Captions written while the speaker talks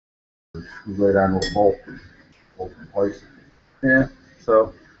right on with both places. Yeah,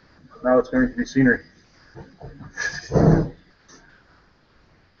 so now it's going to be scenery.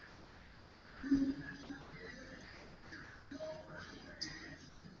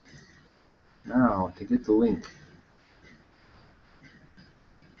 Now, to get the link.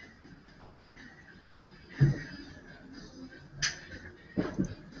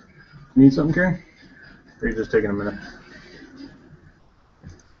 Need something, Karen? Or are you just taking a minute?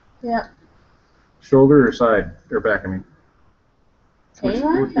 Yeah. Shoulder or side? Or back, I mean. Yeah,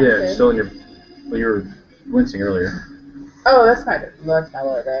 it's still in your... Well, you were wincing earlier. Oh, that's my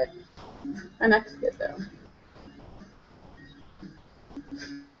lower right. My neck's good, though.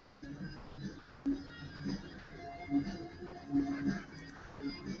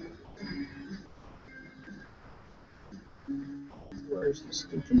 Where's the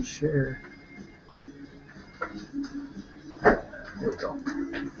stinking share? Here we go.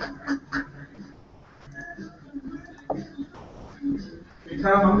 Hey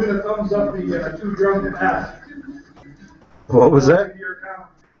Tom, I'm gonna thumbs up the 2 drunk app. What was that? Your account.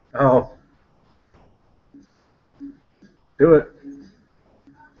 Oh. Do it.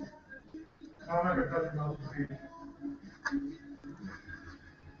 I'm not gonna touch my mouse.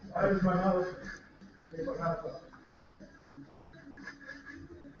 I use my mouse.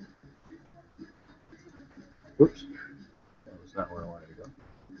 Oops. That was not where I wanted to go.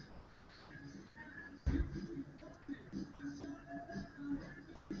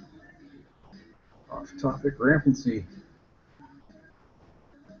 Off-topic rampancy.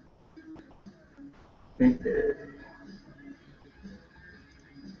 Pink day.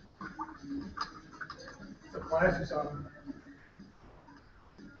 The class is on.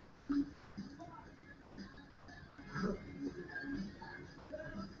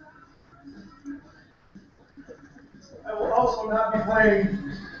 I will also not be playing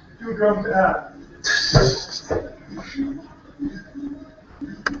 2 drunk app.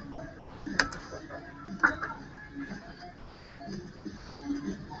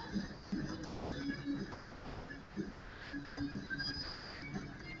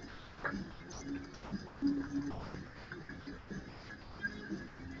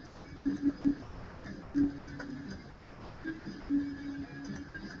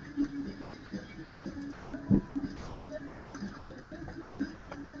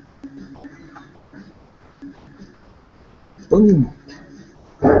 Boom.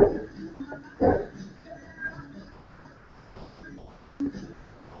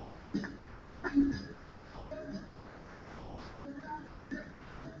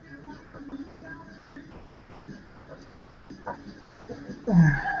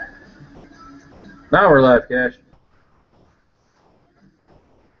 Now we're live, Cash.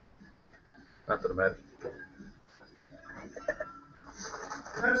 Not that it matters.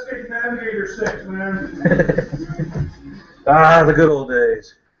 Netscape Navigator 6, man. Ah, the good old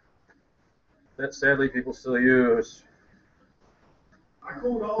days. That sadly people still use. I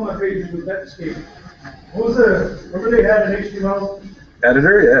code all my pages with Netscape. What was the, remember they had an HTML?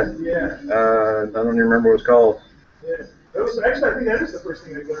 Editor, yeah. Yeah. I don't even remember what it's called. Yeah. That was, actually, I think that is the first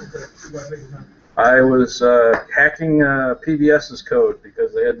thing I learned to my pages on. I was hacking PBS's code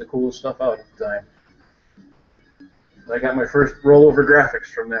because they had the coolest stuff out at the time. I got my first rollover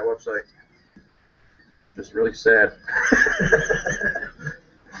graphics from that website. Just really sad.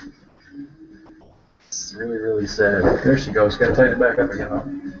 It's really, really sad. There she goes. Got to tighten it back up again. Huh?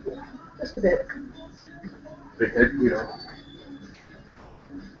 Just a bit. You know.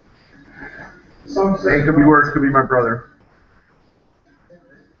 It could be worse, could be my brother.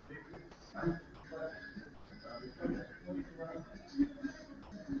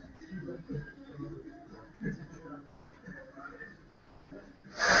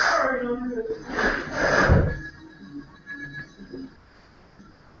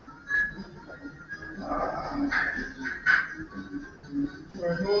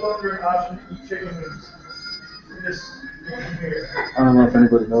 There's no longer an option to eat chicken wings. In this here. I don't know if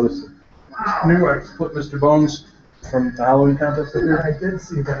anybody noticed it. Knew I put Mr. Bones from the Halloween contest up here. I did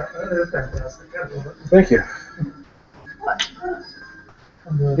see that. That's fantastic. I love it. Thank you.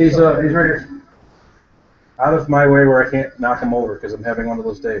 He's right here. Out of my way where I can't knock him over because I'm having one of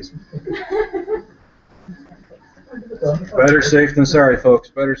those days. Better safe than sorry, folks.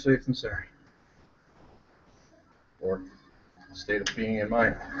 Better safe than sorry. Or state of being in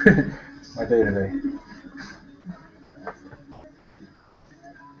my my day to day.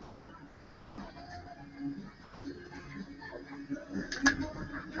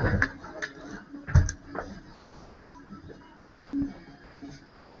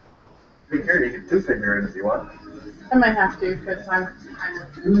 Be here, you can 2-finger it if you want. I might have to, because I'm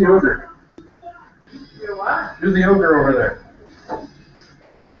Do the ogre. You what? Do the ogre over there.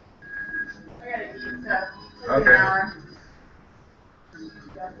 I gotta eat, so. Okay. An hour.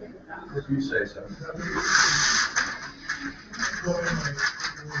 If you say so.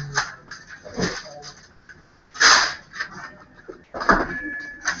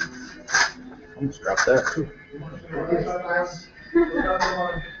 I'm gonna scrap that too.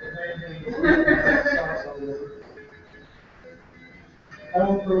 I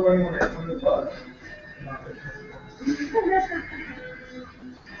won't throw anyone under the bus.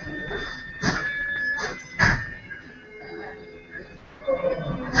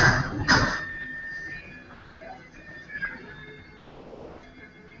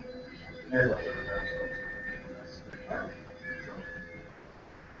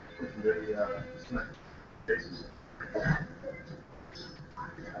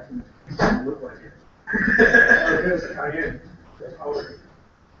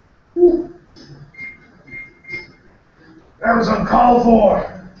 That was uncalled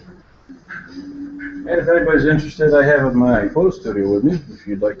for. And if anybody's interested, I have my photo studio with me, if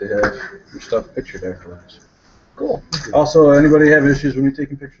you'd like to have your stuff pictured afterwards. Cool. Also, anybody have issues when you're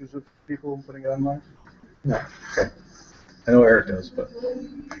taking pictures of people and putting it online? No. Okay. I know Eric does, but.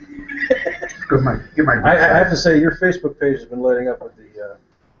 Get my. I have to say, your Facebook page has been lighting up with the,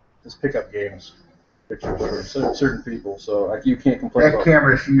 this pickup games pictures for certain people, so you can't complain That about.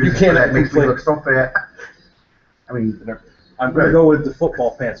 camera she uses cannot that makes me complain. look so fat. I mean, I'm gonna go with the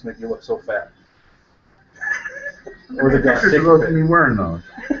football pants make you look so fat. Or the pictures of those me wearing those.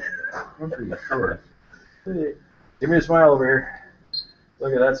 Those are short. Hey, give me a smile over here.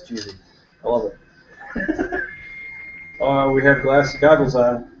 Look at that's cheesy. I love it. We have goggles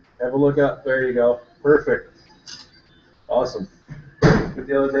on. Have a look up. There you go. Perfect. Awesome. Get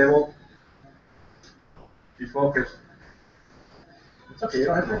the other table. Be focused. It's okay. You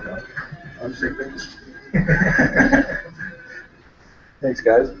don't have to look up. I'm just taking pictures. Thanks,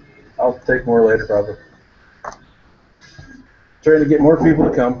 guys. I'll take more later, probably. Trying to get more people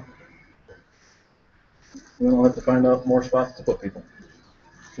to come. We don't have to find out more spots to put people.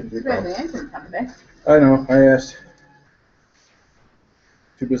 Shouldn't be a Too bad problem. the entrance company. I know. I asked.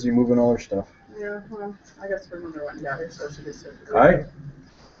 Too busy moving all her stuff. Yeah, well, I guess her mother went down there, so she just said. I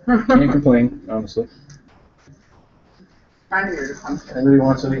can't complain, honestly. Trying to get her to come. Anybody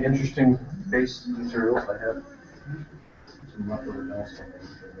wants any interesting base materials? I have some leftover nail stuff.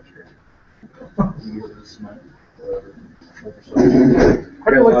 How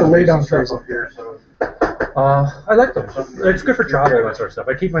do you like the lay down trays? up here? So I like them. It's good for travel and that sort of stuff.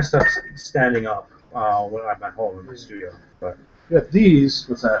 I keep my stuff standing up when I'm at home in my studio. But Yeah, these,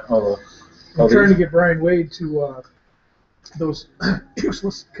 what's that? Oh, I'm trying to get Brian Wade to, those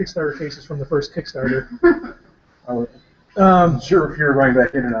useless Kickstarter cases from the first Kickstarter. I'm sure if you're running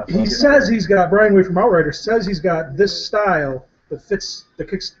back in or not. He says he's got, Brian Wade from Outrider says he's got this style that fits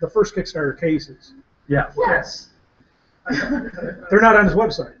the first Kickstarter cases. yeah. Yes. They're not on his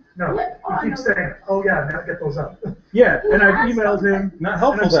website. No, he keeps saying, "Oh yeah, now get those up." Yeah, and I've emailed him. Not And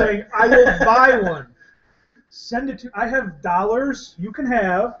helpful I'm then. saying, I will buy one. Send it to, I have dollars you can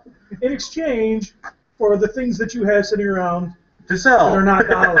have in exchange for the things that you have sitting around To sell. that are not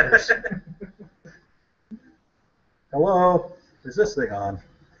dollars. Hello. Is this thing on?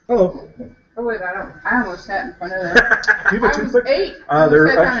 Hello. Oh wait, I almost sat in front of them. You have a I was toothpick? 8. I They're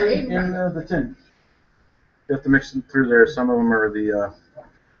sat down at actually 8 in in front of them. the tin. You have to mix them through there. Some of them are the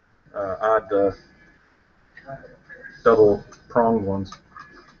odd double pronged ones.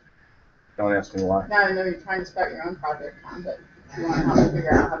 Don't ask me why. Now I know you're trying to start your own project, Tom, but you want to help me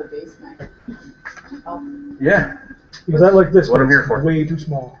figure out how to base my help. Yeah. Because I like this, What but I'm here it's for. way too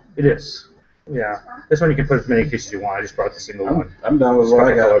small. It is. Yeah. This one you can put as many cases as you want. I just brought the single one. I'm done with Just what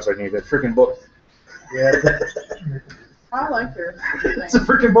got I the got. colors I needed. Freaking book. Yeah. I like your It's a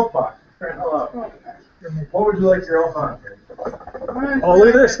freaking book box. Oh, What would you like your elf on? Oh,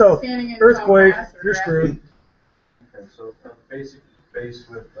 look at this though. Standing in Earthquake, tall grass or you're grass. screwed. Okay, so basic base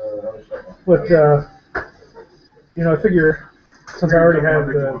with other stuff on. But, you know, I figure, since I already have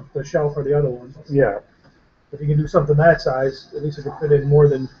the shelf for the other one, Yeah. if you can do something that size, at least it could fit in more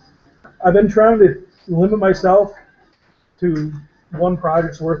than, I've been trying to limit myself to one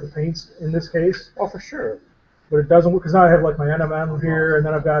project's worth of paints in this case, Oh, for sure. but it doesn't, because now I have like my NMM here, and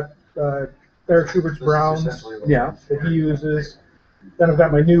then I've got Eric Schubert's This is browns essentially what- Yeah. that he uses, then I've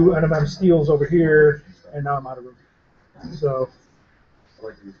got my new NMM steels over here, and now I'm out of room. So,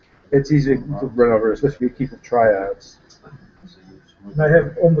 It's easy to run over, especially if you keep the triads. and I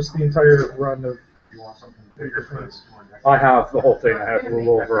have almost the entire run of You want something bigger paints. I have the whole thing. I have a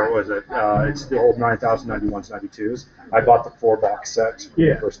little over, what was it? It's the old 9091s, 92s. I bought the 4-box set when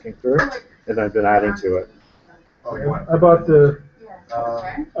Yeah. it first came through, and I've been adding to it. Oh, you want? I bought the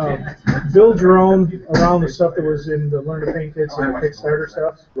Uh, build your own around the stuff that was in the Learn to Paint kits and Kickstarter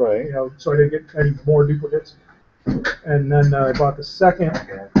stuff. Right. You know, so I didn't get any more duplicates. And then I bought the second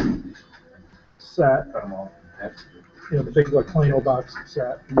set, you know, the big like plain old box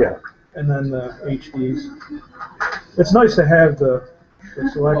set, Yeah. and then the HDs. It's nice to have the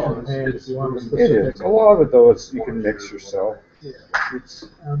selection in hand if you want the It specific. is. A lot of it though, it's you can mix yourself. Yeah. It's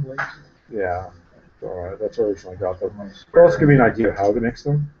I'm lazy. yeah. All right. That's originally got them. It also give me an idea of how to mix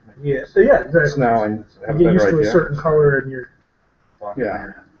them. Yeah. So yeah, So exactly. now I You have a get used better to a idea. certain color and you're.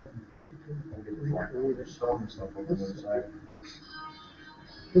 Yeah.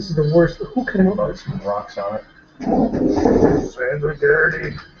 This is the worst. Who came up with Some rocks on it. Sandra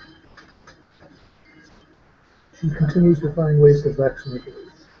Garrity? She continues to find ways to vex me.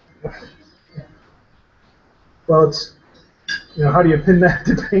 Well, it's, you know, how do you pin that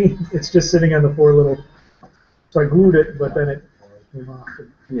to paint? It's just sitting on the 4 little. So I glued it, but then it came off.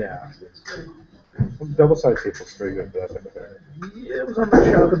 Yeah. Double-sided tape looks very good for that type of thing. Yeah, it was on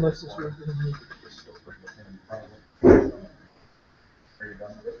my shopping list this week. Are you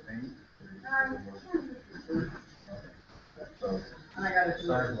done with it, paint? And I gotta do,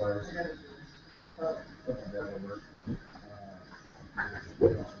 Sidewise. I gotta do. That'll work.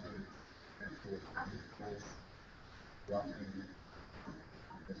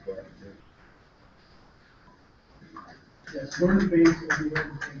 Yes, learn the bass if you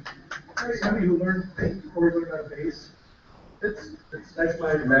learn to paint. Somebody who learned to paint before we learned how to bass. That's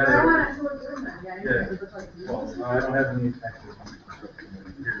my. I want it to look good, yeah, Yeah. it looks like. Well, no, I don't have any actual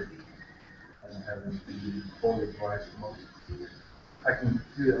construction here. I don't have anything fully advised. I can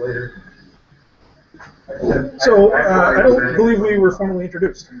do it later. So, I don't believe we were formally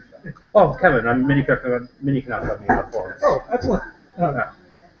introduced. Oh, Kevin, I'm Mini Canuck got me out for. Oh, excellent.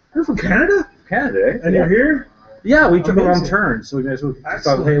 You're from Canada? Canada, eh? And you're here? Yeah, we took a long Amazing. turn, so we may as well start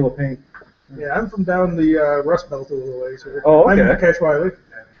Excellent. Halo paint. Yeah, I'm from down the Rust Belt a little ways. Oh, I'm okay. Cash Wiley.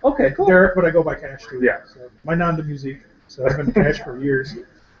 Okay, cool. Derek, but I go by Cash too. Yeah. So, my non music. So I've been Cash for years.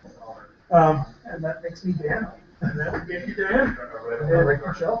 And that makes me Dan. And that would make you Dan. And like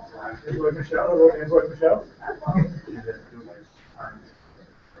Michelle. And like Michelle. And like Michelle.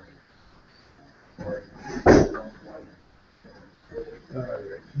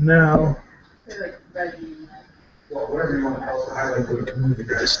 Now. Say like Reggie. Well, whatever you want to call it. I like to Move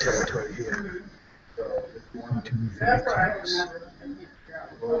into this territory here. That's what I would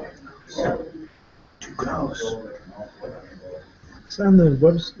never figure out. Too close. It's on the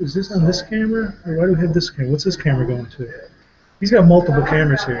web. Is this on this camera? Or why do we have this camera? What's this camera going to? He's got multiple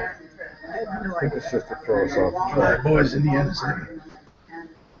cameras here. I think it's just to throw us off. All right, boys, Indiana City.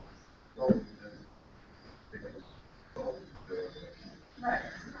 Right.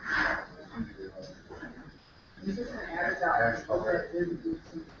 This is an average out, but it is $2.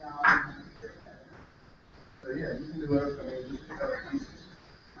 So yeah, you can do it, I mean, just pick up pieces.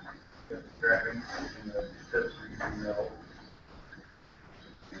 Grabbing and the tips for using that.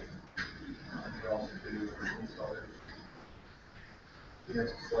 You can also do installers. Yes,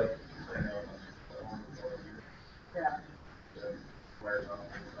 it's like, I know, Yeah. the wires on.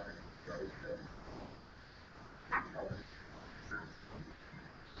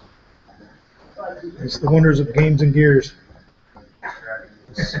 It's the wonders of games and gears.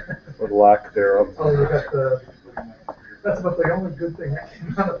 Or the lack thereof. Oh, you got the. That's about the only good thing that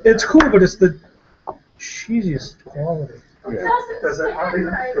came out of it. It's cool, but it's the cheesiest quality. Yeah.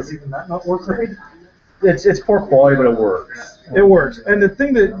 Does even that not work right? It's poor quality, but it works. It works. And the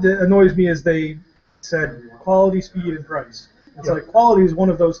thing that annoys me is they said quality, speed, and price. It's like quality is one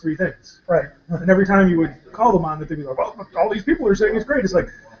of those 3 things. Right. And every time you would call them on it, they'd be like, well, all these people are saying it's great. It's like,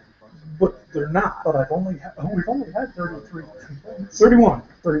 but they're not. But we've only had 33 complaints. 31.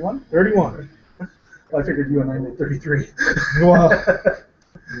 31? 31. Well, I figured you and I made 33. Well,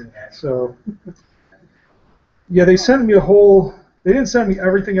 so, yeah, they sent me they didn't send me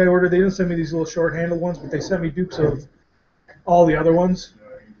everything I ordered. They didn't send me these little short-handled ones, but they sent me dupes of all the other ones.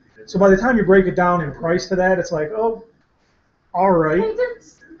 So by the time you break it down in price to that, it's like, oh, all right.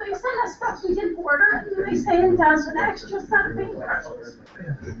 They sent us stuff we didn't order, and they say it does an extra something.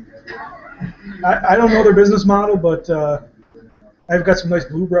 I don't know their business model, but I've got some nice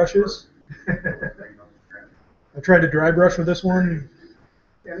blue brushes. I tried to dry brush with this one.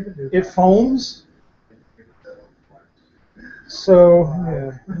 It foams. So,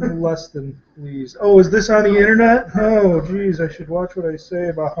 yeah, I'm less than pleased. Oh, is this on the internet? Oh, geez, I should watch what I say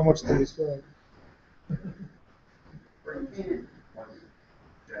about how much they suck.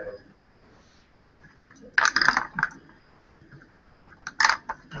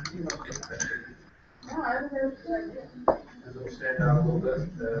 No, I don't know. And it'll stand out a little bit,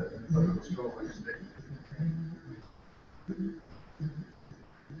 and it'll stroke like a stick.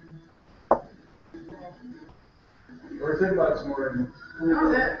 Or think about some more.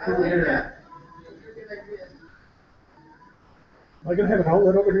 No, that, I like that. Good idea. Am I gonna have an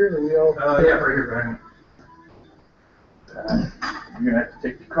outlet over here, or we all? Yeah, right here, Brian. You're gonna have to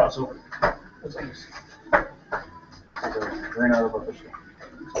take the crossover. That's nice. Ran out of rubber.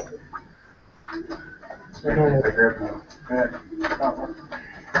 It's my normal. I grabbed one.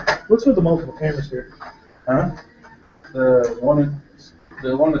 What's with the multiple cameras here? Huh? The one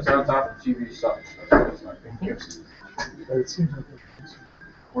that's on top of the TV sucks. That's why it's not being used. It seems like it's.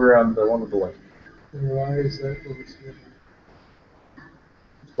 We're on the one with the light. Why is that over here?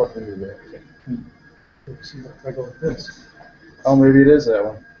 It's plugged into there. Let's see if I go like this. Oh, maybe it is that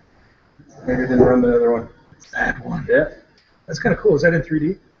one. Maybe it didn't run the other one. That one. Yeah. That's kind of cool. Is that in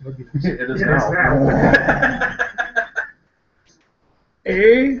 3D? It is Yes, now.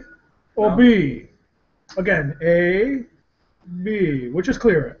 A or No. B? Again, A, B. Which is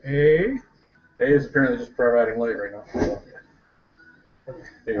clearer? A. A is apparently just providing light right now. There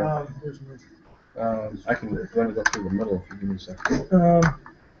you go. Where's my? I can run it up through the middle if you give me a second.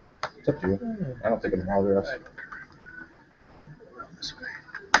 It's up to you. I don't think it'll bother us.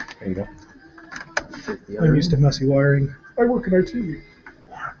 There you go. I'm used to messy wiring. I work in IT.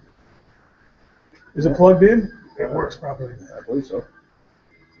 Is it plugged in? It works properly. I believe so.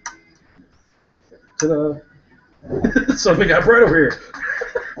 Ta-da! Something got right over here.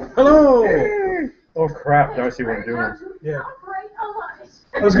 Hello! Oh crap, now I see what I'm doing. Yeah. Operate a light.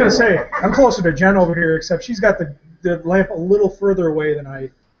 I was gonna say, I'm closer to Jen over here, except she's got the lamp a little further away than I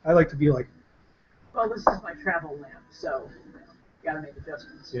like to be like. Well, this is my travel lamp, so gotta make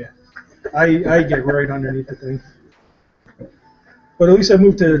adjustments. Yeah. I get right underneath the thing. But at least I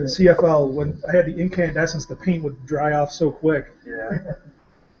moved to CFL. When I had the incandescence, the paint would dry off so quick. Yeah.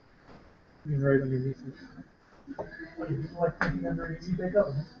 Being right underneath it. Like thinking under AC makeup?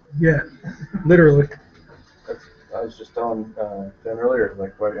 Yeah, literally. I was just telling Jen earlier,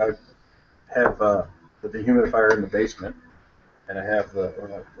 like, I have the dehumidifier in the basement, and I have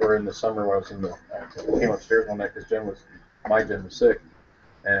or in the summer when I was I came upstairs one night because my Jen was sick,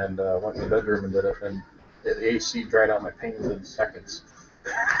 and went in the bedroom and did it, and the AC dried out my paint within seconds.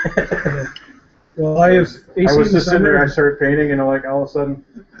 Well, I have AC I was in the just sitting there, I summer. started painting, and like all of a sudden,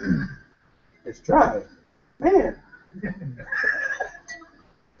 it's dry. Man.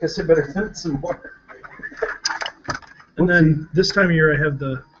 Guess I better thin it some more. And then this time of year, I have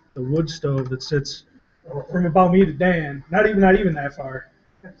the wood stove that sits from about me to Dan. Not even that far.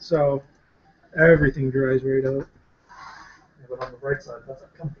 So everything dries right out. But on the right side, that's a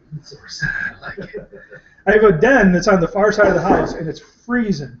comfy heat source. I have a den that's on the far side of the house, and it's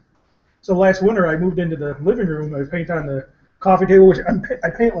freezing. So last winter, I moved into the living room. I paint on the coffee table, which I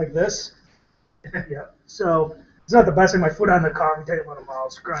paint like this. Yeah. So it's not the best thing. My foot on the coffee table, and I'm all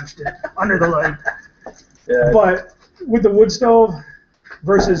scrunched in under the light. Yeah. But with the wood stove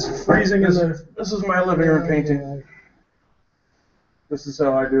versus freezing in the. This is my living room painting. This is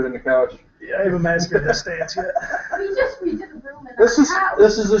how I do it in the couch. Yeah, I haven't mastered this stance yet. We just redid the room in This our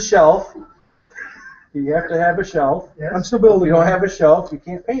is house. a shelf. You have to have a shelf. I'm still If building. you don't it. have a shelf, you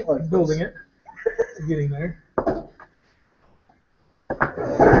can't paint like I'm building it. I'm getting there.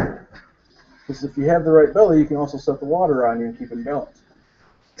 Because if you have the right belly, you can also set the water on you and keep it balanced.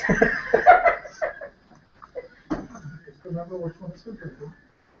 Remember which one is super cool.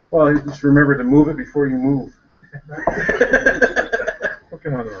 Well, you just remember to move it before you move.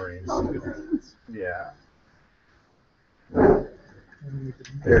 Working on the Marines. Yeah.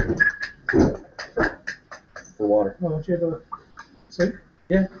 Here. For water. Oh, don't you have a sink?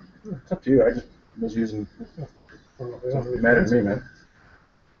 Yeah. It's up to you. I just was using. Doesn't matter to me, man.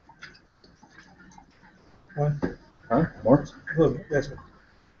 One. Huh? More? Look, that's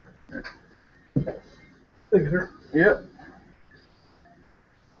one. Thank you, sir. Yep.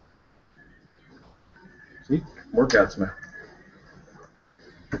 See? Workouts, man.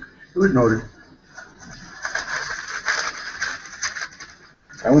 It was noted.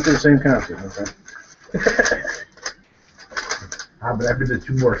 I went to the same concert, okay? But I've been to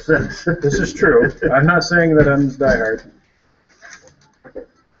two more since. This is true. I'm not saying that I'm diehard.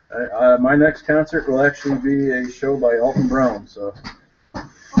 My next concert will actually be a show by Alton Brown, so. Oh,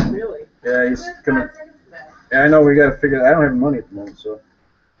 really? Yeah, he's gonna. Yeah, I know we gotta figure. I don't have money at the moment, so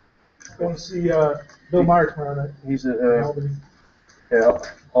Going to see Bill Maher tomorrow night. he's in at. Albany. Yeah,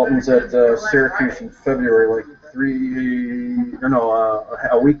 Alton's at Syracuse in February, like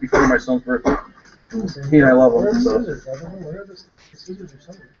a week before my son's birthday. He and I love Where are him. the So. scissors? I don't know where the scissors are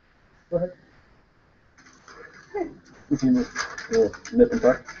somewhere. Go ahead. Nip and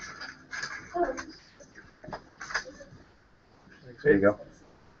tuck. There you go.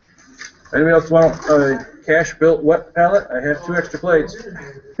 Anybody else want a cash-built wet pallet? I have 2 extra plates.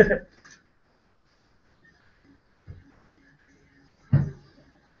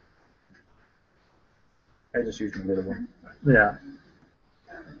 I just used the little one. Yeah.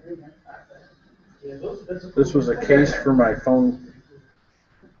 This was a case for my phone.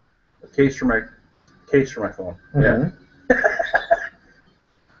 A case for my phone. Yeah.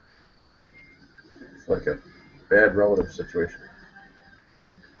 It's like a bad relative situation.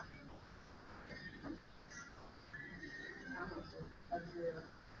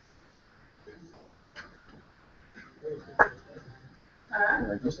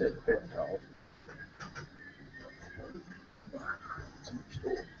 I just had the paper towel.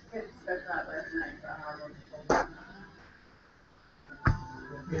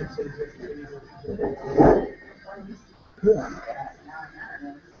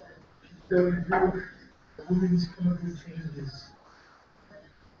 Going through women's chemical changes.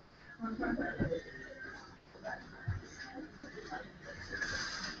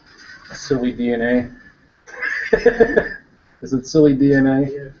 Silly DNA. Is it silly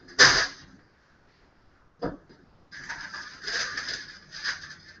DNA?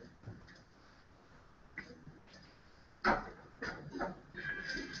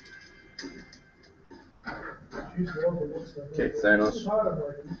 Okay, Thanos.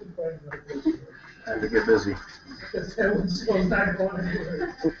 Time to get busy.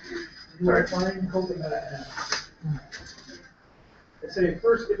 I say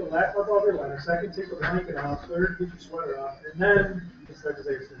first get the laptop off your lap, second take the blanket off, third get your sweater off, and then you can start to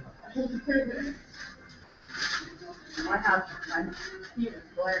say something. My house, my heat is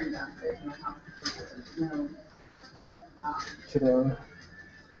blaring downstairs in my house. No. Ta-da.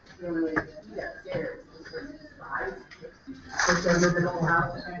 Really, yeah, upstairs. Put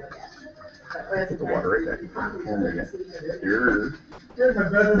the water right back. Oh my God. Here. Here's my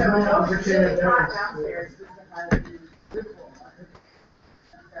brother's So home, I'll it's get you really that hot down. downstairs, just to have it in livable water.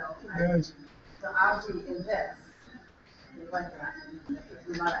 Guys, So I'll be in this. Like that.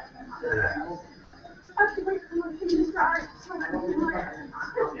 We might actually- I have to wait for my fingers dry.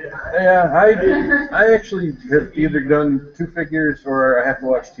 Yeah, I actually have either done 2 figures or I have to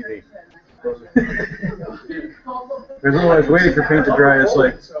watch TV. Because otherwise waiting for paint to dry is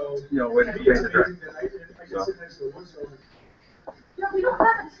like, waiting for paint to dry. No, we don't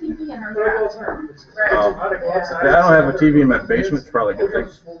have a TV in our house. Yeah, I don't have a TV in my basement, it's probably a good thing.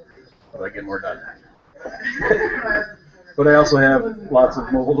 But I get more done. But I also have lots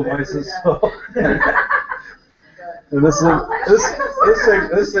of mobile devices, so. And this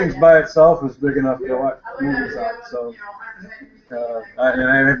thing's by itself is big enough to watch movies on, so. And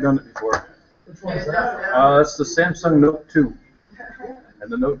I have done it before. It's the Samsung Note 2.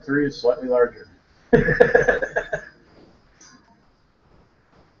 And the Note 3 is slightly larger.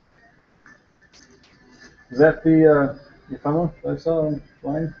 Is that the phone that I saw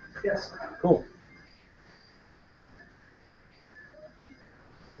online? yes. Cool.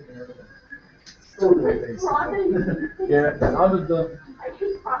 Robin. Yeah, how did the, I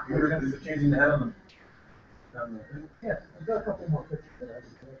hate Robin. you're gonna be changing the head on Yeah, I've got a couple more pictures that I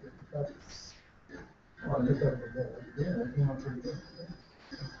haven't collected, but- Oh, I just haven't done it. Yeah, I came out pretty good.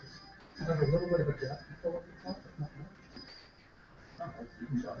 I have a little bit of a gap before the top, but not much.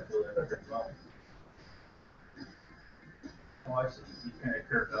 Oh, I see, you kind of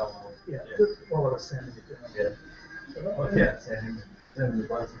curved out a little. Yeah, just while I was sanding it down. Yeah. Oh, yeah, sanding the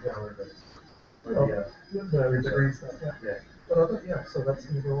bus down, but. Oh, Yeah. the green stuff, yeah. Yeah. But other, yeah, so that's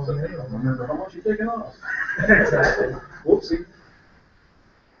gonna go on there. Remember how much you taking off? Exactly. Whoopsie.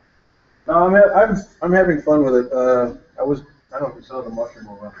 No, I'm having fun with it. I don't know if you saw the mushroom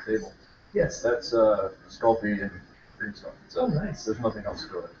over on the table. Yes. That's Sculpey and green stuff. Oh, nice. There's nothing else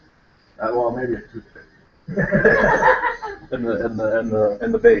to it. Well, maybe a toothpick. And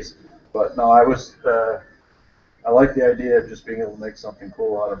the base. But no, I like the idea of just being able to make something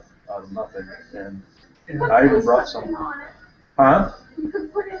cool out of nothing. And I even brought some. Huh? You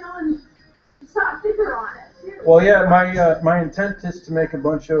could put it on, soft figure on it. Too. Well, yeah, my intent is to make a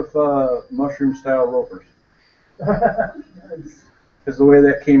bunch of mushroom style ropers. Nice. Because the way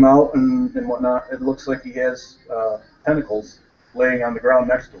that came out and whatnot, it looks like he has tentacles laying on the ground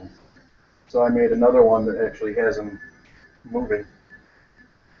next to him. So I made another one that actually has him moving.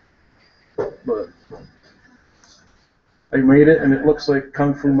 But I made it and it looks like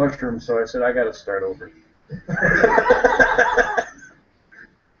Kung Fu Mushroom, so I said I gotta start over.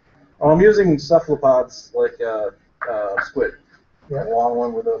 Oh, I'm using cephalopods like squid. Yeah. A long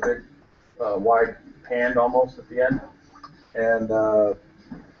one with a big, wide hand almost at the end. And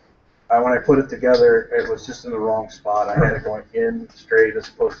when I put it together, it was just in the wrong spot. I had it going in straight as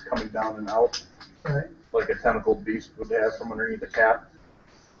opposed to coming down and out, Right. like a tentacled beast would have from underneath the cap.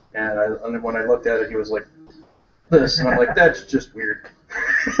 And when I looked at it, he was like this, and I'm like, that's just weird.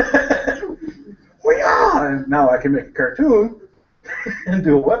 And now I can make a cartoon and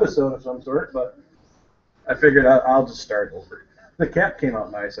do a webisode of some sort, but I figured I'll just start over. The cap came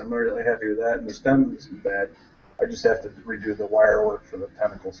out nice. I'm really happy with that, and the stem isn't bad. I just have to redo the wire work for the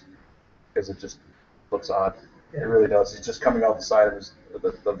tentacles because it just looks odd. It really does. It's just coming out the side of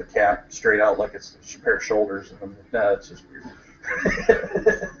the cap straight out like it's a pair of shoulders, and I'm like, nah, it's just weird.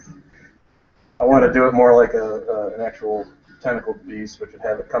 I want to do it more like an actual tentacled beast, which would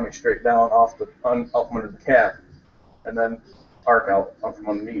have it coming straight down off up under the cap, and then arc out from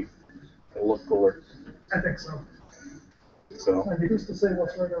underneath. It'll look cooler. I think so. So. I mean, who's to say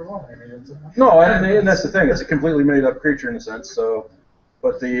what's right or wrong? I mean, it's No, and that's the thing. It's a completely made up creature in a sense. So,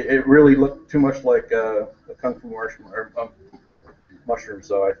 but it really looked too much like a Kung Fu mushroom,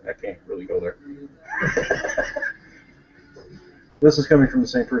 so I can't really go there. This is coming from the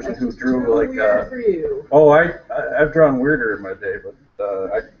same person who drew like. For you. Oh, I've drawn weirder in my day, but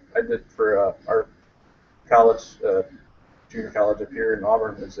I did for our college, junior college up here in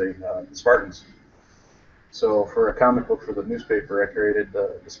Auburn, is the Spartans. So for a comic book for the newspaper, I created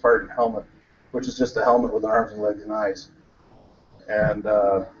the Spartan helmet, which is just a helmet with arms and legs and eyes. And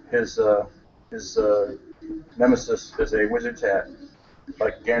his nemesis is a wizard's hat,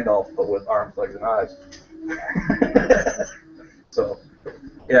 like Gandalf, but with arms, legs, and eyes. So,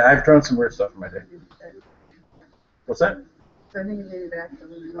 yeah, I've drawn some weird stuff in my day. What's that? I think maybe back to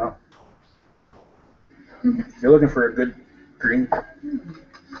the. Oh. You're looking for a good green?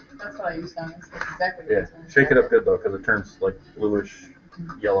 That's what I used on. That's exactly what I Yeah. used on. Shake it up good, though, because it turns, like, bluish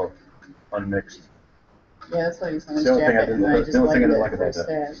yellow, unmixed. Yeah, that's what I used on It's his the only thing I jacket, didn't and I like- just the only thing I liked didn't it like for about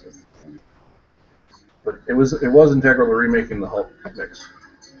that. a stash. But it was integral to remaking the Hulk mix,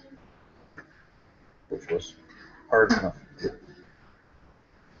 which was hard enough.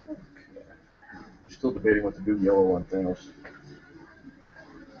 Still debating what to do yellow on Thanos.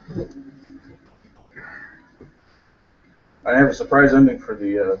 I have a surprise ending for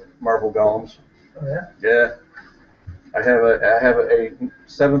the Marvel Golems. Oh, yeah? Yeah, I have a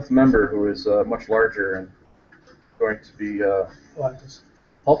seventh member who is much larger and going to be Galactus.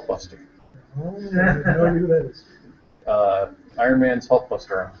 Hulkbuster. Oh, yeah, I have no idea who that is. Iron Man's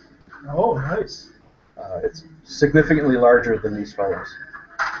Hulkbuster arm. Oh, nice. It's significantly larger than these fellows,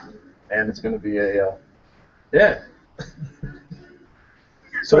 and it's going to be yeah.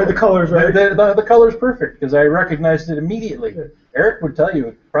 So the colors, right? The color's perfect because I recognized it immediately. Good. Eric would tell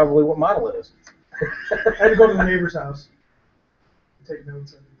you probably what model it is. I had to go to the neighbor's house. Take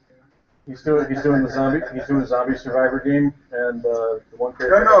notes. He's doing the zombie survivor game, and the one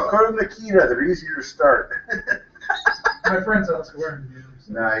character. No, according to Nikita, they're easier to start. My friend's house wearing the games.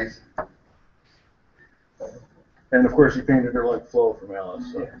 Nice. And of course, he painted her like Flo from Alice.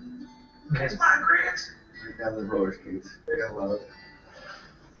 So. It's my grants. Right down the roller skates. I love it.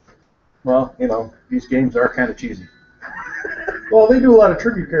 Well, these games are kind of cheesy. Well, they do a lot of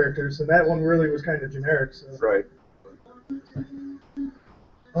tribute characters, and that one really was kind of generic. So. Right.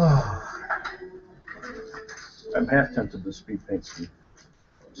 I'm half tempted to speed paint some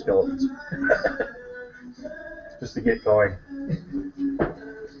skeletons. Just to get going.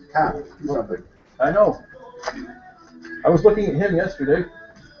 Tom, do something. I know. I was looking at him yesterday.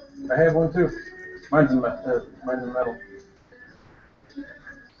 I have one too. Mine's in metal.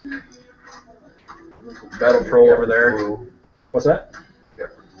 Battle Troll over there. What's that?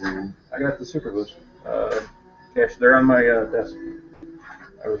 I got the super glues. Cash, they're on my desk.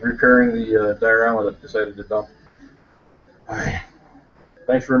 I was repairing the diorama that I decided to dump.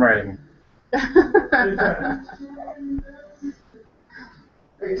 Thanks for reminding me.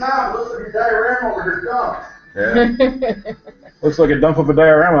 Hey Tom, looks like a diorama over here dump. Yeah. Looks like a dump of a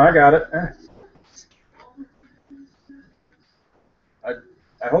diorama. I got it.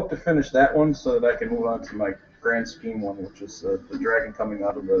 I hope to finish that one so that I can move on to my grand scheme one, which is the dragon coming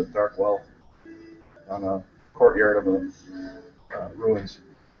out of the dark well on a courtyard of the ruins.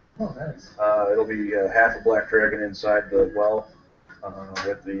 Oh, nice. It'll be half a black dragon inside the well.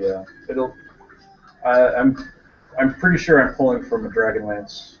 With the I'm pretty sure I'm pulling from a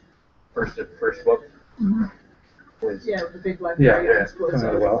Dragonlance first book. Mm-hmm. With, Yeah, with the big black Yeah, dragon yeah, explodes coming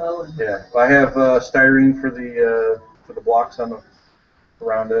out out of of the well. well. And Yeah, I have styrene for the for the blocks on the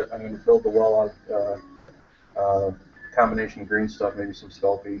around it. I'm going to build the well on combination green stuff, maybe some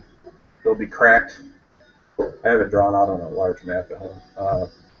Sculpey. They'll be cracked. I have it drawn out on a large map at home.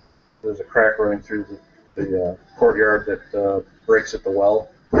 There's a crack running through the courtyard that breaks at the well,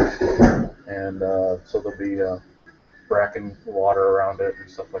 and so there'll be bracken water around it and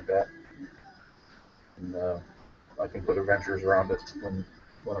stuff like that. And I can put adventures around it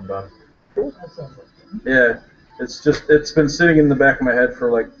when I'm done. Cool. That sounds like fun. Yeah, it's been sitting in the back of my head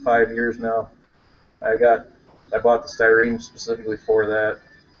for like 5 years now. I bought the styrene specifically for that.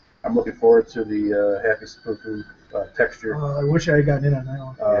 I'm looking forward to the Happy Seppuku texture. I wish I had gotten in on that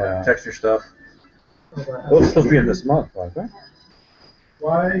one. Texture stuff. Those are supposed to be in this month, aren't they?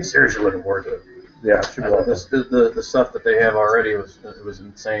 Why? Seriously looking forward to it. Yeah, it should be. The stuff that they have already was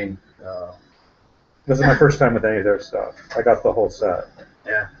insane. This is my first time with any of their stuff. I got the whole set.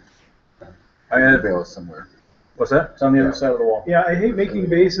 Yeah. I had Bill somewhere. what's that? It's on the other side of the wall. Yeah, I hate making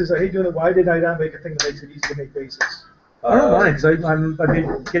bases. I hate doing it. Why did I not make a thing that makes it easy to make bases? I don't mind, because I've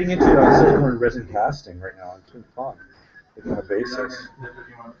been getting into silicone resin casting right now. It's been fun. Making a basis.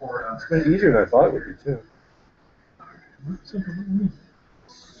 It's been easier than I thought it would be, too.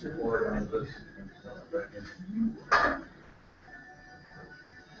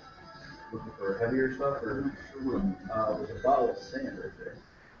 Looking for heavier stuff, or there's a bottle of sand right there.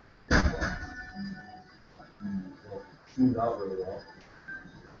 Smooth out really well.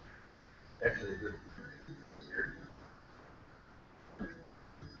 Actually, good.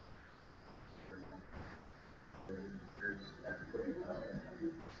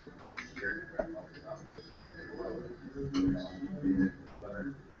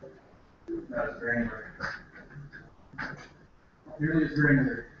 Not as granular. Nearly as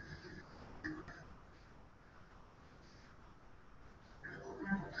granular.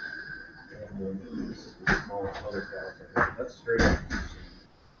 And this is the smallest other caliber. That's straight up.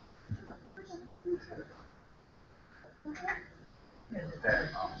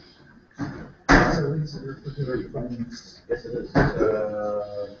 Yes, it is.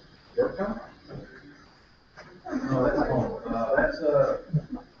 Yorktown? No, that's home.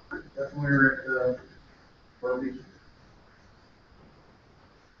 That's when we were at Pearl Beach.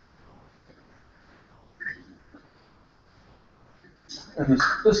 And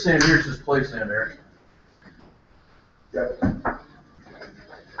this sand here is just play sand there. Yep.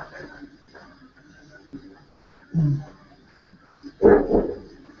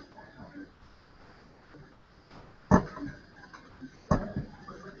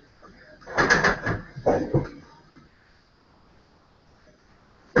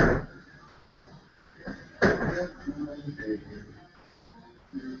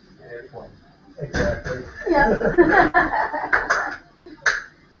 Exactly. Yeah.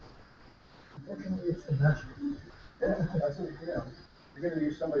 Unfortunately, it's the mesh. That's what, yeah. You're gonna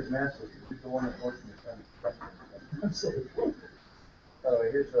use somebody's master, use the one that works in the center. Absolutely. By the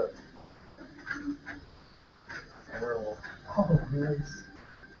way, here's a roll. Oh, nice.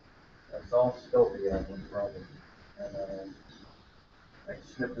 That's all Sculpey on one problem. And I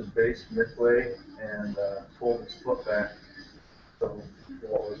snipped his base midway and pulled his foot back. So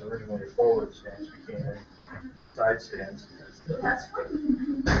what was originally a forward stance became a side stance. That's what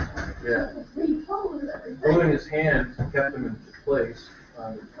you Yeah. repose everything. Holding his hand kept him in place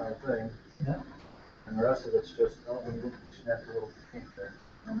on the thing. Yeah. And the rest of it's just, when you snap a little kink there.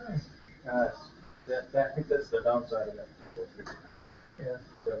 Oh, nice. I think that's the downside of that. Yeah.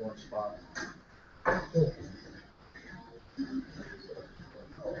 That one spot. Cool.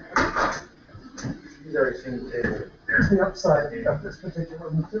 He's already seen the table. Here's the upside of this particular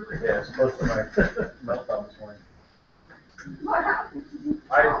material. Yeah, it's most of my meltdown this morning. What happened?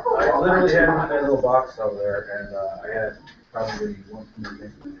 I literally had him in that little box over there, and I had probably one too many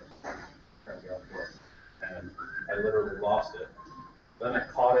things trying to get out for it. And I literally lost it. Then I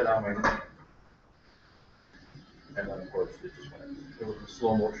caught it on my knee. And then, of course, it just went. It was a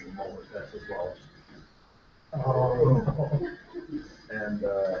slow motion moment as well. Oh. And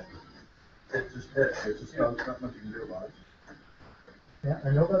it just hit. It's just, there's not much you can do about it. Yeah,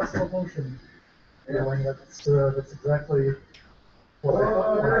 I know that slow motion feeling. That's exactly what I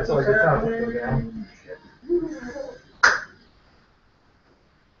thought when I saw your topic go down.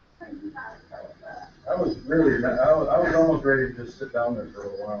 I was really, I was almost ready to just sit down there for a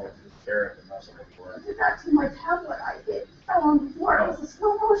little while and just stare at the mess of it for I it. did that to my tablet. I did. Fell on the floor. It was a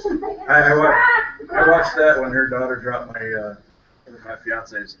slow motion thing. And I wa- cracked. I watched that when her daughter dropped my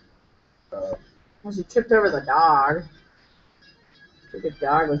fiance's. Well, she tripped over the dog. The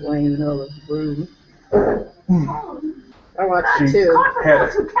dog was laying in the middle of the room. Oh, I watched She it too. God, had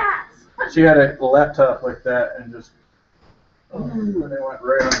for two cats. She had a laptop like that and just And they went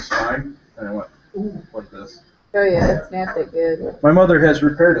right on the spine, and I went, ooh, like this. Oh yeah, that snapped it good. My mother has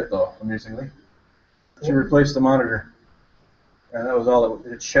repaired it though, amusingly. She replaced the monitor, and that was all.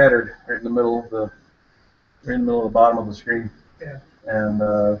 It shattered right in the middle of the, bottom of the screen. Yeah.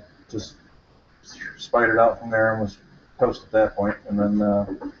 And just spidered out from there and was toast at that point. And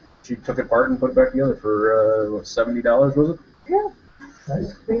then she took it apart and put it back together for what, $70 was it? Yeah.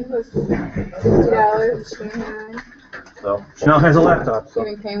 Nice. Screen was $60, $29. So she now has a laptop. So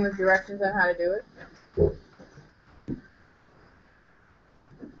Even came with directions on how to do it.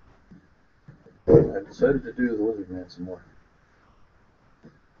 I decided to do the Lizard Man some more.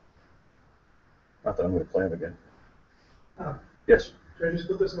 Not that I'm going to play him again. Oh. Yes. Should I just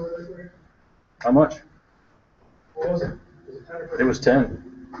put this over there for you? How much? What was it? Was it 10 or It was 10.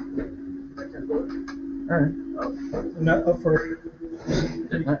 All right. I'm not up for it.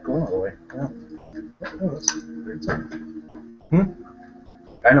 It's not going all the way. Yeah. Oh, that's weird.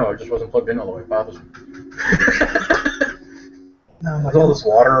 I know, it just wasn't plugged in all the way. Bothers me. No, my There's all this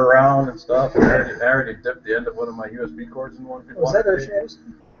water around and stuff. And I already dipped the end of one of my USB cords in one. Was that a Shadow Sea?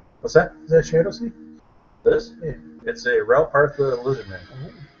 What's that? Is that Shadow Sea? This? Yeah. It's a Ralph Partha Lizardman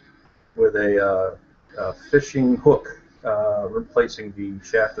with a fishing hook replacing the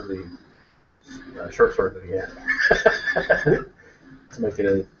shaft of the short sword that he had to make it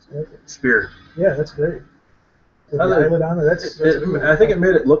a spear. Yeah, that's great. With the Other- eyelid on it, that's cool. I think it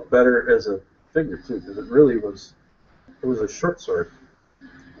made it look better as a figure too, because it really was. It was a short sword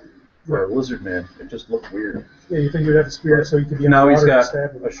for a lizard man. It just looked weird. Yeah, you think you'd have a spear so you could be Now on he's water and got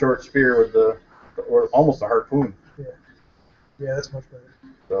stab with a it. short spear with or almost a harpoon. Yeah, that's much better.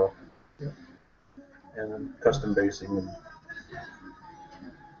 So, Yeah. and then custom basing. And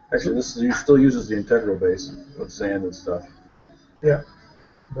actually, still uses the integral base with sand and stuff. Yeah.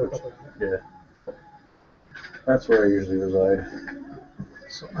 Yeah, that's where I usually reside.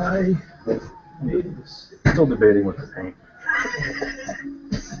 So I made this. Still debating with the paint.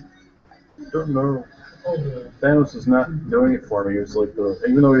 Don't know. Oh, yeah. Thanos is not doing it for me. It's like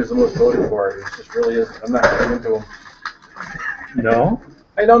even though he was the most voted for, it just really is. I'm not getting into him. No?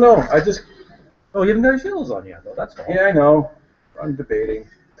 I don't know. I just. Oh, you haven't got your shields on yet, though. That's all. Yeah, I know. I'm debating.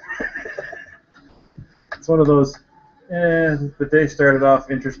 It's one of those. The day started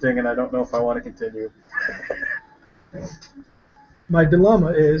off interesting, and I don't know if I want to continue. My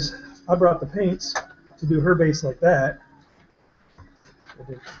dilemma is I brought the paints to do her base like that. I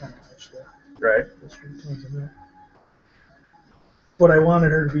did kind of match that. Right. Those three tones in there. But I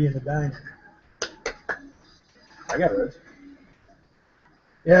wanted her to be in the diner. I got it.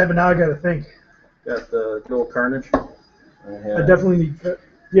 Yeah, but now I got to think. Got the good old Carnage. I definitely need.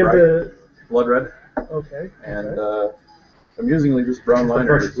 You have Right. the. Blood red. Okay. And okay. amusingly, this brown The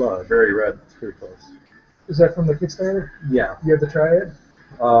liner first is blood. very red. It's pretty close. Is that from the Kickstarter? Yeah. You have the Triad?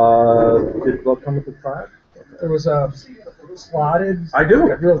 Did blood come with the tribe? There was a slotted. I do.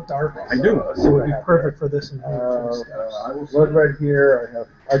 like a real dark one. I do. So it would be perfect for this. And I will blood right here.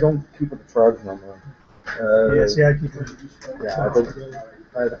 I don't keep with the tribes number. yeah, see, I keep it. Yeah,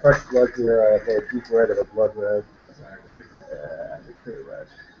 I have fresh blood here. I have a deep red and a blood red. Clear red.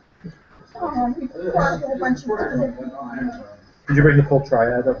 We bought a whole bunch of different. Did you bring the full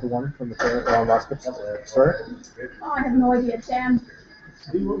triad of the one from the last Sorry? Oh, I have no idea, Dan.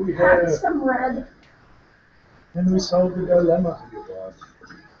 See what we Had have. some red. And we solved the dilemma.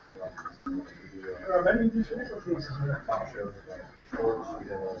 There are many different cases here.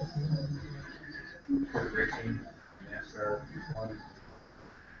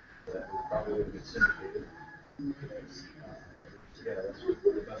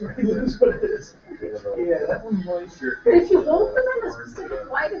 That's what it is. Yeah, that one was. But if you hold them in a specific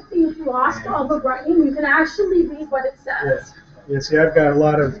light, if you lost all the writing, you can actually read what it says. Yeah, see, I've got a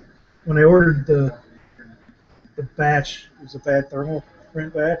lot of. When I ordered the batch, it was a bad thermal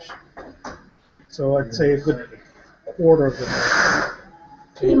print batch. So I'd say a good quarter of them.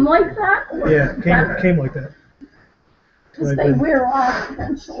 Came like that? or Yeah, better? came like that. Because they wear off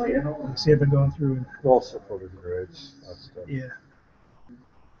eventually. See, I've been going through and Also coated grades. That's good. yeah.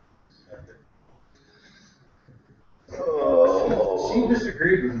 She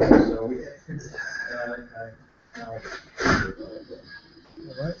disagreed with me, so we.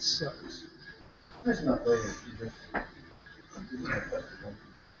 Well, that sucks. That's not really, she just.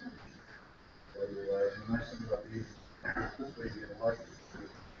 The nice thing about these, this way you get a light.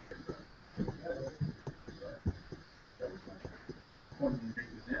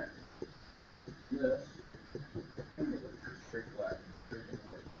 Yes. Straight black.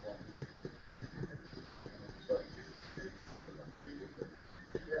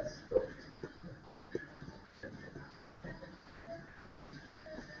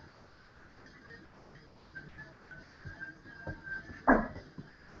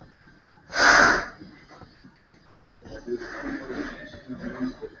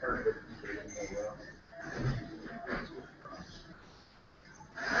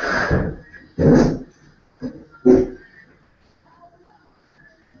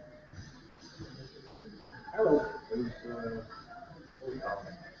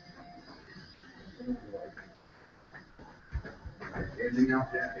 Anything else?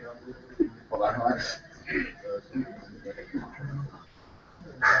 Hold on, hold on.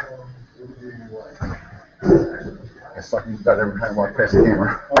 I fucking got every time I walk past the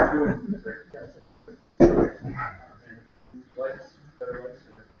camera.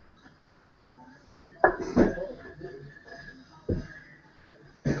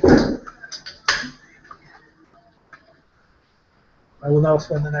 I will now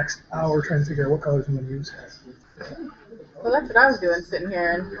spend the next hour trying to figure out what colors I'm going to use. Well, that's what I was doing, sitting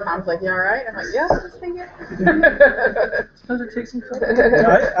here, and Tom's like, "You all right?" I'm like, "Yeah, just thinking." Because it takes some time.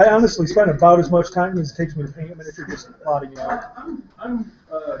 Yeah, I honestly spend about as much time as it takes me to paint a miniature just plotting it out. I'm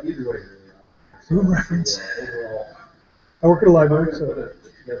either way. Zoom reference. Overall, I work at a library, put so it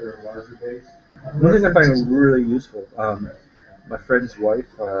together a larger base. One thing I find really useful, my friend's wife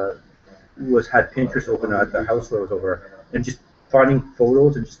had Pinterest open at the house where I was over, and just finding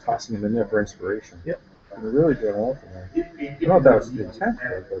photos and just tossing them in there for inspiration. Yep. And they're really doing well for me. I don't know if that was the intent,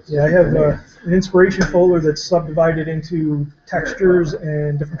 but yeah, I have an inspiration folder that's subdivided into textures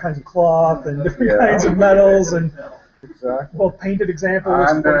and different kinds of cloth and different kinds of metals and exactly. both painted examples.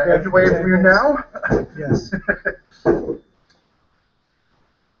 I'm gonna edge away from you now. Yes.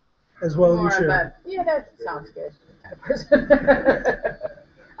 As well More you of should. a, yeah, that sounds good kind of person.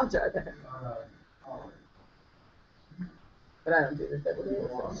 I'll try that. But I don't do this every day.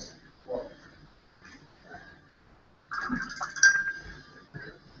 So.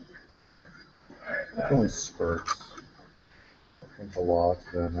 Only spurts. I think a lot,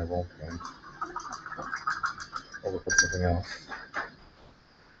 then I won't paint. I'll look at something else.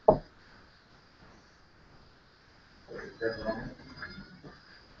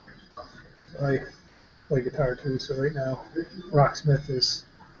 I play guitar too, so right now Rocksmith is.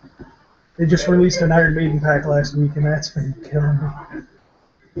 They just released an Iron Maiden pack last week, and that's been killing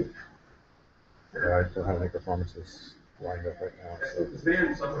me. Yeah, I don't have any performances lined up right now, so. This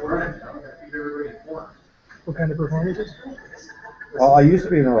band's up and running now. Keep everybody informed. What kind of performances? I used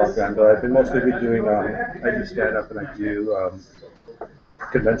to be in a rock band, but I've been mostly doing, I do stand up and I do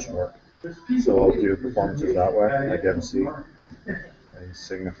convention work. So I'll do performances that way, like MC, and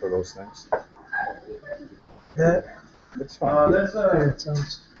sing for those things. Yeah, It's fun. That's yeah, it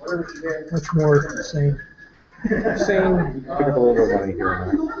sounds much more sane. Sing, pick up a little bit of money here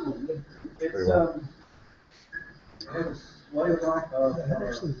and there. it's Pretty well. I have a slight amount of I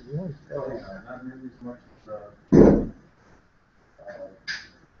actually like that. not nearly as much as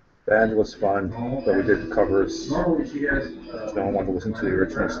Band was fun, but we did covers. normally she has. No one wanted to listen to the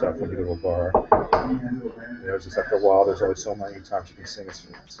original stuff when you go to a bar. It was just after a while, there's only so many times you can sing a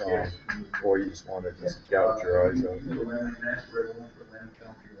song, or you just want to just gouge your eyes out.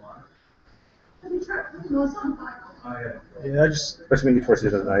 Yeah, I just Especially maybe towards the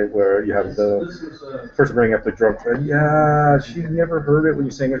end of the night where you have This the is person bringing up the drum friend. Yeah, she never heard it when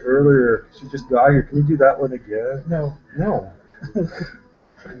you sang it earlier. She just got here. Can you do that one again? no. No. this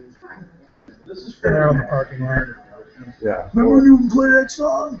is And they're on the parking lot. Yeah. Remember when you would play that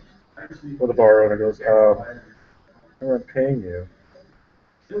song? Or the bar owner goes, I'm paying you.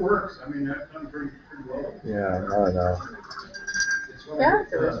 It works. I mean, I've done pretty well. Yeah, I don't know. Yeah,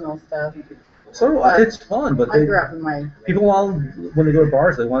 it's original stuff. So it's fun, but I they, grew up in my. people want, when they go to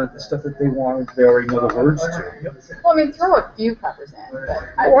bars, they want the stuff that they want, they already know the words to. Well, I mean, throw a few covers in, but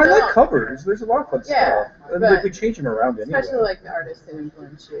I Oh, I still like don't- covers. There's a lot of fun Yeah, stuff. And but- we change them around anyway. Especially like the artists that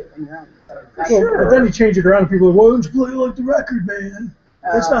influence you in your own. Well, Sure. but then you change it around, and people are like, "Why don't you play like the record, man?"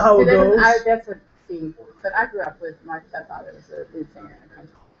 That's not how it goes. That's what. See, but I grew up with my stepfather was a lead singer in a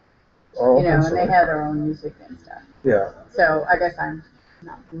country. Oh, You know, I'm and they sorry. had their own music and stuff. Yeah. So I guess I'm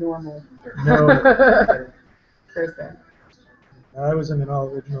not normal. No. person. I was in an all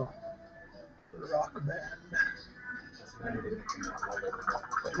original rock band.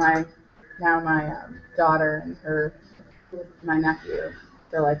 My daughter and my nephew,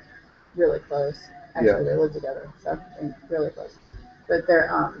 they're like really close. Actually, Yeah. they live together, so they're really close. But they're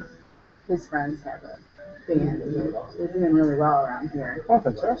his friends have a band, and they're doing really well around here. Oh,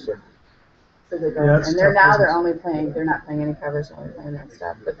 fantastic. So they go, Yeah, it's and they're tough now they're business. only playing. They're not playing any covers, they're only playing that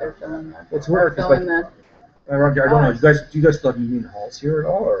stuff. But they're filling the. It's weird, 'cause, filling like, the. I don't know. Do you guys still have union halls here at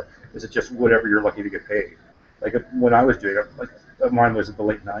all, or is it just whatever you're lucky to get paid? Like when I was doing it, like mine was in the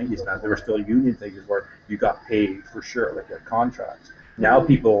late '90s. Now there were still union things where you got paid for sure, like a contract. Now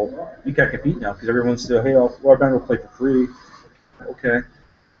people, you can't compete now because everyone's still, hey, our band will play for free. Okay.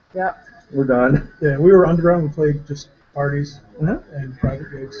 Yep. We're done. Yeah, we were underground. We played just parties Mhm. and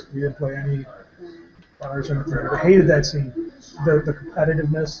private gigs. We didn't play any bars or anything. I hated that scene, the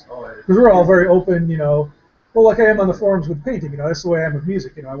competitiveness, because we're all very open, you know. Well, like I am on the forums with painting, you know, that's the way I am with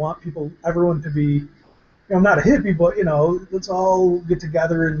music. You know, I want everyone to be, you know, I'm not a hippie, but you know, let's all get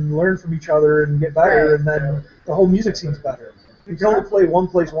together and learn from each other and get better, Right. and then the whole music scene's better. You can only play one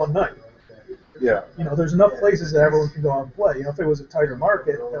place one night. Yeah. You know, there's enough places that everyone can go out and play. You know, if it was a tighter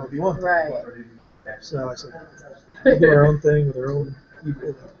market, that would be one thing. Right. So I said, we do our own thing with our own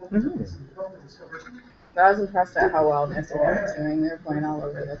people. But I was impressed at how well Mastodon was doing. They're playing all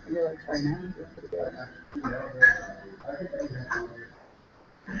over the Finger Lakes right now. They're pretty good.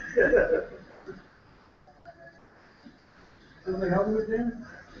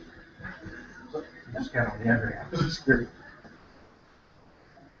 Just got on the end. Scary.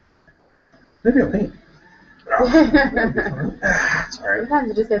 Maybe I'll paint. Sorry. Sometimes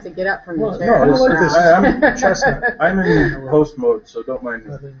you just have to get up from your Well, chair. no, I like this. I'm Chestnut. I'm in host mode, so don't mind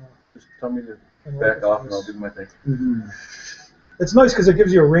me. Nothing, Just tell me to back off and I'll do my thing. It's nice because it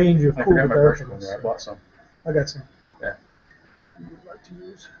gives you a range of I cool forgot my brush one darkness. there. I bought some. I got some. Yeah. You'd like to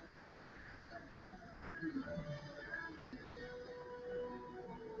use.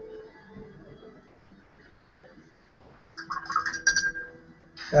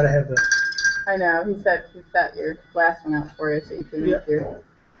 Gotta have the. I know. He said he set your last one out for you so you can make your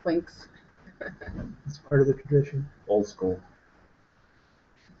links. It's part of the tradition. Old school.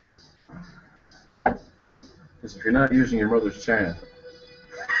 Because if you're not using your mother's china,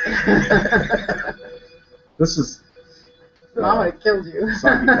 this is Mom would have killed you.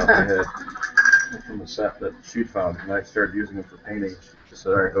 sake cup I had from the set that she'd found, and I started using them for painting. She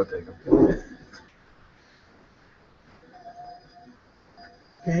said, "All right, go take them."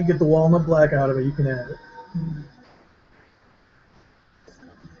 Can't get the walnut black out of it, you can have it.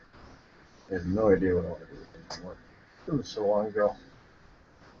 I had no idea what I wanted to do with it. It was so long ago.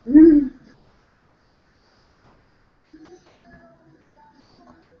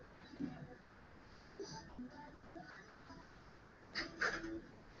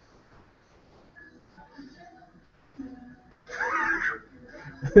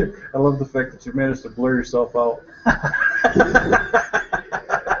 I love the fact that you managed to blur yourself out.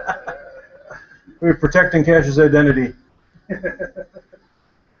 We're protecting Cash's identity.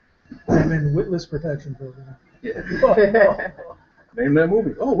 I'm in Witless Protection Program. Yeah. Name that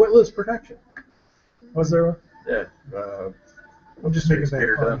movie. Oh, Witless Protection. Was there one? Yeah. I'm just making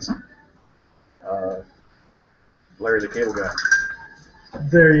Peter bad puns. Dunn. Larry the Cable Guy.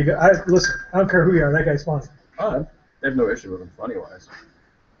 There you go. Listen, I don't care who you are, that guy's funny. I have no issue with him funny wise.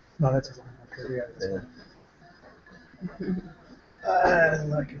 No, that's his line. I don't care who you are. Yeah. I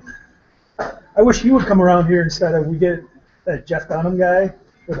like it. I wish he would come around here instead of we get that Jeff Dunham guy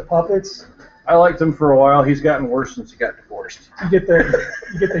with the puppets. I liked him for a while. He's gotten worse since he got divorced. You get the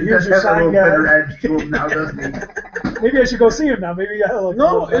here's your Has a sign little better guy. edge to him now, doesn't he? Maybe I should go see him now. Maybe I like.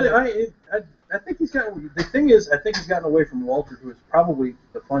 No, I think he's gotten. The thing is, I think he's gotten away from Walter, who is probably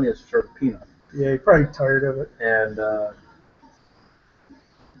the funniest sort of peanut. Yeah, he's probably tired of it. And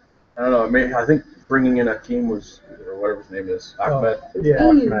I don't know. I think bringing in Akeem was, or whatever his name is, Ahmed. Yeah.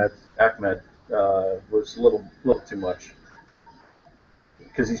 Ahmed was a little too much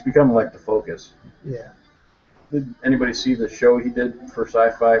because he's become like the focus. Yeah. Did anybody see the show he did for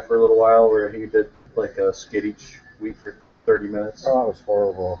Sci-Fi for a little while, where he did like a skit each week for 30 minutes? Oh, that was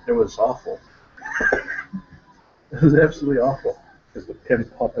horrible. It was awful. It was absolutely awful. Because the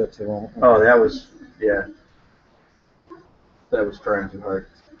pimp puppets and all. Oh, that was, yeah. That was trying too hard.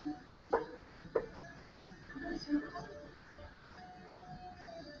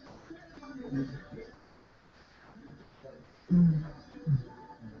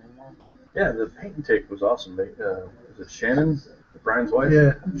 Yeah, the paint and take was awesome. Is it Shannon, Brian's wife?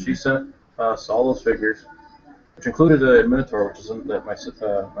 Yeah. She sent us all those figures, which included a Minotaur, which is in that my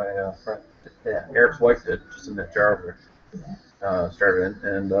friend, Eric's wife did, just in that jar over there. Started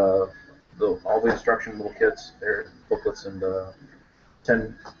in, and all the instruction little kits, their booklets, and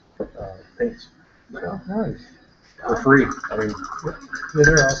 10 paints. So, Nice. for free. I mean, Yeah,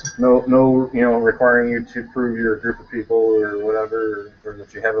 they're awesome. no, requiring you to prove you're a group of people or whatever, or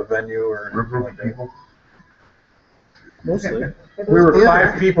that you have a venue or anything like that. Mostly. We were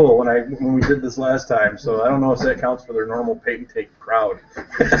 5 people when we did this last time, so I don't know if that counts for their normal paint and take crowd.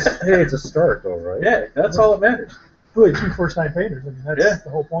 Hey, it's a start though, right? Yeah, that's all that matters. Really, 2 first-time painters. I mean, that's Yeah. the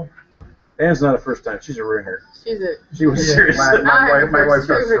whole point. Anne's not a first time; she's a ringer. She was Yeah. serious. My wife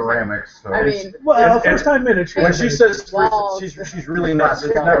does ceramics, so. I mean, Well, And- first-time miniature. When she says Walls. she's really not.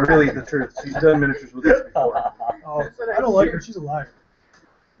 It's not really the truth. She's done miniatures with us before. Oh, I don't like her. She's a liar.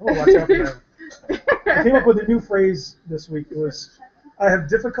 Oh, watch out for that. I came up with a new phrase this week. It was, I have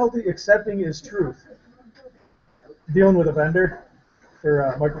difficulty accepting is truth. Dealing with a vendor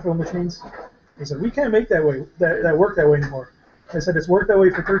for microfilm machines. He said, we can't make that work that way anymore. I said, it's worked that way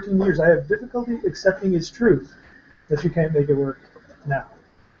for 13 years. I have difficulty accepting is truth that you can't make it work now.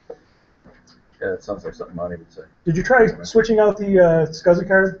 Yeah, that sounds like something Monty would say. Did you try switching out the SCSI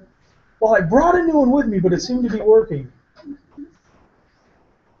card? Well, I brought a new one with me, but it seemed to be working.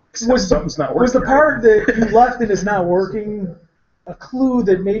 Something's not working. Was the part that you left and is not working a clue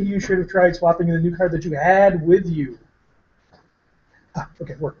that maybe you should have tried swapping in the new card that you had with you?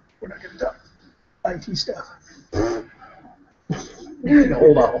 Okay, we're not going to talk IT stuff. Hold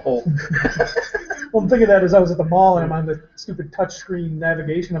on, hold. Well, I'm thinking that as I was at the mall and I'm on the stupid touchscreen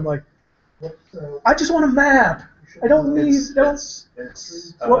navigation, I'm like, I just want a map. I don't need.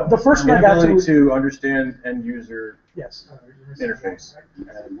 Well, the first one I got ability to. to understand end user Yes. interface,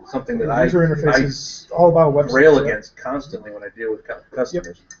 and something that The user interface I is all about websites. rail right? against constantly when I deal with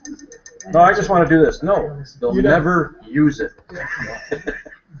customers. No, I just want to do this. No, they'll You don't. never use it.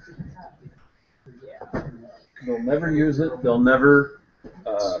 They'll never use it. They'll never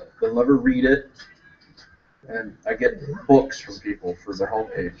read it. And I get books from people for their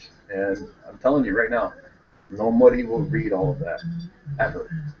homepage, and I'm telling you right now, nobody will read all of that ever.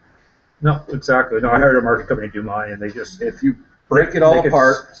 No, exactly. No, I hired a marketing company to do mine, and they just If you break it all make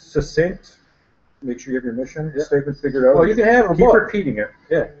apart, succinct. Make sure you have your mission Yeah. statement figured out. well, you can have a keep book. repeating it.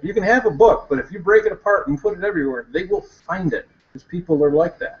 Yeah, you can have a book, but if you break it apart and put it everywhere, they will find it because people are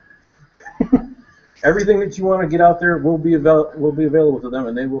like that. Everything that you want to get out there will be available to them,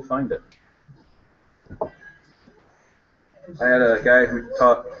 and they will find it. I had a guy who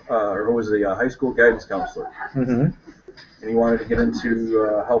taught, or who was a high school guidance counselor, Mm-hmm. and he wanted to get into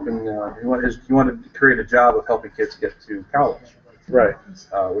helping. He wanted to create a job of helping kids get to college, Right.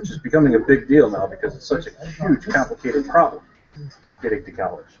 which is becoming a big deal now because it's such a huge, complicated problem getting to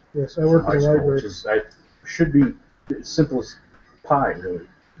college. Yes, I work High at a school, library. which is should be as simple as pie, really,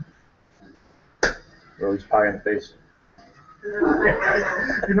 or at least pie in the face.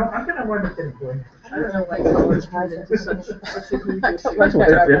 You know, I'm gonna wind up getting blamed. I don't know why college ties into such a huge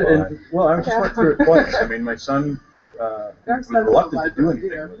issue. Well, I just went through it twice. I mean, my son was reluctant to do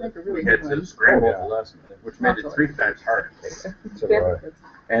anything with it. We had to scramble the lesson, which made it 3 times harder. So do I.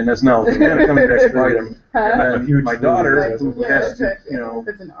 And that's now kind of coming back to bite him. I'm a And huge my daughter, foodie. who has to, you know,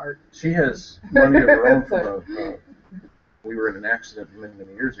 It's an art. she has money of her own from we were in an accident many,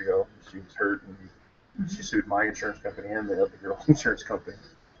 many years ago. She was hurt, and she sued my insurance company and the other girl's insurance company.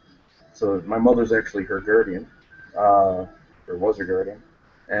 So my mother's actually her guardian, or was her guardian,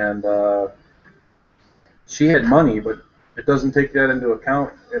 and she had money, but it doesn't take that into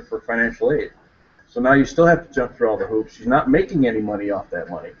account for financial aid. So now you still have to jump through all the hoops. She's not making any money off that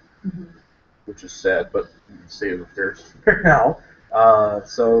money, which is sad, but you can see it there's now.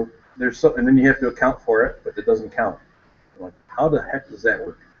 So there's so, and then you have to account for it, but it doesn't count. I'm like, how the heck does that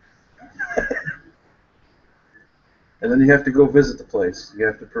work? And then you have to go visit the place. You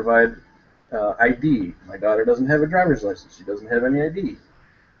have to provide ID. My daughter doesn't have a driver's license. She doesn't have any ID.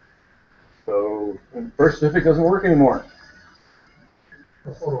 So the birth certificate doesn't work anymore.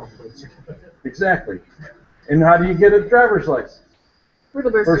 Exactly. And how do you get a driver's license? For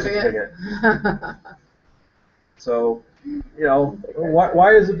the birth certificate. So, you know,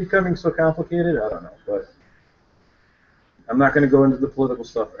 why is it becoming so complicated? I don't know, but I'm not going to go into the political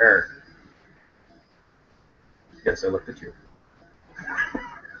stuff. Eric. Yes, I looked at you.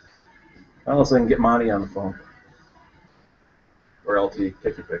 Unless I can get Monty on the phone. Or LT,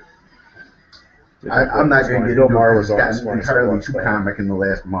 take your pick. I'm not going to get Bill into Maher it. was It's on this gotten one. entirely too comic in the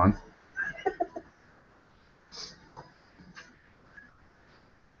last month.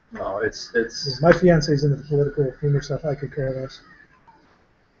 No, it's My fiance's into the political humor stuff. I could care less.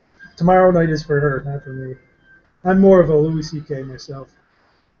 Tomorrow night is for her, not for me. I'm more of a Louis C.K. myself.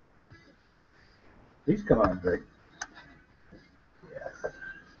 he's come on, Greg.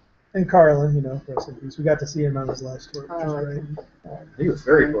 And Carlin, you know, rest in peace. We got to see him on his last tour, which was great. He was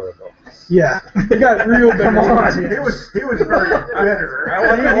very political. Yeah, he got real big. Come on, he was very bitter.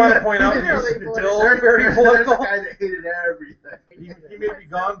 I want to point out he's still very political. That's the guy that hated everything. He may be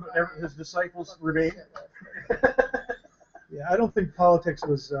gone, but his disciples remain. Yeah, I don't think politics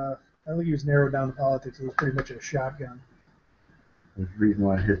was. I don't think he was narrowed down to politics. It was pretty much a shotgun. I was reading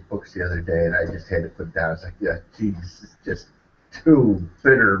one of his books the other day, and I just had to put down. I was like, yeah, Jesus, it's just too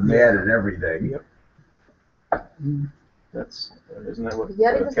bitter, mad at everything. Yep. That's isn't that what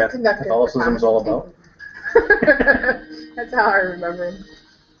Yeah, he was a conductor. for Catholicism's all about? That's how I remember him.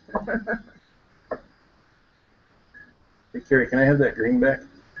 Hey, Carrie, can I have that green back?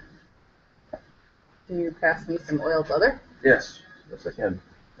 Can you pass me some oiled leather? Yes, yes I can.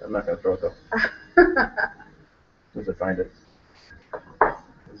 I'm not gonna throw it though. As soon as I find it.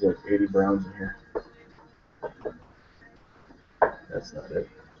 There's like 80 browns in here. That's not it.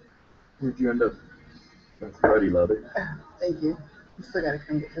 Where'd you end up? That's ruddy leather. Thank you. You still gotta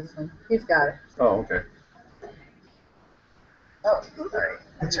come get this one. He's got it. Oh, okay. Oh, sorry.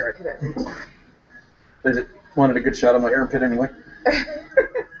 That's all right. Could I reach? Is it wanted a good shot of my armpit anyway?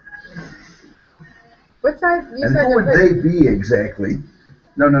 What size? You And said who to would put- they be exactly?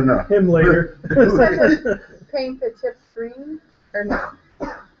 No. Him later. paint the chips green or no?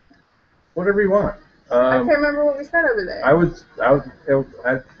 Whatever you want. I can't remember what we said over there. I would,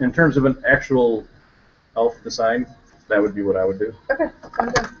 in terms of an actual elf design, that would be what I would do. Okay,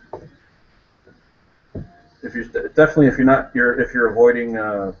 I'm done. If you're definitely if you're avoiding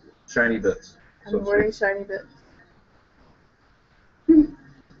shiny bits. I'm so to avoiding speak. shiny bits.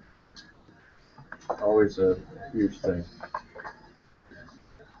 Always a huge thing.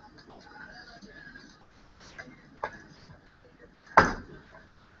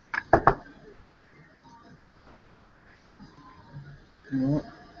 You know what?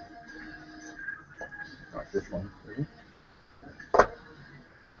 Not this one. Is it?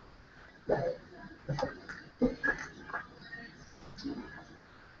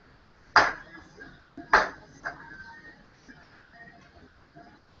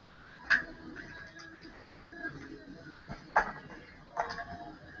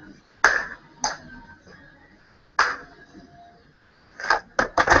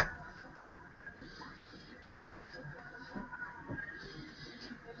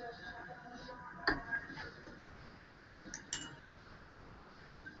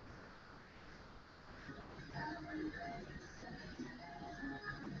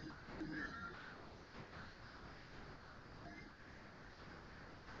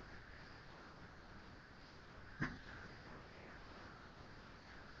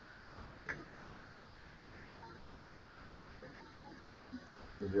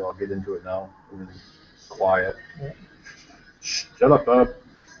 Maybe I'll get into it now. Really quiet. Shut up, Bob.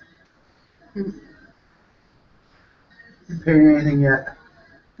 You paint anything yet?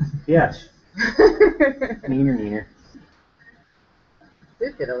 Yes. Neener.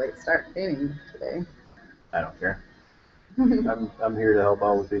 Did get a late start painting today. I don't care. I'm here to help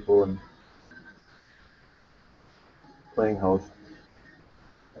out with people and playing host.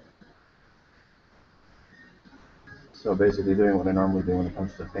 So basically doing what I normally do when it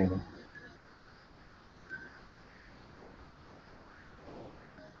comes to painting.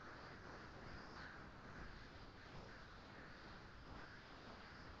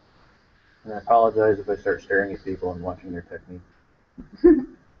 And I apologize if I start staring at people and watching their technique.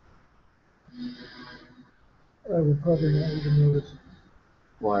 I would probably not even notice.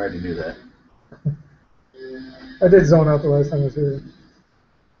 Well, I already knew that. I did zone out the last time I was here.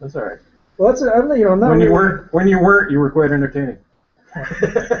 That's all right. Well, that's I'm not. When you really- weren't, you were quite entertaining.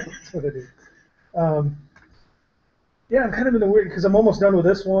 That's what I do. Yeah, I'm kind of in the weird because I'm almost done with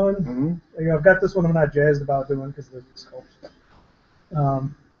this one. Mm-hmm. I've got this one I'm not jazzed about doing because of the sculpt.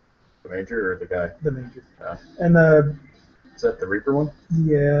 The major or the guy? The major. Yeah. And Is that the Reaper one?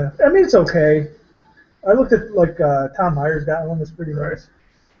 yeah, I mean it's okay. I looked at Tom Myers got one that's pretty Right. nice.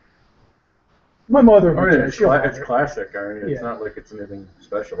 My mother. I would mean, jazz, it's, she'll have it's it. classic. I mean, it's Yeah. not like it's anything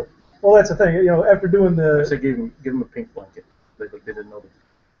special. Well, that's the thing. After doing I the. said give him a pink blanket. They didn't know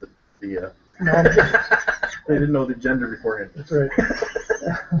the No, they didn't know the gender beforehand. that's right.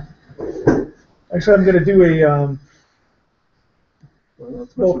 Actually, I'm gonna do a Well,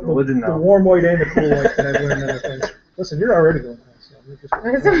 that's both much religion the now. warm white and the cool white that I've learned other things. Listen, you're already going high, so you're just.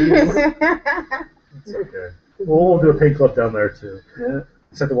 It's okay. We'll do a paint club down there too. Yeah.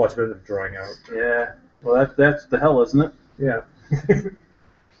 Just have to watch a bit of the drawing out. Yeah. Well, that's the hell, isn't it? Yeah.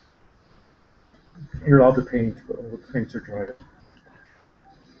 You're allowed to paint, but all the paints are dry.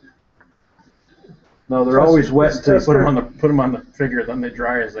 No, they're always wet until you put them on the figure, then they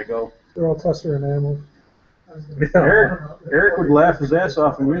dry as they go. They're all Tuster enamel. Eric would laugh his ass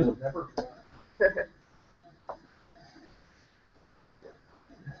off and use them.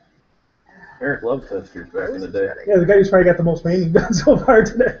 Eric loved testers back in the day. Yeah, the guy who's probably got the most painting done so far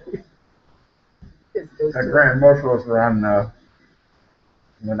today. Our grand most of us were on Bell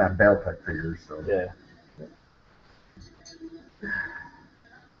Tech figures, so. Yeah.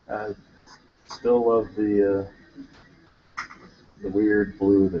 I still love the weird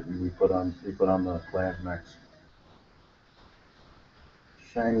blue that we put on the Plasmax.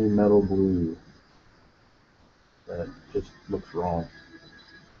 Shiny metal blue. That just looks wrong.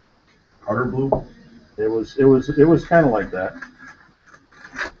 Powder blue? It was kind of like that.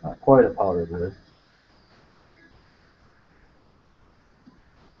 Not quite a powder blue.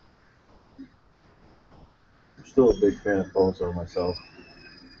 still a big fan of Bozo myself.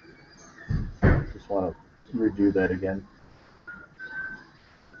 Just want to redo that again.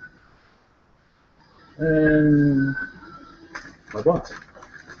 And my boss.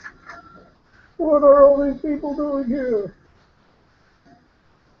 What are all these people doing here?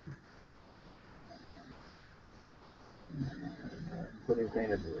 Putting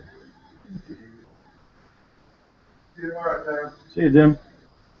paint everywhere. See you tomorrow, Tom. See you, Jim.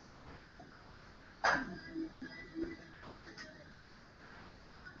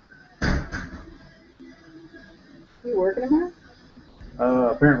 You working tomorrow?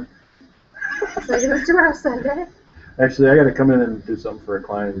 Apparently. So it was tomorrow Sunday? Actually, I got to come in and do something for a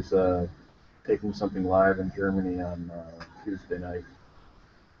client who's taking something live in Germany on Tuesday night,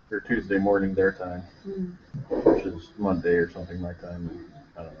 or Tuesday morning their time, which is Monday or something my time.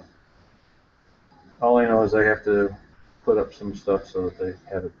 I don't know. All I know is I have to put up some stuff so that they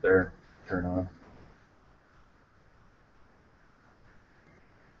have it there, turn on.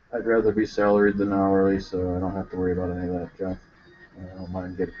 I'd rather be salaried than hourly, so I don't have to worry about any of that junk. I don't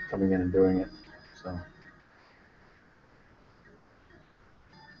mind coming in and doing it. So.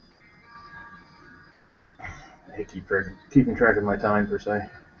 I hate keeping track of my time per se.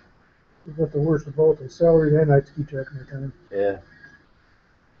 You've got the worst of both, is salary and I have to keep track of my time. Yeah.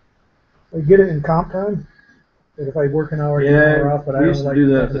 I get it in comp time, that if I work an hour, I get an hour off, but I we don't used to like do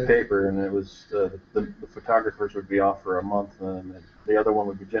that at to the paper, and it was the photographers would be off for a month, and then the other one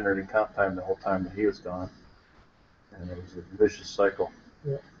would be generating comp time the whole time that he was gone, and it was a vicious cycle.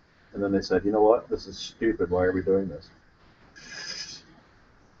 Yeah. And then they said, you know what, this is stupid. Why are we doing this?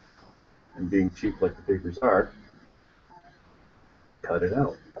 And being cheap like the papers are, cut it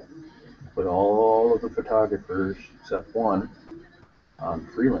out. Put all of the photographers except one on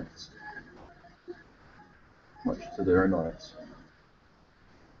freelance, much to their annoyance.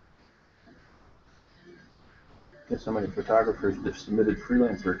 Guess how many photographers just submitted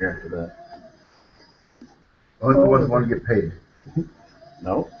freelance work after that? Those are the ones who want to get paid.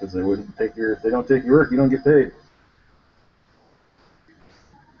 No, because they wouldn't take if they don't take your work, you don't get paid.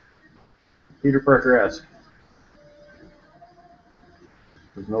 Peter Parker-esque.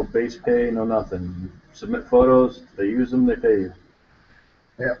 There's no base pay, no nothing. You submit photos, they use them, they pay you.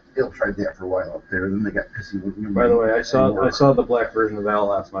 Yeah, Bill tried that for a while up there, then they got pissy with me. By the way, I saw the black version of Al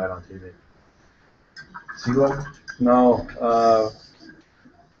last night on TV. CeeLo? No,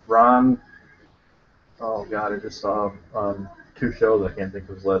 Ron. Oh God, I just saw two shows. I can't think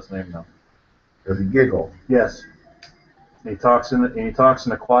of his last name now. Does he giggle? Yes. And he talks in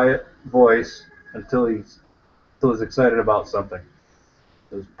a quiet voice until he's excited about something.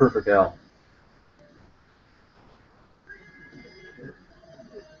 It was perfect, Al.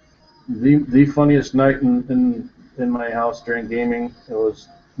 The funniest night in my house during gaming. It was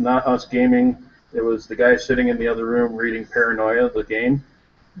not us gaming. It was the guy sitting in the other room reading Paranoia, the game,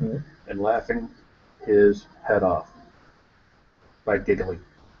 and laughing his head off by giggling.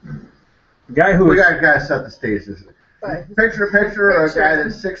 The guy who we gotta set the stage. Picture a guy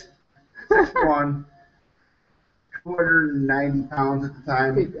that's 6'1", 290 pounds at the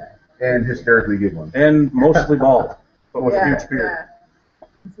time, and hysterically giggling. And mostly bald, but with a huge beard.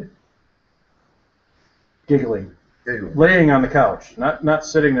 Yeah. Giggling. Laying on the couch, not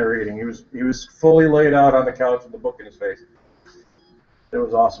sitting there reading. He was fully laid out on the couch with the book in his face. It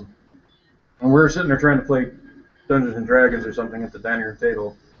was awesome. And we were sitting there trying to play Dungeons and Dragons or something at the dining room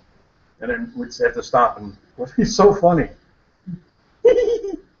table, and then we'd have to stop and he's so funny.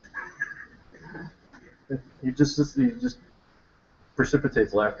 he just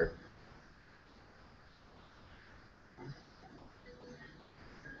precipitates laughter.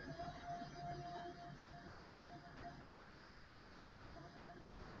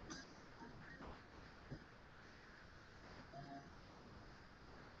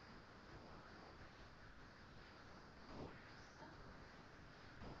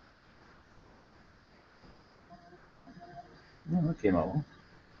 Well, that came out well,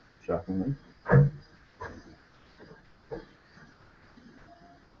 shockingly.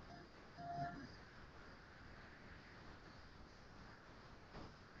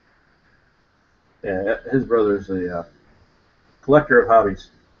 Yeah, his brother's a collector of hobbies.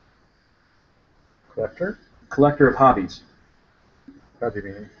 Collector of hobbies. How do you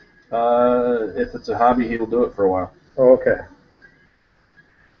mean? If it's a hobby, he will do it for a while. Oh, okay.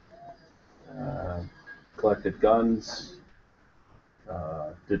 Collected guns,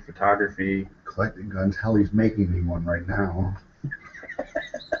 did photography. Collecting guns. Hell, he's making me one right now.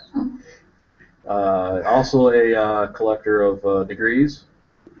 Also a collector of degrees.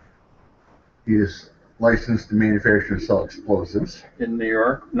 He is licensed to manufacture and sell explosives. In New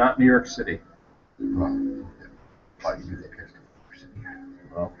York, not New York City. how you do that kind of stuff.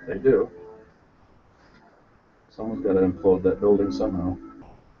 Well, they do. Someone's got to implode that building somehow.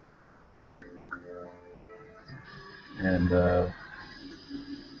 And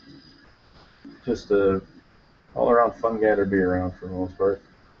just a all-around fun guy to be around for the most part.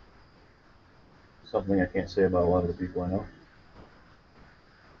 Something I can't say about a lot of the people I know.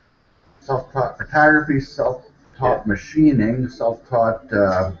 Self-taught photography, self-taught machining, self-taught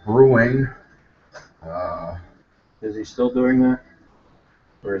brewing. Is he still doing that?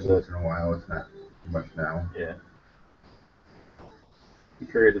 Or is Once it? in a while, it's not too much now. Yeah. He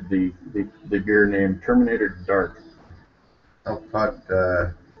created the beer named Terminator Dark. Self-taught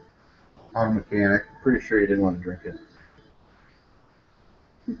auto mechanic. Pretty sure he didn't want to drink it.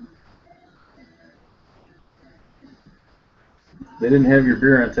 They didn't have your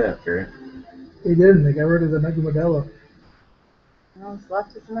beer on tap, Gary. They didn't. They got rid of the Mega Modelo. All that's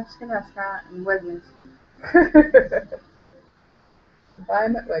left is a Mexican restaurant in Wegmans. Buy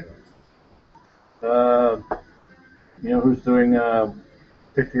them at Wegmans. You know who's doing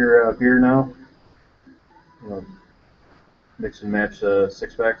pick your beer now? You know, mix and match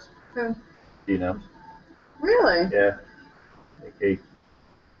 6-packs. Who? D&M's. Really? Yeah. Like a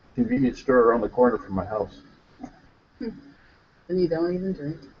convenience store around the corner from my house. And you don't even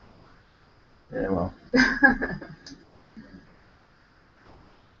drink. Yeah, well,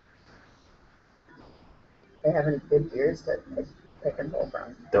 They have any good beers that pick and pull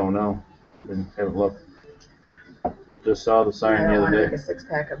from. don't know. Haven't looked. Just saw the I sign don't the want to other make a day.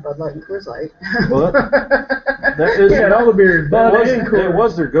 6-pack of Bud Light and Coors Light. What? That is, Yeah, all the beers. that Bud was, and it Coors.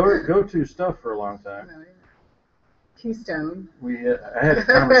 was their go-to stuff for a long time. Keystone. I had a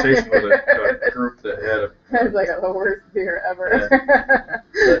conversation with a group that had That's like the worst beer ever.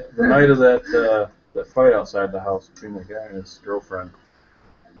 the night of that fight outside the house between the guy and his girlfriend.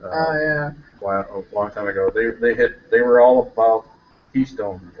 Oh yeah. A long time ago. They were all about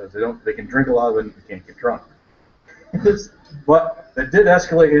Keystone because they can drink a lot of it and they can't get drunk. But it did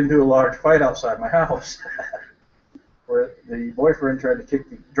escalate into a large fight outside my house, where the boyfriend tried to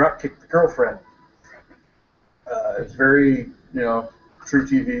drop kick the girlfriend. It was very, true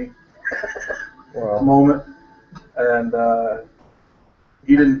TV moment, and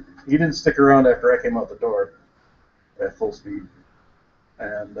he didn't stick around after I came out the door at full speed,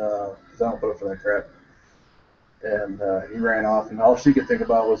 and 'cause I don't put up for that crap. And he ran off, and all she could think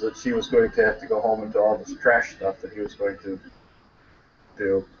about was that she was going to have to go home and do all this trash stuff that he was going to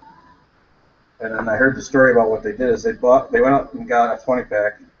do. And then I heard the story about what they did is they went out and got a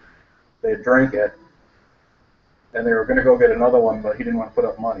 20-pack, they drank it, and they were going to go get another one, but he didn't want to put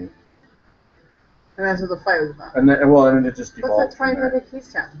up money. And that's what the fight was about. And then it just What's evolved that from 20-pack there. of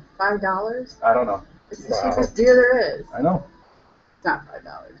Keystone? $5? I don't know. It's the cheapest beer there is. I know. It's not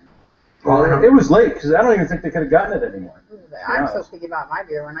 $5. Well, it was late because I don't even think they could have gotten it anymore. I'm so honest. picky about my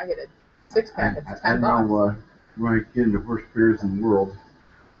beer. When I get a 6-pack, it's I $10. know when I get into worst beers in the world,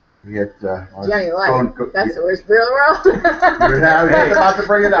 we had Jenny Light. That's the worst beer in the world. I was about to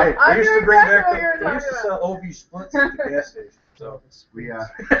bring it up. I They used knew to bring exactly back what you were they used to talking sell OB splits at the gas station. So We And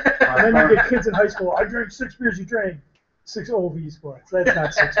then you get kids in high school. I drank 6 beers. You drank 6 OV splits. That's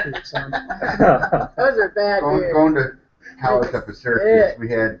not 6 beers, son. Those are bad beers. going to college up at Syracuse, we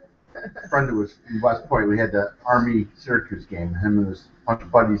had a friend who was in West Point. We had the Army Syracuse game. Him and his bunch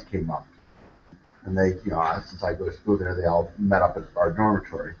of buddies came up, and they, since I go to school there, they all met up at our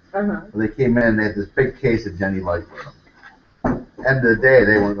dormitory. Uh-huh. They came in, they had this big case of Jenny Light with them. End of the day,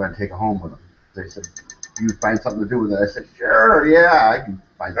 they weren't going to take it home with them. They said, "Do you find something to do with it?" I said, "Sure, yeah, I can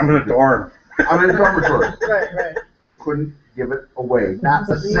find I'm something in a to do." dorm. I'm in a dormitory. Right. Couldn't give it away. Not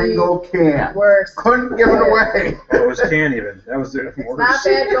a The single can. Worst. Couldn't give it away. It was can't even. That was the It's worst. not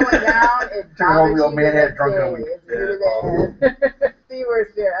bad going down. It bothers Romeo you man the had next drunk in a day. week. It's really bad. It's the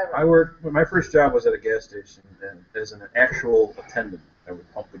worst beer ever. My first job was at a gas station, and as an actual attendant, I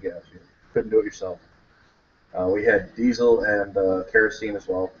would pump the gas. You couldn't do it yourself. We had diesel and kerosene as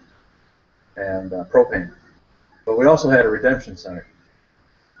well, and propane. But we also had a redemption center.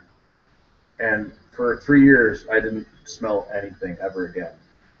 And for 3 years, I didn't smell anything ever again.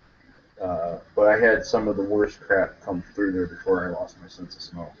 But I had some of the worst crap come through there before I lost my sense of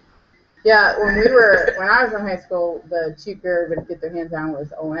smell. Yeah, when I was in high school, the cheap beer everybody could get their hands on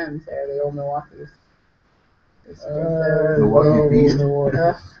was OMs there, the old Milwaukee's. Milwaukee Beast.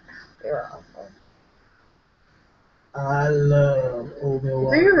 Ugh, they were awful. I love Old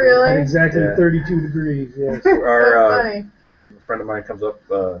Milwaukee. Do you really? At exactly Yeah. 32 degrees, yes. That's Our funny. a friend of mine comes up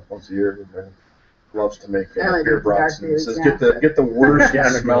once a year. loves to make I like beer the dark brats. And beers, says, yeah. get the worst Yeah,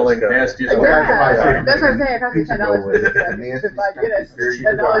 smelling, yeah. nastiest. Yeah. Yeah, that's what I'm saying. It costs me Pizza $10 go for with this. it. The nastiest If I get it, beer you $10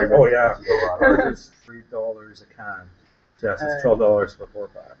 can buy. Oh, yeah. Go Ours out. is $3 a con. Yes, it's $12 for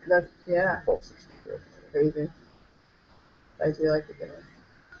 4-pack. That's, yeah, Full 60. crazy. I do like the Guinness.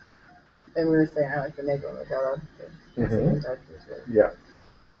 And we were saying I like the Negro Modelo. Mhm. Dark beers, really. Yeah.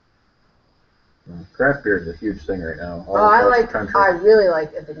 Craft beer is a huge thing right now. all Oh, I across the like, country. I really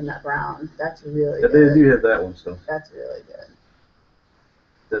like Ithaca Nut Brown. That's really Yeah, good. they do have that one still. That's really good.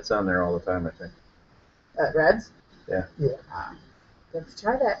 That's on there all the time, I think. Reds? Yeah. Yeah. Let's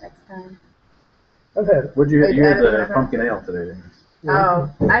try that next time. I've had it. What'd you Wait, you I had don't the remember. pumpkin ale today, didn't you? Oh,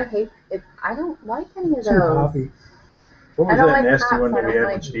 I hate it. I don't like any of Too those. hoppy. What I was don't that like nasty hops, one I that we don't had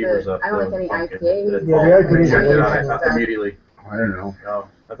when like Steve the- was up? I don't like the any pumpkin? IPAs. That Yeah, fall- the IPAs we checked it are out good. immediately. I don't know. Oh,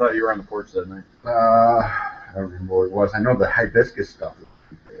 I thought you were on the porch that night. I don't remember what it was. I know the hibiscus stuff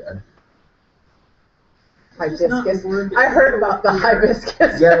was bad. Hibiscus. I heard about the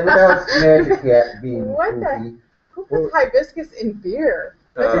hibiscus. Yeah, without Magic Hat being What the- goofy. Who puts hibiscus in beer?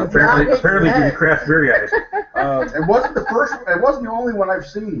 That does not Apparently, make apparently you sense. craft beer guys. It wasn't the first. It wasn't the only one I've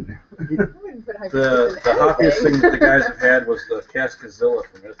seen. I wouldn't put hibiscus The in hoppiest anything. thing that the guys have had was the Cascazilla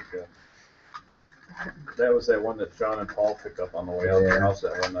from Ithaca. That was that one that John and Paul picked up on the way out to their house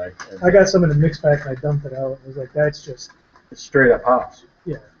that one night. And I got some in a mix pack and I dumped it out. I was like, that's just, it's straight up hops.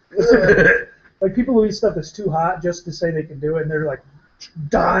 Ugh. like people who eat stuff that's too hot just to say they can do it and they're like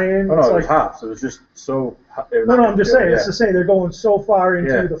dying. Oh, no, It's it was like, hops. It was just so. It was, no, I'm just saying, Yeah, it's to say they're going so far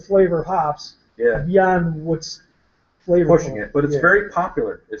into Yeah. the flavor of hops yeah, beyond what's flavorful. pushing it, but it's Yeah. very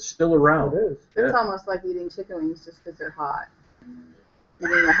popular. It's still around. It is. It's Yeah. almost like eating chicken wings just because they're hot.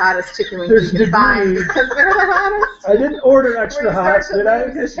 Eating the hottest chicken wings There's you can find degrees. because they're the hottest. I didn't order extra Where you hot, start to did I?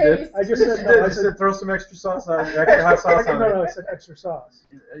 lose Yes, you did. taste. I just said You no. I said said throw some extra sauce on, extra hot sauce on no, it. no. I said extra sauce.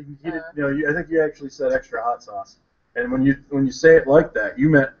 You didn't, I think you actually said extra hot sauce. And when you say it like that, you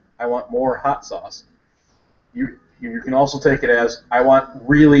meant I want more hot sauce. You can also take it as I want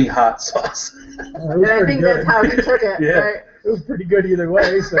really hot sauce. It And was I pretty think good. that's how he took it. Yeah. Right? It was pretty good either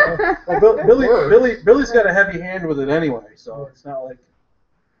way. So Well, Billy's got a heavy hand with it anyway, so it's not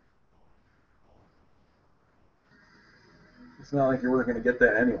like you were going to get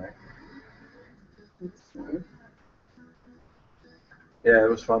that anyway. Yeah, it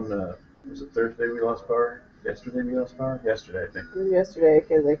was fun. Was it Thursday we lost power? Yesterday we lost power? Yesterday, I think. It was yesterday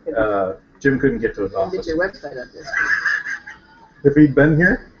because I couldn't Jim couldn't get to his get office. your website up yesterday. If he'd been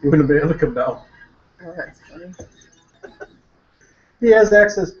here, he wouldn't have been able to come down. Oh, that's funny. He has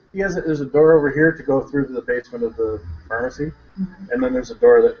access. There's a door over here to go through to the basement of the pharmacy, and then there's a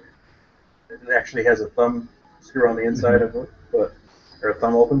door that it actually has a thumb screw on the inside of it, or a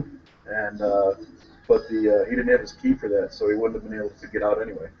thumb open, and but he didn't have his key for that, so he wouldn't have been able to get out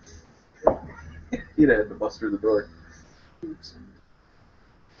anyway. He'd have had to bust through the door.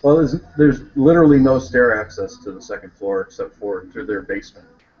 Well, there's literally no stair access to the second floor except for through their basement,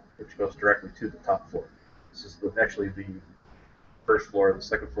 which goes directly to the top floor. This is actually the first floor. The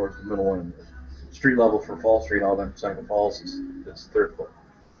second floor is the middle one. The street level for Fall Street, all them Seneca Falls, is third floor.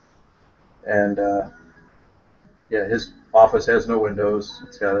 And yeah, his office has no windows.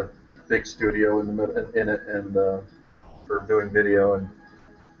 It's got a big studio in the middle in it, and for doing video, and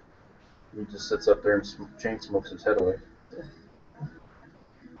he just sits up there and chain smokes his head away.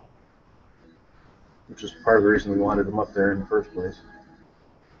 Which is part of the reason we wanted him up there in the first place.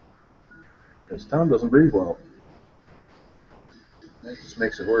 Because Tom doesn't breathe well. That just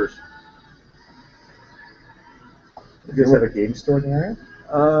makes it worse. You guys have a game store in the area?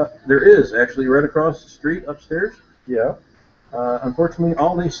 There is actually right across the street upstairs. Yeah. Unfortunately,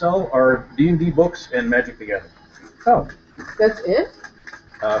 all they sell are D&D books and Magic the Gathering. Oh. That's it?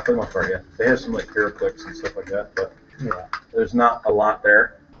 For the most part, yeah. They have some like HeroClix and stuff like that, but Yeah. there's not a lot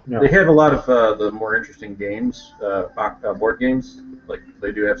there. No. They have a lot of the more interesting games, board games. Like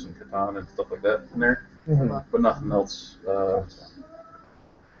they do have some Catan and stuff like that in there, Mhm. but nothing else.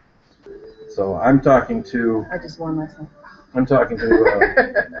 So I'm talking to I just won myself. a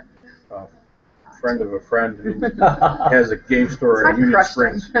friend of a friend who has a game store I in Union crushed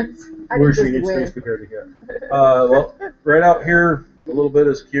Springs. him. I Where's did Union just Springs win. compared to here? Well, right out here a little bit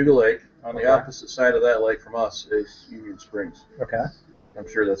is Cayuga Lake. On the opposite side of that lake from us is Union Springs. Okay. I'm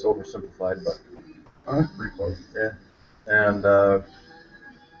sure that's oversimplified, but Oh, that's pretty close. yeah. And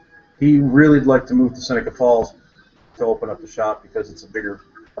he really'd like to move to Seneca Falls to open up the shop because it's a bigger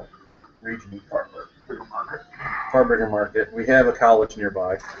region, far bigger market. We have a college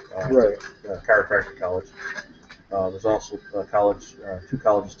nearby, Right. chiropractic college. There's also a college, two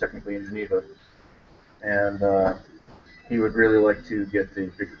colleges technically in Geneva, and he would really like to get the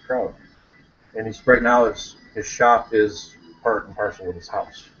bigger crowd. And he's right now his shop is part and parcel with his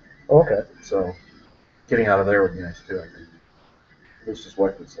house. Okay. So getting out of there would be nice too, I think. At least his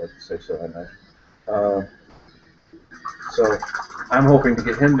wife would say so, I imagine. So I'm hoping to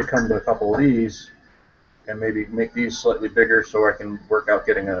get him to come to a couple of these and maybe make these slightly bigger so I can work out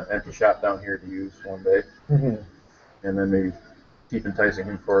getting an empty shop down here to use one day. Mm-hmm. And then maybe keep enticing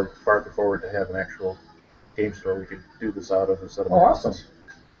him farther forward to have an actual game store we could do this out of instead of Oh, awesome.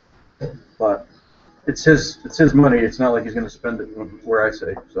 But it's his money. It's not like he's going to spend it where I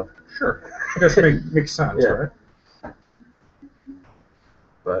say. So Sure. I guess makes sense, Yeah. right?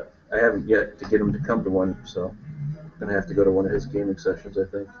 but I haven't yet to get him to come to one. So I'm going to have to go to one of his gaming sessions, I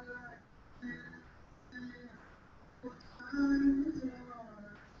think.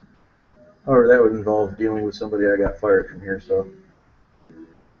 However, that would involve dealing with somebody I got fired from here, so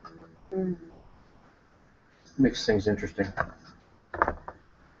makes things interesting.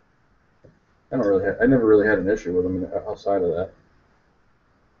 I never really had an issue with him outside of that.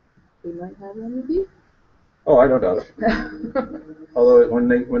 We might have one with you. Oh, I don't doubt it. Although when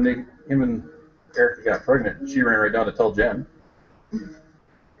him and Erica got pregnant, she ran right down to tell Jen,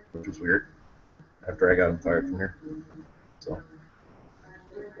 which was weird. After I got him fired from here, so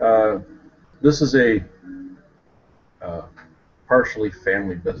this is a partially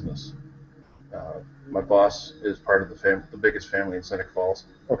family business. My boss is part of the biggest family in Seneca Falls.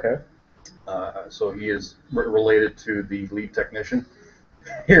 Okay. So he is related to the lead technician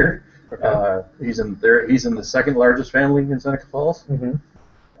here. Okay. He's in the second largest family in Seneca Falls. Mm-hmm.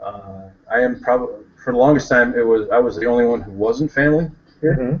 I am probably, for the longest time, I was the only one who wasn't family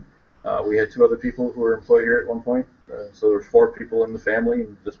here. Mm-hmm. We had two other people who were employed here at one point, so there were 4 people in the family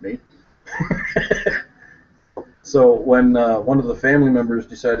and just me. So when one of the family members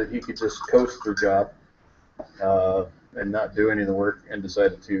decided he could just coast through job and not do any of the work and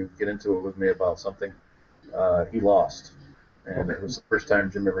decided to get into it with me about something, he lost. And it was the first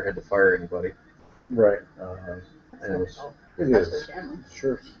time Jim ever had to fire anybody. Right. And it was It is.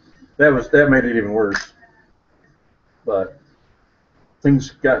 Sure. that made it even worse. But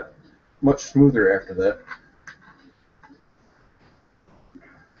things got much smoother after that.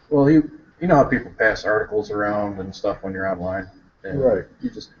 Well, you know how people pass articles around and stuff when you're online, and Right.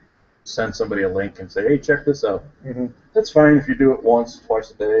 you just send somebody a link and say, "Hey, check this out." Mm-hmm. That's fine if you do it once, twice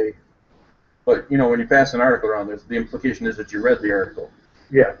a day. But when you pass an article around, the implication is that you read the article.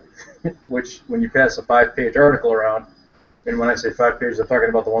 Yeah. Which, when you pass a 5-page article around, and when I say 5 pages, I'm talking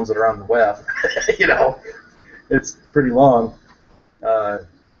about the ones that are on the web. It's pretty long.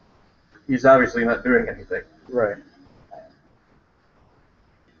 He's obviously not doing anything. Right.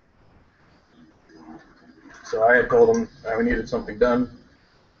 So I had told him I needed something done,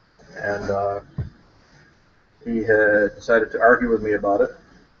 and he had decided to argue with me about it.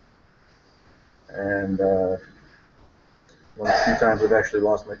 And one of the few times I've actually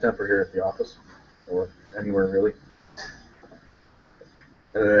lost my temper here at the office, or anywhere really.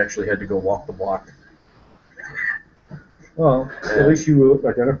 And I actually had to go walk the block. Well, at least you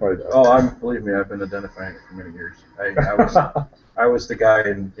identified that. Oh, believe me, I've been identifying it for many years. I was the guy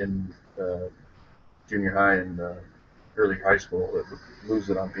in junior high and early high school that would lose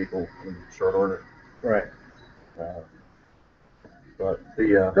it on people in short order. Right. But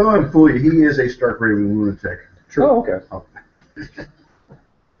the Don't let him fool you. He is a stark raving lunatic. Oh, okay.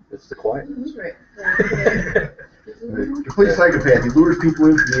 it's the quiet. Complete psychopath. He lures people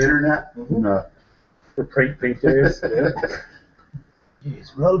in from the internet. And, For paint days. Yeah.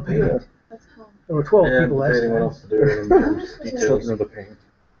 Jeez, well paid. Yeah. That's cool. There were 12 And people last debating what time. else to do in terms of details. Children of the paint.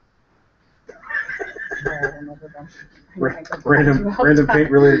 Random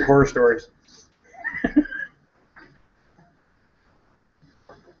paint-related horror stories.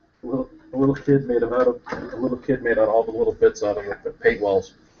 A little kid made out of all the little bits out of the paint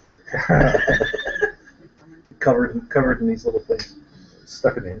walls, covered in these little things.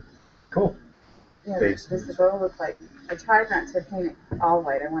 Stuck it in. Cool. Yeah, Base. does the girl look like? I tried not to paint it all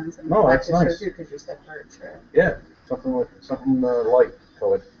white. I wanted something No, black that's to show nice. through because you said birch, right? Yeah, something light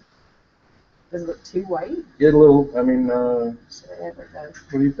colored. Does it look too white? Get a little. I mean, Should I have like a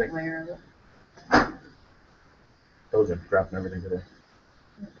what do you think? layer of it? Told you, I'm dropping everything today.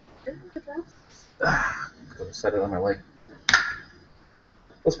 Could have set it on my leg.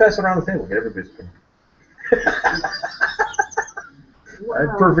 Let's pass it around the table. Get everybody's opinion.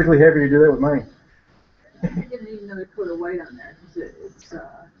 I'm perfectly happy to do that with mine. I'm gonna need another coat of white on there because it's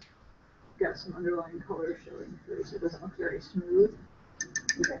got some underlying color showing through, so it doesn't look very smooth.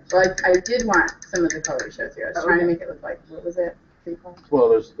 Okay. Well, I did want some of the color to show through. I was trying to Okay. make it look like, what was it? Three-color? Well,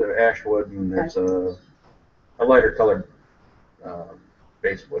 there's the ashwood and there's a lighter colored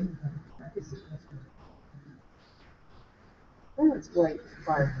basewood. Oh, it's white.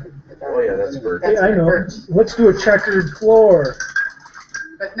 Bark. Oh yeah, that's bird. Hey, I know. Birch. Let's do a checkered floor.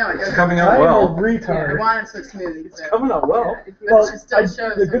 But no, it It's doesn't. coming I'm out a well. I retard. wanted to smooth. So. Coming out well. If you- But Well, it still shows the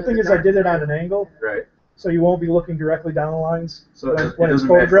some good of thing the is I did it dark on an angle, Right. so you won't be looking directly down the lines So when, it when it's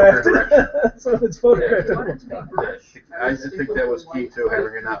doesn't match with photographed. her direction. So it's photographed. If you wanted to make birch, I just think that was key to having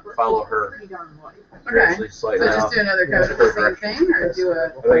her not follow her. Pretty darn white. You're Okay. actually So slightly just off. do another coat of the same thing, or do a I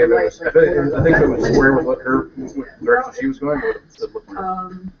think if it light was, like I think if it was square with what her direction she was going, it would look.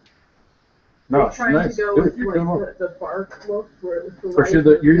 No, Are it's you trying nice. to go Good, with you're doing well. like the bark look where it was the Of course,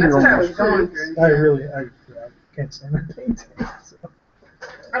 light? you're That's what I was almost going free. through. I yeah. really, I can't stand that painting. So.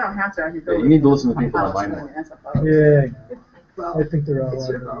 I don't have to. I could go. Yeah, you with need to listen to people polish online only, more. That's a polish. Yeah, Well, I think they're all it's out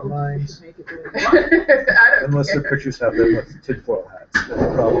your of vote. their You minds. should make it really white. I don't Unless the care. pictures have them with tinfoil hats, then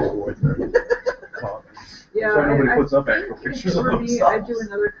I'll probably avoid their comments. Yeah, That's why nobody I puts up think actual if pictures it of were me, I'd do themselves.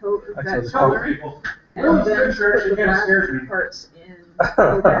 another coat of I saw that the color, people. and Well, then sure, put she the kinda back scares me. parts in,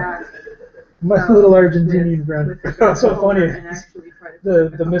 go back. My little Argentinian with friend. the dark It's so color funny. and actually try to The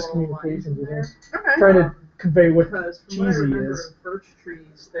put a couple miscommunication lines in with there. him. Okay. Trying to convey what Because from what I cheesy remember is. of birch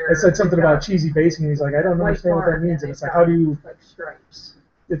trees, I said something they've about got cheesy basing, and he's like, I don't white understand what that bark means. and And it's they've like, how got, do you? like stripes.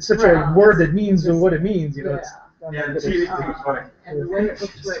 It's such Right. a word that means what it means, you know. Yeah. It's, I'm Yeah, not the good at- cheesy thing is funny. And the way it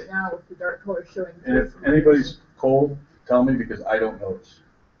looks right now with the dark color showing And if through. anybody's cold, tell me because I don't notice.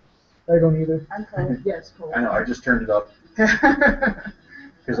 I don't either. I'm cold. Yes, cool. I know, I just turned it up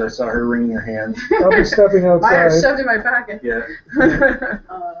because I saw her wringing her hands. I'll be stepping Mine are outside. shoved in my pocket. Yeah,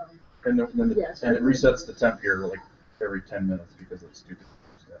 and then Yes, and it resets the temp here like every 10 minutes because of the stupid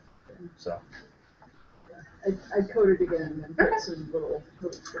stuff. So I coated again and then put some little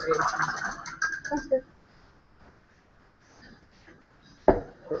striations on. That's good.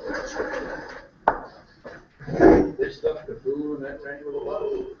 they stuffed the boo in that tiny little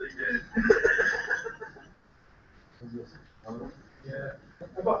bottle. They did. Yeah.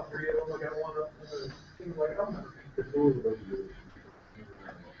 I bought 3 of them. I got one up. Things like, I'm not.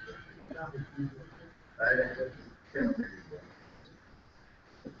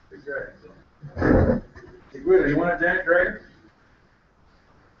 You want a Jack Dragon?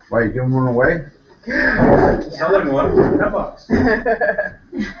 Why, you giving one away? Selling one. $10.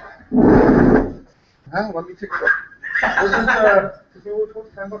 Huh, let me take a look. This is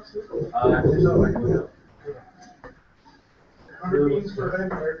 $10 too. 100 beans for a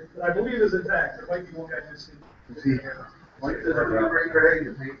vendor. I believe is intact. There might be one I just see. See, like, there's a great grade,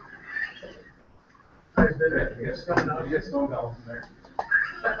 you think? I did it. You get stone bells in there.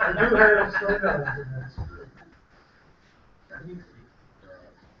 I do have stone bells in this.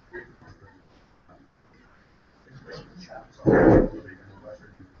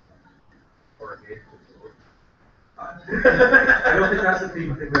 I don't think that's the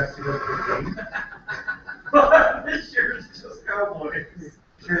theme. I think that's to go to the game. This year's just Cowboys.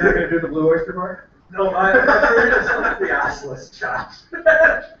 Sure you're not gonna do the Blue Oyster Bar? No, I'm sure it's not the assless, Josh.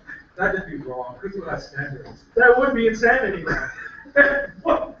 That'd just be wrong. Who's with that standards? That would be insanity.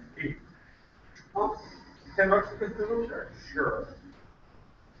 What? $10 for considerable? Sure.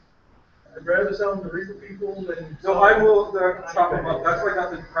 I'd rather sell them to real people than. So I will chop them up. That's why I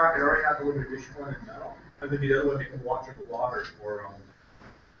got the crack. I already have the limited edition one in metal. And then the other one you can watch it with water for,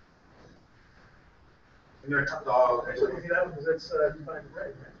 and they're cut dog. I took that one because that's fine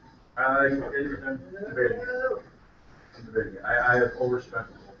red, right? I'm debating. I'm debating. I have overspent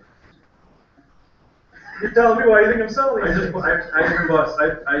a little bit. You're telling me why you think I'm selling I it. just,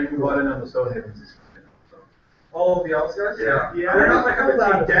 I even bought in on the Stonehavens. So. All of the outskirts? Yeah. They're not like I pulled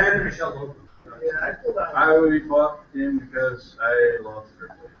out I'm of Dan it. and Michelle Logan. Yeah, I pulled out. I bought in because I love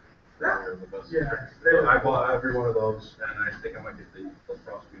Strictly. Yeah. So I bought every one of those, and I think I might get the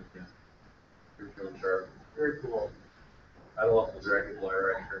Frostbeard again. They're really sharp. Very cool. I love the Dragon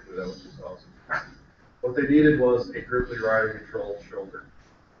Flyer riding Strictly. That was just awesome. What they needed was a Grizzly Rider control shoulder,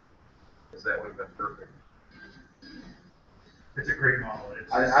 because that would have been perfect. It's a great model.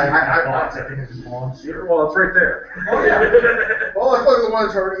 It's I think it's a monster. Well, it's right there. Oh, yeah. Well, let's look at the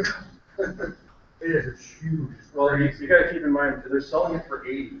ones already. It is, it's huge. Well, you gotta keep in mind, they're selling it for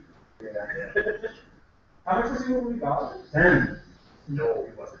 80. Yeah. How much was he when we got it? 10. No,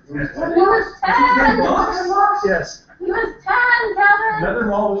 he wasn't. He was 10. $10? Yes. He was 10, Kevin. Another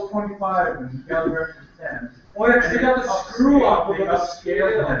mall was 25 and Calibrax was 10. Oh, yeah, 'cause they got the screw up with They the got scale.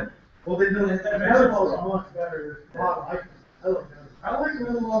 scale. Well, they do it. Another one's much better. Wow, I love that. I like the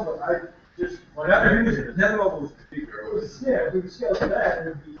middle mall, but I just. Another one was bigger. It was, yeah, if we would scale to that, it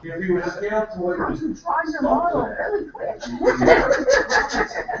would be. If you were scaled to what Why it don't was. you try your model really quick?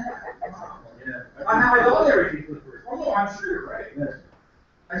 I know everything for the first. Oh, no, I'm sure you're right.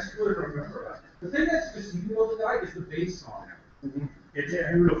 I still remember that. The thing that's deceivable to the guy is the bass on it. It's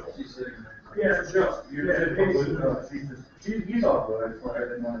beautiful. She's sitting there. Yeah, it's just beautiful. He's all good, I just wanted, I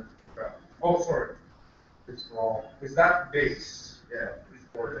didn't want to. Oh, sorry. It's wrong. Is that bass? Yeah. It's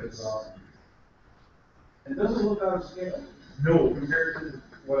gorgeous. It doesn't look out of scale. No. Compared to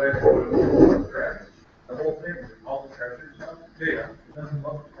what I wrote with trash. The whole thing, all the treasures stuff, Yeah. it doesn't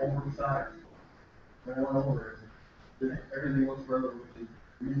look oversized. When I went over it, everything looks relatively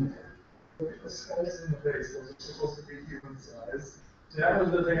reasonable. The skulls in the face, those are supposed to be human size. That was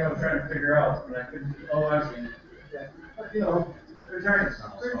the thing I was trying to figure out, and I couldn't, oh, I see. You know, they're giants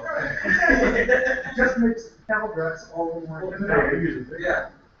now, so. It just makes cattle dress all the more. Yeah.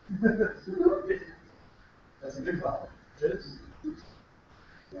 That's a good call. It is.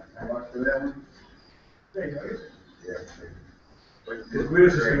 How much for that one? There you go. Yeah. Because we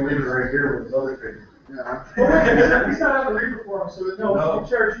was just gonna leave it right here with his other thing. Well, he's not on the reaper form, so no, No. we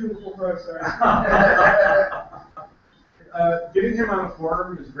charge you the full price. Sorry. Getting him on a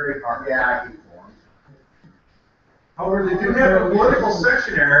forum is very hard. Yeah, I hate forums. However, they do have a political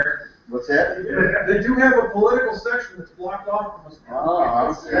section, Eric. What's that? They do have a political section that's blocked off from us. Oh, I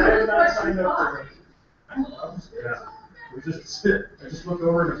was not signed up for it. Yeah. I just looked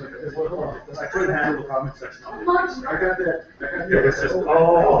over and it's like, I couldn't handle the comment section. I got that. It's just,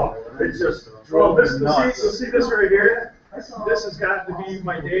 it's just Well, drove this, me see, nuts. so see this right here? This has got to be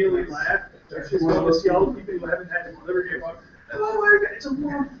my daily laugh. It's just one of those yellow people who haven't had to deliver yet. Oh my God, it's a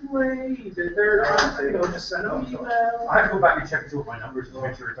long plane. They're, just send them email. I have to go back and check through my numbers and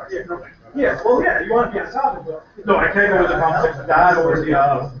make sure it's actually correct. Yeah, well, yeah, you want to be on top of it. No, I can't go with the comment section. That or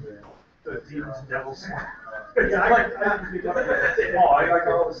the demons and devils. Yeah, I like Oh, I like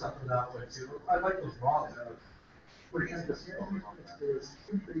all the stuff in that way too. I like those raw. What do you think?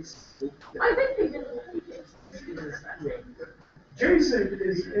 I think they did. Jason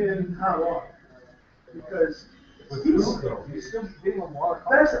is in hot water because he's still getting on water.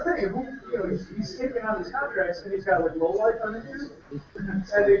 that's the thing. He's taking on these contracts and he's got like low life on it. And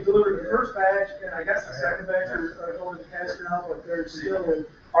they delivered the first batch and I guess the second batch are going to caster now, but they're still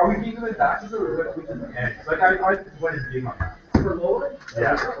Are we keeping the batches or what we can end? Like I went in game on that. for low life.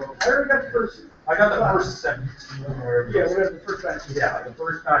 Yeah. I already got the first. I got the first 17 or Yeah, whatever the first batch. is. Yeah, the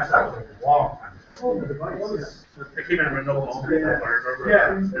first batch, that was like a long time. Oh, the device. It came in a no longer, Yeah. if I remember.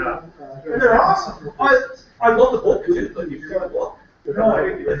 Yeah. And they're awesome. I love the book too, like if you got a book. No, I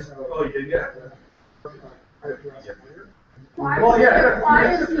didn't get it. Oh, you didn't get it? Why Well, yeah.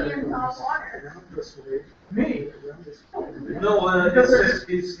 why is he in hot water? Me. No, Because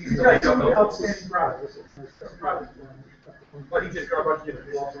he's He's got so many outstanding products. But he just got a bunch of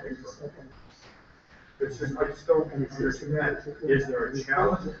different. It's just, I just don't understand. Is there a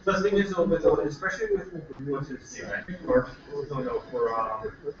challenge? The thing is, though, especially with what's his name, or for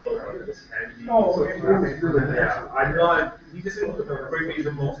Andy. Oh, okay. Yeah, I'm not. He doesn't bring me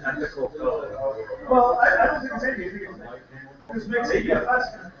the most ethical fellow. Well, I don't think it's anything. This makes it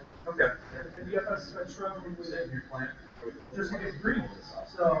EFS. Okay. And EFS is struggling with it. Your plant. Just to get green.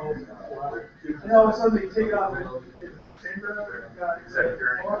 So, and all of a sudden they take it off in chamber,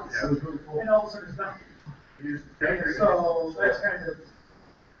 and all of a sudden it's done. So that's kind of.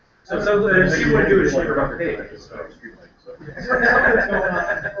 So she would do it, she would run the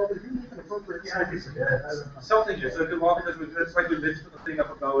Something is, because it's like we mentioned the thing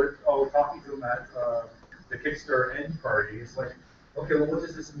up about it, talking to them at the Kickstarter end party, it's like, okay, well, what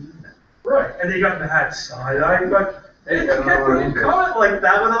does this mean then? Right. And they got mad side eye, but they can't really comment like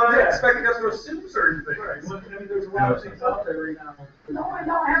that without expecting us to assume certain things. Right. Well, I mean, there's a lot of things out there right now. No, I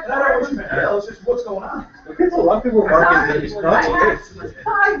don't have. And I don't know what you meant. Yeah, it's just what's going on. A lot of people are marketing that it's not I so have good.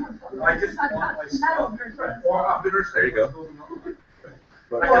 5 of them. I just want my stuff. Or I'm bitter. There you go.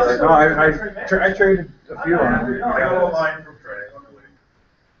 But, Well, no, I traded a few on it. I got all mine from Trey, luckily.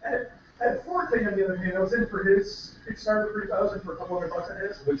 That fourth thing on the other hand, I was in for his Kickstarter 3,000 for a couple $100 on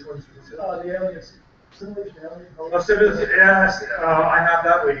his. Which ones was it? The aliens. Simulation alien. Yes, I have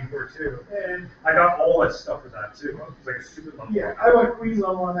that waiting for too. And I got all that stuff for that too. It's like a stupid one. yeah, I went queen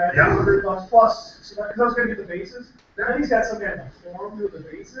level on that. Yeah. $100 plus, because I was gonna get the bases. And then he's got some kind of form with the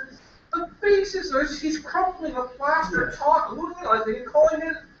bases. The bases, he's crumpling a plaster chalk, looking at it, and calling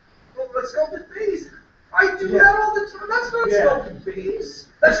it a sculpted base. I do that all the time. That's not sculpted base.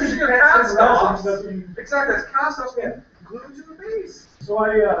 That's just your cast offs. Exactly, that's cast offs glued to the base. So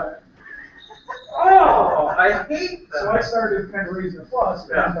I hate that. So I started kind of raising the plus,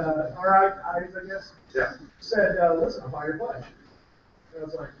 and our eyes, I guess, said, listen, I'll buy your pledge. And I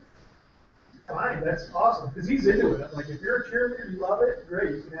was like, fine, that's awesome, because he's into it. I'm like, if you're a cheerleader, you love it,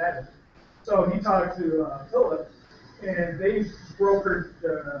 great, you can have it. So he talked to Philip, and they brokered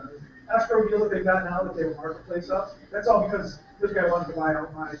the escrow deal that they got now that they were marketplace up. That's all because this guy wanted to buy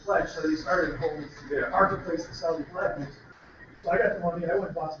out my pledge, so they started a whole marketplace to sell the pledges. So I got the money, I went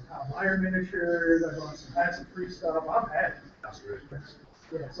and bought some Tom Meyer miniatures, I bought some Patsy Free stuff, I'm happy.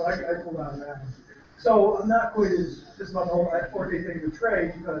 Yeah, so I pulled out of that one. So I'm not quite as, just about the whole 4K thing with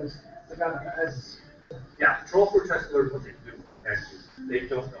Trey, because I got an as. Yeah, Troll Forge has to learn what they do, and they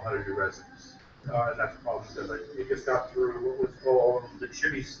don't know how to do resins. And that's the problem, because like, they just got through what was called the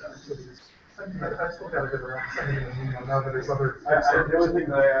chimney stuff. I still gotta get around sending an email now that there's other. The only thing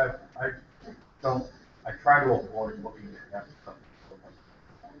that I try to avoid looking at stuff.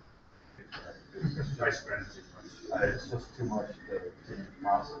 It's just too much to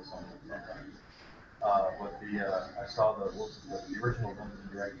process on it sometimes. But I saw the original Dungeons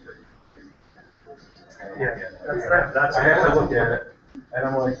and Dragons. That's I have to look at it, and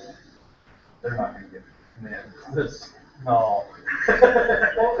I'm like, they're not gonna get this. No.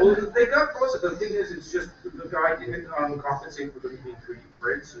 Well, they got processed. The thing is, it's just the guy didn't compensate for them being 3D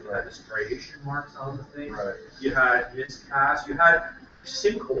prints. So you had the striation marks on the thing. Right. You had miscast. You had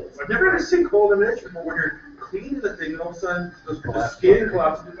sinkholes. I've never had a sinkhole in a miniature before. When you're cleaning the thing, and all of a sudden the skin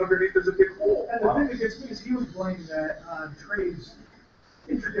collapses, and underneath there's a big hole. And the thing that gets me is he was blaming that on Trey's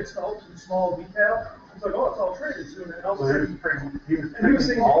intricate sculpts and small detail. He's like, oh, it's all Trey that's doing it. And all of a sudden, He was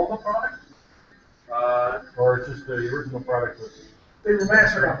saying all the product? Or it's just the original product was. they were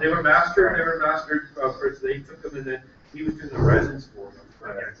mastered. They were mastered first. They took them, and then he was doing the resins for them.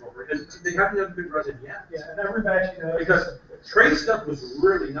 And they haven't done good resin yet. Yeah, and every batch he does. Because Trey's stuff was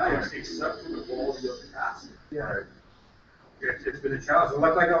really nice, except for the quality of the casting. Yeah. It's been a challenge.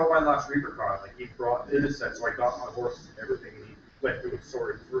 Like I got on my last ReaperCon, like he brought in a set, so I got my horses and everything, and he went through and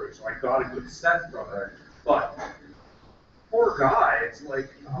sorted through. So I got a good set from it. But poor guy, it's like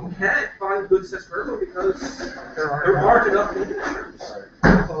you can't find good sets for everyone because there aren't enough miniatures.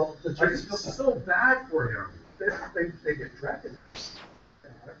 Well, the I just feel so bad for him. they get drafted.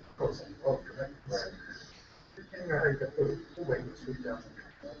 Depending on how you get the weight sweep down.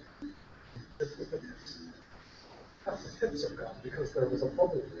 Half the tips are gone because there was a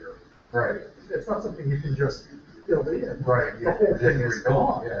bubble there. Right. It's not something you can just build in. Right. The whole thing is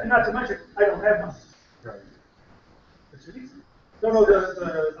gone. And not to mention, I don't have none. Right. No,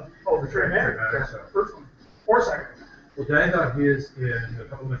 the Trey Manning. First one. Or second. Well, Dan got his in a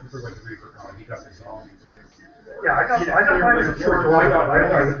couple of minutes before like the ReaperCon. He got his own. Yeah, I got mine as a short I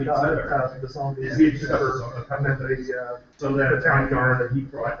got the zombies. He just got his own. And then the, So that town guard that he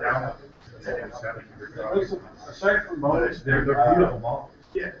brought down. Aside from those, They're beautiful models.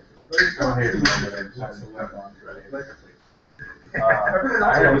 Yeah.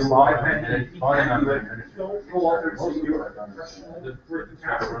 I have a small opinion.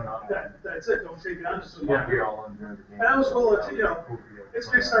 That's it, don't take it honestly. Yeah, we all enjoy the game. And I was willing to, it's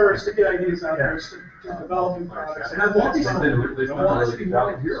Kickstarter to get ideas out there, to develop new products. And I want these something, they don't want us to be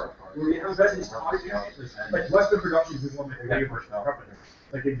more in Europe. Where we have these cottage houses, like Western Productions is one that they were company.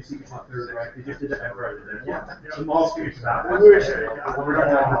 Like they just third, right? They just did that right. Yeah. The mall streets. I wish I We're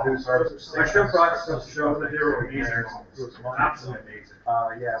gonna introduce our. My chef brought some show that they were amazing. Absolutely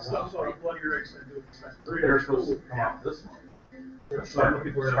amazing. Yeah. So, Bloody Riggs, I do. They're supposed to come out this month. So I'm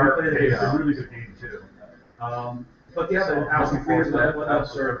looking forward to it. It's a really good game too. But yeah, the house and freezers, that one up,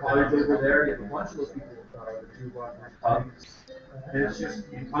 sort of college over there, you have a bunch of those people, and it's just,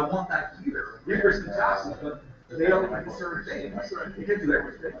 I want that here. Reaper's fantastic, but they don't like certain things. You can do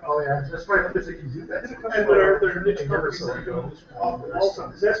everything. Oh, yeah. That's why others they can do that. And they're niche companies that are doing this off the wall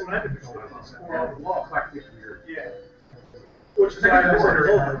stuff, 'cause that's what I've been doing. Off the wall, eclectic weird. Yeah. Which is why I was like,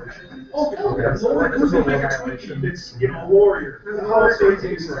 oh, Okay. who's gonna make a tweet? It's, a warrior. There's a lot of things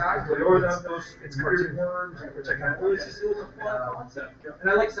exactly, or those weird worms, which I kind of, it's just, it was a fun concept. And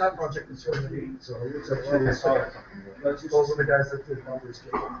I like Sound Project in so many, so it looks like. Those are the guys that did Baldur's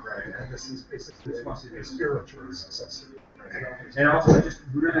Gate. Right. And this is basically a spiritual successor. And also, it just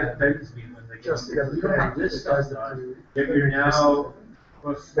really offends me when they Just, you don't have this stuff done, yet you're now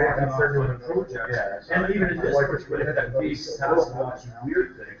working on a project. Yeah. And even in this project, they had that big Sasquatch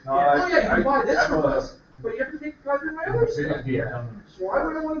weird thing. No, Oh yeah, you can buy this I'm from a- us, but you have to take part in my other stuff. Yeah. So why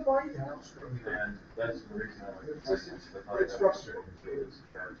would I want to buy it now? And that's the reason I like. It's frustrating.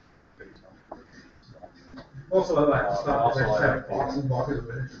 Also, I like to stop and have box and boxes of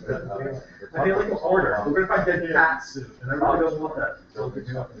miniatures. I feel like an order. We're gonna find dead cats soon, and everybody doesn't want that.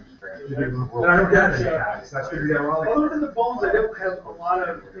 And I don't get any cats. That's figured out wrong. Other than the bones, I don't have a lot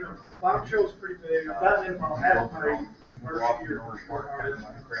of, Bob Show's pretty big. That and I'll have my first year.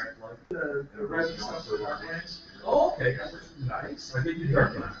 The resin stuff for our plants. Oh, okay. Nice. I think you'd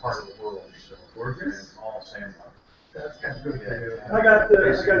heard that. Part of the world, so Gorgeous. all sandbox. That's kind of good. I got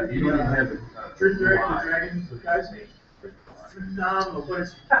the You don't have it. Dream Dragon guys. Phenomenal, but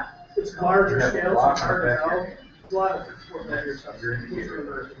it's larger scale, so it's harder to tell. A lot of sport player stuff. I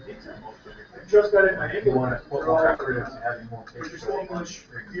just got it in my ankle. They're all just English,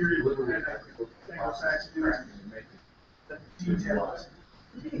 period, Anglo-Saxon, the details.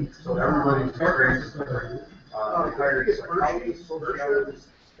 So everybody's experience,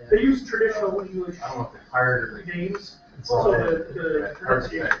 They use traditional English I don't know if they hired or they. names, so the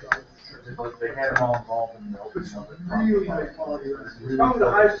pronunciation. Like they had them all involved in the opening It's of it. really high quality. It's probably the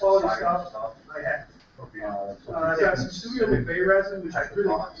highest quality stuff I have. I've got some Studio McVeigh resin, which is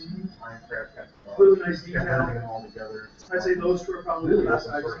really nice detail. All together. I'd say those two are probably the best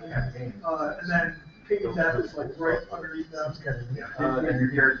I've seen. And then King of Death is like right underneath them. And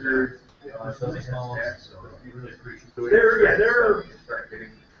your character, doesn't small, so you really appreciate it.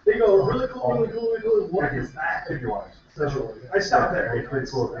 They go really cool, really cool, really cool. What is that? Figure-wise. So I stopped there. Pretty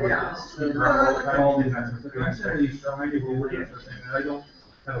cool. Yeah. All these I don't.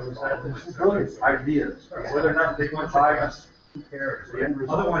 Brilliant ideas, whether or not they want to buy us, who cares?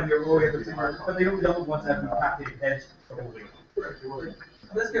 Other one, you're always the same, but they don't, the other ones have packaged heads.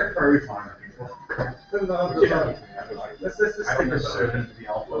 Let's get furry farmer people. Let's I don't necessarily need to be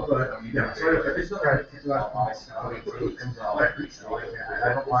alpha, but, yeah, so if it's not right,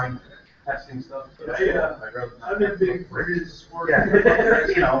 I don't mind testing stuff. I'm in big figures sport. Yeah,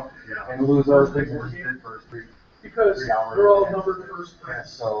 you know, and lose those things we did for three. Because they're all numbered first print.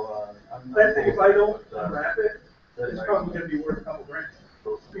 So, I think if I don't unwrap it, it's probably gonna be worth a couple grand.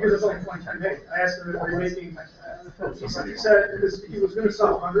 Because it's only 23 days. I asked him if they're making, he said, because he was gonna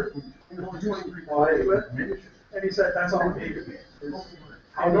sell 100, and only 23 bought it, and he said, that's all it made.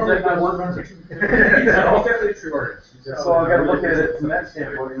 How normally I work on it. It's definitely true. So I gotta look at it from that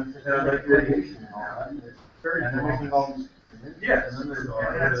standpoint, and like radiation and all that. And it's very, and they're making all these. Yeah. And then there's.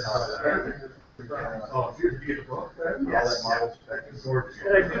 Oh, you get the book? Yes. And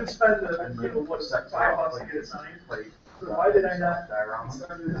I didn't spend the, you know, what's that, $5 to get it signed. So why did I not? But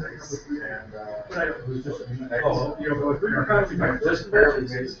I, Oh, you know, Just barely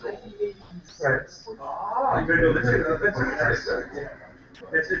made it. Right. Ah, you know,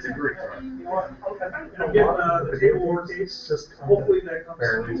 it's a great one. You know what? And I'm getting, the table war case, just hopefully that comes.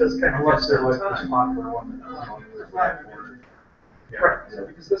 Barely. Just kind of Unless they're like time. the spot for one. Right. Right, so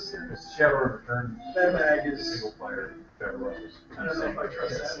because this, It's Shadow Return. that bag is, Single player. I don't know if I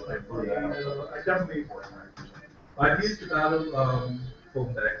trust that. I definitely. I've used about full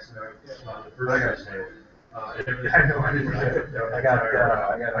decks, the first. I gotta say. I know, I didn't. I got a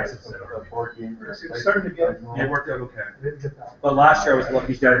board game. It's starting to get. It worked out okay. But last year I was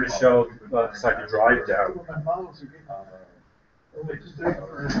lucky to show, so I could drive down.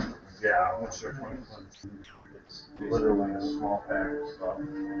 Yeah, I'm sure. It's literally a small pack of stuff,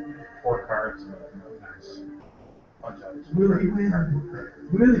 4 cards and a nice bunch of. Will he win?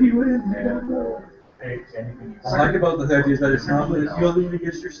 Will he win? And you can use. What I like about the idea is that it's not that you're leaning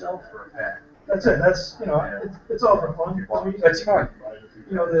against yourself. For a pack. That's it, that's, you know, it's all for fun. I mean, That's fine.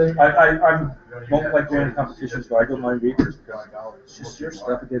 You know, the. I'm don't like going to competitions where I go 9 meters because it's just your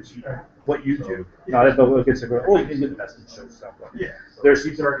stuff against what you do. Not against everyone. Oh, you can get the best in show stuff. Yeah. There's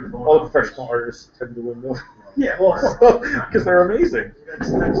all the professional artists tend to win those. Yeah, well. Because they're amazing.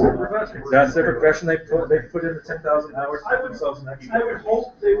 That's their profession. That's their profession. They put in the 10,000 hours. I would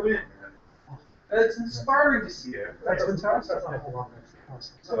hope they win. It's inspiring to see it. That's fantastic.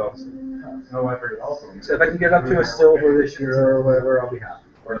 So, No effort at all. so if I can get up to a silver this year or whatever, I'll be happy.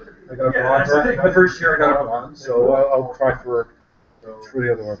 I got a Yeah, bronze. that's the thing. My first year I got a bronze, so I'll try for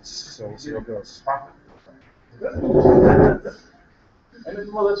the other ones. So we'll see how it goes. And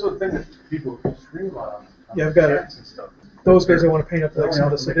then, well, that's the thing that people scream about. Yeah, I've got it. And stuff. Those guys I want to paint up like some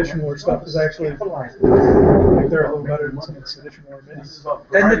of the Sedition War stuff is actually, like, they're a little better than some of the Sedition War minis.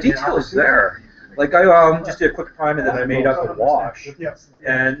 And the detail is there. Like I just did a quick primer that I made up a wash, Yeah.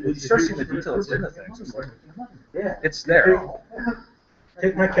 and when you start seeing the detail that's in the things, it's like, yeah, it's there.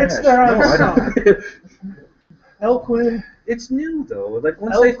 Take my cash. It's there on No, I the don't. Elquin, It's new though. Like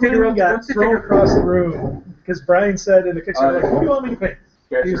once they figure Elquin out, got once they thrown figure across the room, because Brian said in the Kickstarter, like, what do you want me to paint?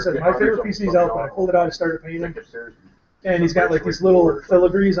 He said, my favorite piece is Elquin. I pulled it out and started painting. And he's got like these little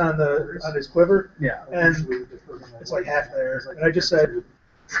filigrees on his quiver. Yeah. And it's like half there. And I just said,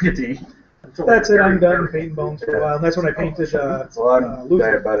 forget to eat. that's it, I'm done painting bones for a while. And that's when I painted Well, I'm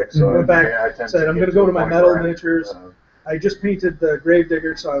Luther. diabetic, so Went back, I tend said, I'm get gonna go to my metal 25. miniatures. I just painted the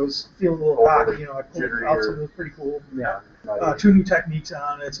Gravedigger, so I was feeling a little cocky, you know, I pulled Jittery out or- something pretty cool. Yeah. 2 new techniques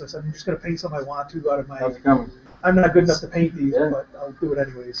on it, so I said, I'm just gonna paint some I want to out of my, How's it coming? I'm not good enough to paint these, Yeah. but I'll do it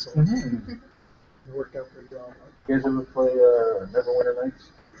anyways, so. It worked out pretty well. You guys ever play Neverwinter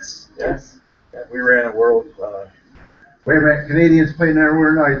Nights? Yes. Yeah, we ran a world. Wait a minute, Canadians play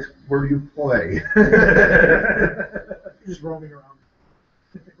Neverwinter Nights. Where do you play? Just roaming around.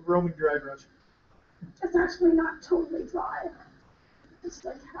 Roaming dry brush. It's actually not totally dry. It's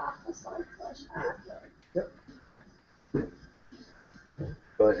like half a side flesh, half.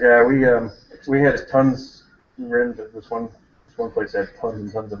 But yeah, we had tons. We ran to this one place had tons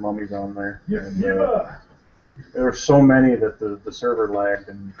and tons of mummies on there. And, there were so many that the server lagged,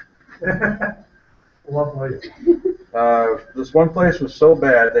 and Lovely. this one place was so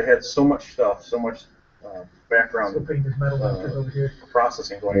bad. They had so much stuff, so much background Still painted metal masters over here.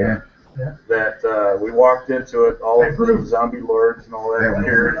 processing going on. Yeah. That we walked into it, all of the Approved. zombie lords and all that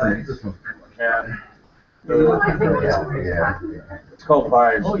here, and it's called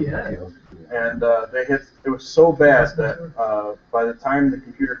Vibes. Oh, yeah. And it was so bad that by the time the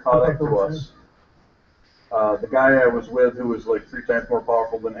computer caught up to us, the guy I was with, who was like 3 times more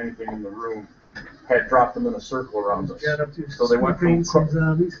powerful than anything in the room, had dropped them in a circle around us. So they went from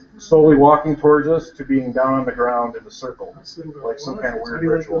slowly walking towards us to being down on the ground in a circle, like some kind of weird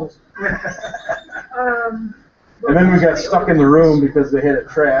ritual. And then we got stuck in the room because they had it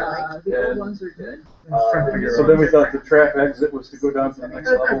trapped. The old And, ones are good. so then we thought the trap exit was to go down to the next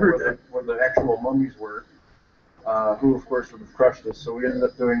level where the actual mummies were, who of course would have crushed us. So we ended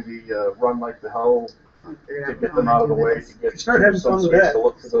up doing the run like the hell to get them out of the way, to get Start having some fun with space that. to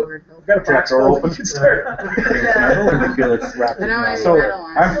look for the Got a trap box door door open. you can start. So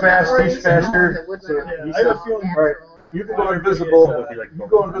I'm fast, he's faster. So Yeah, I have a feeling. all right, you can go invisible. You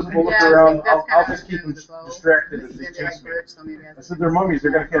go invisible, look around. I'll just keep them distracted as they chase me. I said, they're mummies.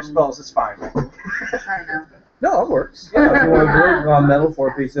 They're gonna catch spells. It's fine. No, it works. Yeah, if you want to do metal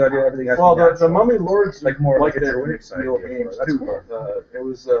 4-piece audio, everything has Well, to be the mummy lords Like more like like a their Druidic side steel idea, games that's too. cool.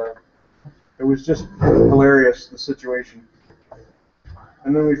 It was just hilarious, the situation.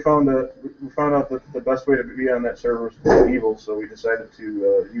 And then we found out that the best way to be on that server was to be evil, so we decided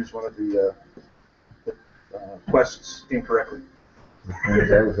to use one of the quests incorrectly.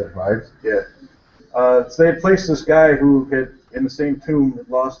 That was at Vibes. Yeah. So they had placed this guy who had, in the same tomb, had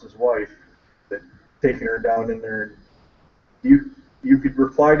lost his wife, that taken her down in there. You could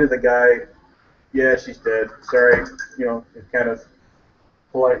reply to the guy, yeah, she's dead, sorry, kind of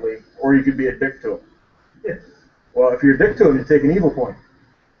politely, or you could be a dick to him. Yeah. Well, if you're a dick to him, you take an evil point.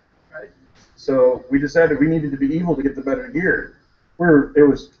 Right. So we decided we needed to be evil to get the better gear.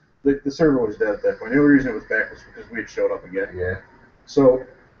 The server was dead at that point. The only reason it was back was because we had showed up again. Yeah. So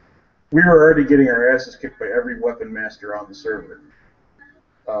we were already getting our asses kicked by every weapon master on the server.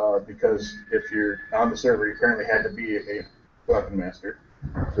 Because if you're on the server, you apparently had to be a weapon master.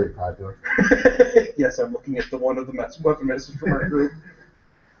 Pretty popular. Yes, I'm looking at the one of the weapon masters from our group.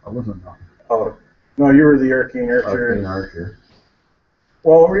 I wasn't wrong. Oh, no, you were the Arcane Archer. Arcane Archer.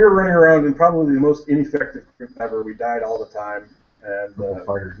 Well, we were running around in probably the most ineffective group ever. We died all the time. And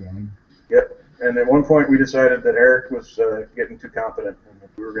Fighter Gaming. Yep. And at one point we decided that Eric was getting too confident and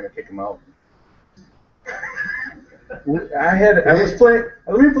we were going to kick him out. I was playing,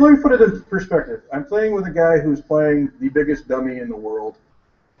 let me put it in perspective. I'm playing with a guy who's playing the biggest dummy in the world,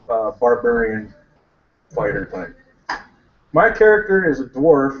 barbarian fighter type. My character is a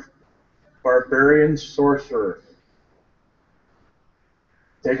dwarf, barbarian sorcerer.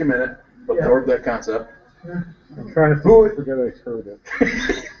 Take a minute, absorb that concept. I'm trying to forget I heard it.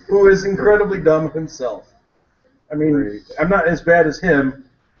 Who is incredibly dumb himself. I mean, I'm not as bad as him,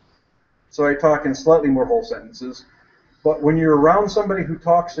 so I talk in slightly more whole sentences. But when you're around somebody who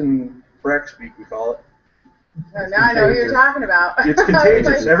talks in Brack speak, we call it. Now I know who you're talking about. It's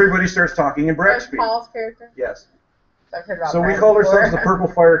contagious. Everybody starts talking in Brack speak. Paul's character? Yes. I've heard about So we Brad called before. ourselves the Purple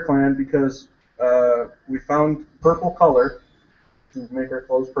Fire Clan because we found purple color to make our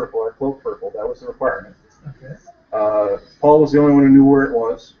clothes purple, our cloak purple. That was the requirement. Okay. Paul was the only one who knew where it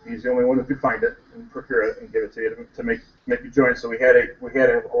was. He's the only one who could find it and procure it and give it to you to make you join. So we had a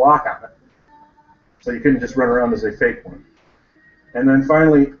lock on it, so you couldn't just run around as a fake one. And then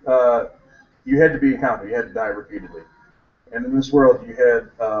finally, you had to be encountered. You had to die repeatedly. And in this world, you had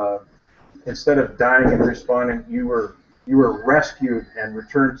instead of dying and respawning, you were rescued and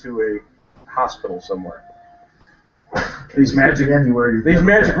returned to a hospital somewhere. These magic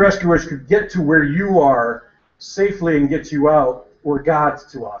rescuers could get to where you are safely and get you out were gods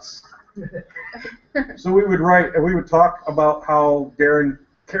to us. So we would talk about how Darren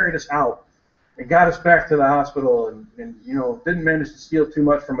carried us out and got us back to the hospital and didn't manage to steal too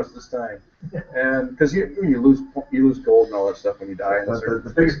much from us this time. And because you lose gold and all that stuff when you die. But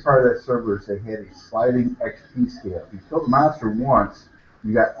the biggest part of that server is they had a sliding XP scale. If you killed a monster once,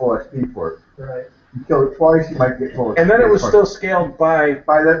 you got full XP for it. Right. You kill it twice, you might get full. And then it was still scaled by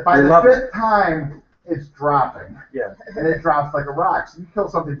by the your levels. fifth time, it's dropping. Yeah. And it drops like a rock. So you kill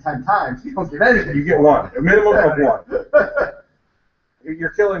something 10 times, you don't get anything. You get one, a minimum of one.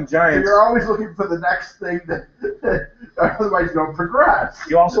 You're killing So giants. you're always looking for the next thing that otherwise you don't progress.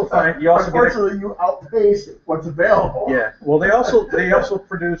 You also find you also get Unfortunately, you outpace what's available. yeah. Well, they also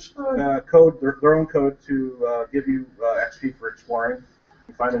produce code their own code to give you XP for exploring.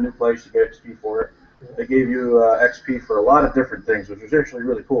 You find a new place, you get XP for it. They gave you XP for a lot of different things, which was actually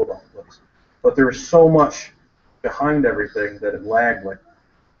really cool about the place. But there was so much behind everything that it lagged like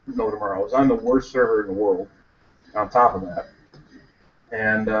no tomorrow. I was on the worst server in the world. On top of that.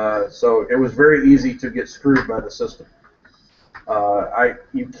 And so it was very easy to get screwed by the system.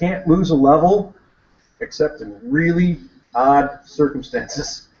 You can't lose a level except in really odd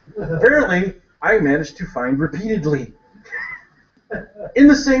circumstances. Apparently, I managed to find repeatedly in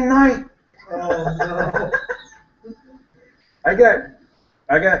the same night. Oh, no. I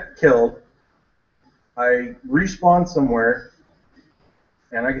got killed. I respawned somewhere,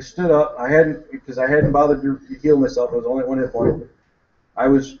 and I stood up. I hadn't bothered to heal myself. I was only at 1 hit point.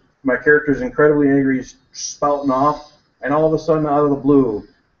 My character's incredibly angry, he's spouting off, and all of a sudden, out of the blue,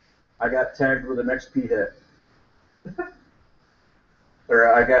 I got tagged with an XP hit.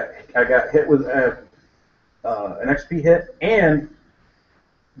 Or I got hit with an XP hit and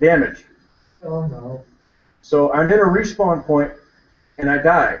damage. Oh, no. So I'm in a respawn point, and I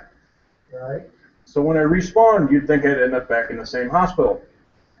die. Right? So when I respawned, you'd think I'd end up back in the same hospital.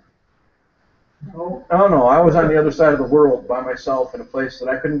 Oh, Oh no, I was on the other side of the world by myself in a place that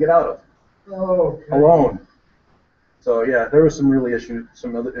I couldn't get out of, okay. alone. So yeah, there was some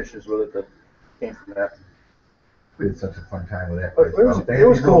other issues with it that came from that. We had such a fun time with that But place. it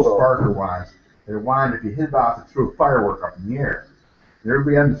was cool though. Sparker wands. Their wand, if you hit it off, it threw a firework up in the air. And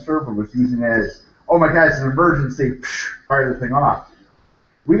everybody on the server was using that as, oh my God, it's an emergency, fire the thing off.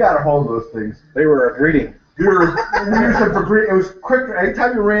 We got a hold of those things. They were a greeting. We used them for green. It was quicker.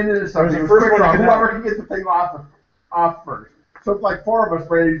 Anytime you ran into something, it was first quicker one on to get whoever can get the thing off first. So it's like 4 of us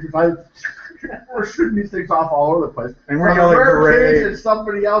ran into we're shooting these things off all over the place. And we're On the yelling, rare "Hooray!" occasion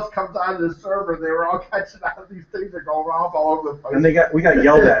somebody else comes onto the server, they were all catching out of these things that go off all over the place. And we got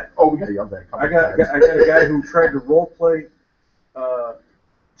yelled at. Oh, we got yelled at a couple I got times. a guy who tried to roleplay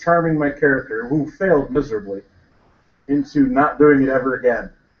charming my character, who failed miserably, into not doing it ever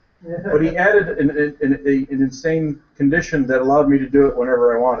again. But he added an insane condition that allowed me to do it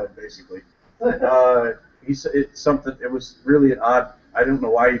whenever I wanted, basically. It was really an odd, I don't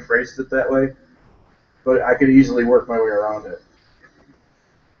know why he phrased it that way, but I could easily work my way around it.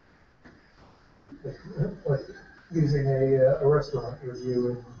 Like using a restaurant with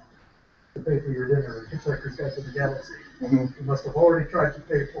you and to pay for your dinner, Hitchhiker's Guide to the Galaxy. Mhm. You must have already tried to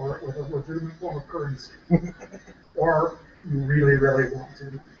pay for it with a legitimate form of currency. Or you really, really want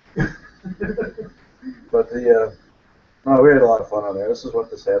to. But we had a lot of fun on there. This is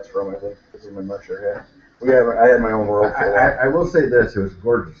what this hat's from, I think. This is my Musher hat. I had my own world for a while. I will say this, it was a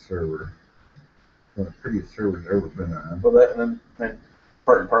gorgeous server. One of the prettiest servers I've ever been on. Well, that and then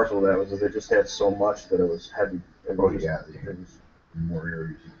part and parcel of that was that they just had so much that it was heavy. It Oh, was yeah. it was, More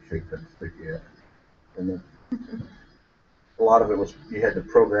areas you can shake that stick at. and then a lot of it was you had to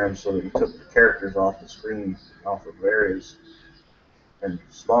program so that you took the characters off the screen, off of areas, and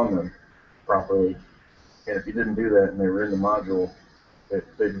spawn them properly. And if you didn't do that and they were in the module,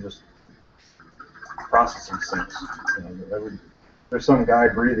 they just processing sinks. You know, there's some guy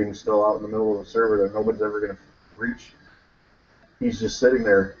breathing still out in the middle of the server that nobody's ever going to reach. He's just sitting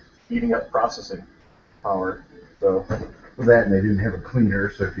there eating up processing power. So For that, and they didn't have a cleaner,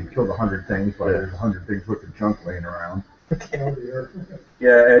 so if you killed 100 things, well, Yeah. there's 100 things worth of junk laying around. Oh dear.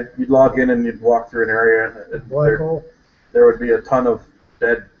 yeah, you'd log in and you'd walk through an area. And Black hole. there would be a ton of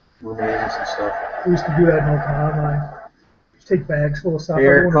dead remains and stuff. We used to do that in Oakland Online. Just take bags full of stuff. Hey,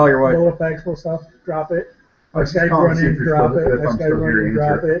 Eric, everyone call your wife. Load up bags full of stuff, drop it. Next guy Call and run see if in, you're drop still- it. if Next I'm guy still run here, in,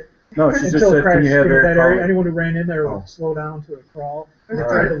 drop answer. it. No, she just Until said, crash can you have in Eric that call area. me? Anyone who ran in there would Oh. slow down to a crawl. All Tried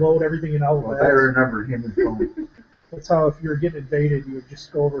right. to load everything in all Well, the I bags. remember him and phone. That's how if you were getting invaded, you would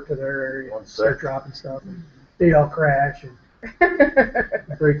just go over to their area One and start sec. dropping stuff. And they'd all crash and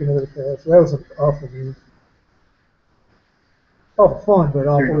break into the path. So that was an awful move. Oh, fun, but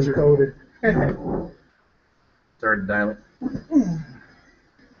awfully coded. Started dialing.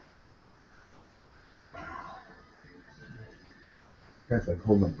 That's like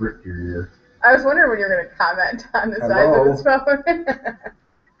holding a brick to your ear. I was wondering when you were going to comment on the size Hello? of his phone.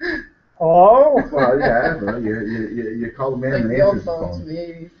 Oh! Well, yeah, I don't know. You call the man Like and the old answers the phones from phone. the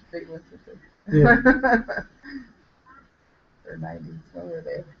 80s, big ones. Yeah. Or 90s, what were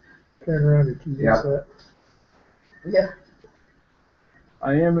they? carrying around your TV Yeah. set. Yeah.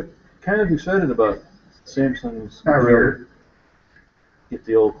 I am kind of excited about Samsung's Not really. gear. Get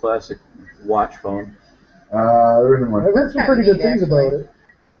the old classic watch phone. There isn't one. I've heard some pretty good neat, things actually. about it.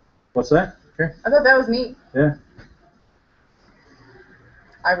 What's that? Okay. I thought that was neat. Yeah.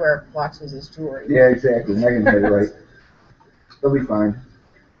 I wear watches as jewelry. Yeah, exactly. Megan had it right. They'll be fine.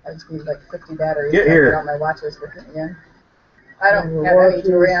 I just need like 50 batteries. Get so I here. put all my watches with me again. I don't Well, have any watches-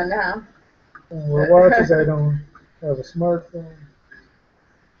 jewelry on now. With watches, I don't have a smartphone.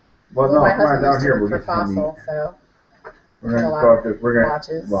 Well, no, my come on husband down used to here. We're work for gonna meet. Fossil, so We're gonna a lot talk to. We're gonna.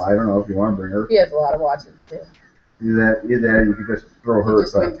 watches. Well, I don't know if you want to bring her. he has a lot of watches too. Either that, you could just throw You her.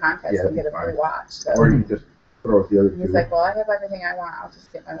 just win contests yeah, and get a fine. free watch. So. Or you can just throw it the other He's two. like, well, I have everything I want. I'll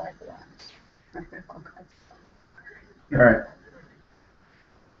just get my wife a watch. All right.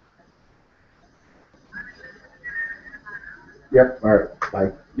 Yep. All right.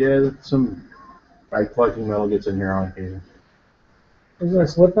 Bye. Yeah, some Bye. collecting metal gets in here on occasion. Isn't that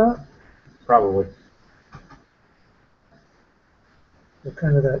Slipknot? Probably. What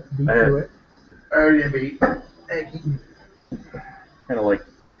kind of that beat I to had- it? Airbnb. Kind of like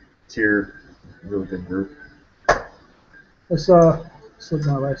tier, really good group. I saw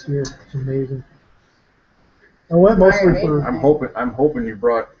Slipknot last year. It's amazing. I went mostly for. I'm hoping you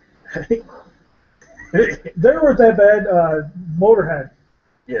brought. They weren't that bad. Motorhead.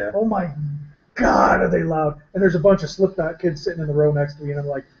 Yeah. Oh my God, are they loud? And there's a bunch of Slipknot kids sitting in the row next to me, and I'm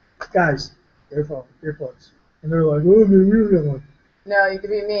like, guys, earplugs. And they're like, oh, they're really good one. No, you could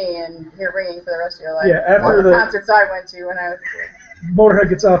be me and hear ringing for the rest of your life. Yeah, after All the the- concerts I went to when I was a kid. Motorhead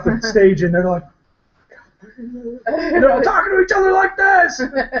gets off the stage, and they're like, they're all talking to each other like this.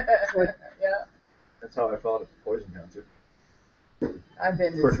 Yeah, That's how I felt at the Poison concert. I've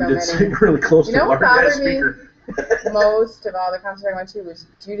been Of to course, so we did many. sing really close You to know a what large ass bothered me? speaker. Most of all the concerts I went to was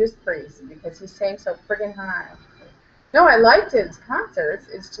Judas Priest because he sang so friggin' high. No, I liked his concerts.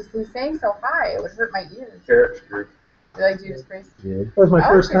 It's just he sang so high it would hurt my ears. Eric's group. You like Judas Priest? Yeah. That was my Oh,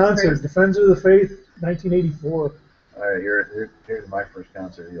 first thanks, concert, Grace. Defenders of the Faith, 1984. All right, here's my first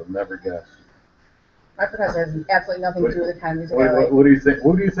concert. You'll never guess. My professor has absolutely nothing to do with the kind of music I What, like. what do you think?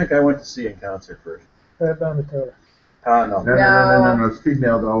 Who do you think I went to see in concert first? Pat Benatar. No. No. It's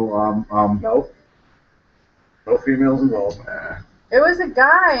female though. No. No females involved. It was a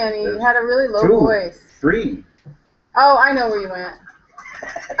guy and he There's had a really low two. voice. 3. Oh, I know where you went.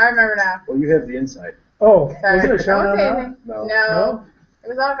 I remember now. Well, you have the insight. Oh, Sorry. was it a I won't shout say out? anything. No. No. It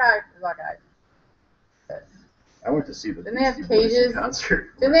was all guys. It was all guys. I went to see the Didn't they have Beastie Boys cages? concert.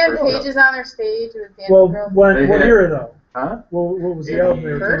 Didn't they have First up. cages on their stage with dancing Well, girls? what They had- era though? Huh? What was the album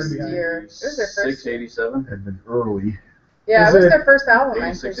they were First coming behind? year. It was their first 687. Had been early. Yeah, Was it was it- their first album. I'm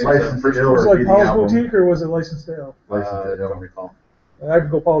 86, pretty sure. Licensed First Ill Was it would like be the Paul's album. Boutique or was it Licensed Sale? Licensed Don't Ill. recall. I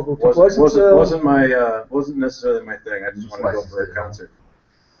could go Paul's Boutique. Wasn't Licensed Sale. wasn't necessarily my thing. I just Just wanted to go for a licensed it. concert.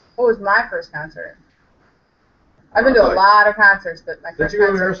 What was my first concert? I've been to a Like- lot of concerts, but my Did first you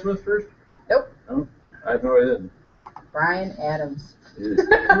go to concert. Aerosmith first? Nope. No, I have no idea. Brian Adams. Ew.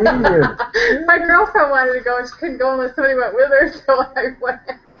 My girlfriend wanted to go and she couldn't go unless somebody went with her, so I went.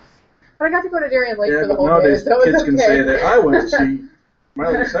 But I got to go to Darien Lake Yeah, for the but whole day, nowadays so it kids was can okay. say that I went to see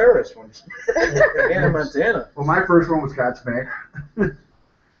Miley Cyrus when Hannah Montana. Well, my first one was Godsmack.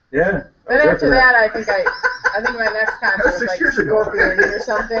 Yeah. Then I was after there that, I think my next concert was 6 like years ago. Scorpions or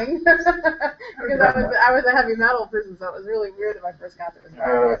something. Because I was a heavy metal person, so it was really weird that my first concert was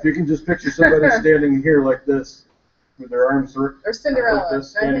Brian If you can just picture somebody standing here like this, with their arms Or Cinderella. like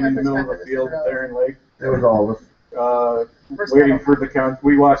this, I think standing my in the first middle of concert a was field Cinderella. there in Lake, That was all of us. First waiting metal. for the count.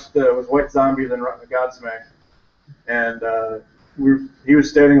 We watched it was White Zombie, then Godsmack, and he was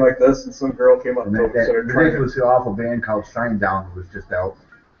standing like this, and some girl came up And to him and that started trying to. ridiculously awful band called Shinedown was just out.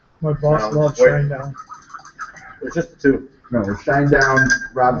 My boss No, loved wait. Shinedown. It was just the two. No, it was Shinedown,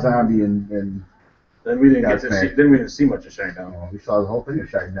 Rob Zombie, and Then we didn't get to Godsmack. see. Then we didn't see much of Shinedown. we saw the whole thing of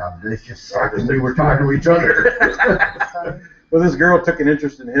Shinedown. They just sucked, and we were talking to each other. Sorry. Well, this girl took an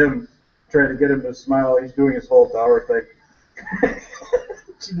interest in him, trying to get him to smile. He's doing his whole tower thing.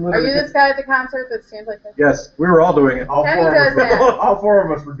 She Are literally you this just- guy at the concert that stands like this? Yes, we were all doing it. all, Kenny four does of us, that. all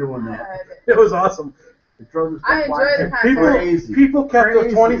 4 of us were doing that. It was awesome. It drove us I enjoy the watching. concert. Crazy. People kept a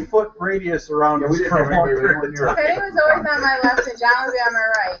Crazy. 20-foot radius around Yeah, us we didn't for a have long anybody, we period weren't of near time. Kenny was always on my left and John would be on my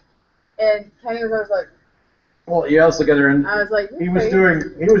right. And Kenny was always like, Well, he also got her in. I was like, He was "Okay."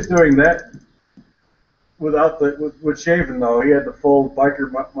 doing that without with shaving though. He had the full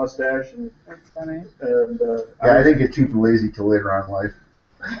biker mustache and That's funny. Yeah, I didn't get too lazy till later on in life.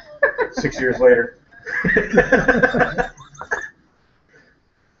 6 years later.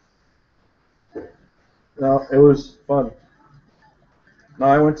 No, it was fun. No,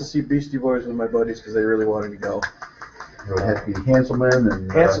 I went to see Beastie Boys with my buddies because they really wanted to go. It would have to be Hanselman and.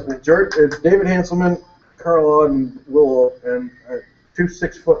 David Hanselman, Carl Odd, and Willow, and 2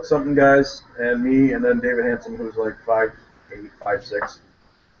 6-foot-something guys, and me, and then David Hanselman, who's like 5'8", 5'6".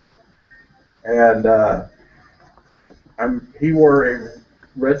 And he wore a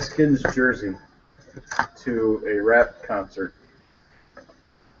Redskins jersey to a rap concert.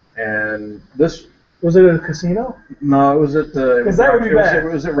 And this... Was it at a casino? No, it was at the... Because that would be bad.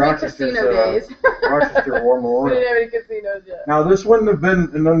 It was at Rochester's, Casino days. Rochester War We Memorial. didn't have any casinos yet. Now, this wouldn't have been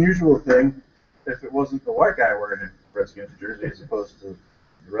an unusual thing if it wasn't the white guy wearing a Redskins jersey as opposed to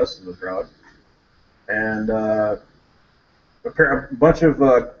the rest of the crowd. And a bunch of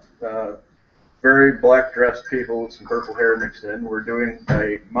very black dressed people with some purple hair mixed in were doing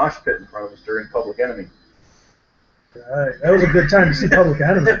a mosh pit in front of us during Public Enemy. Right. That was a good time to see Public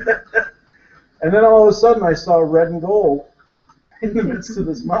Enemy. And then all of a sudden I saw red and gold in the midst of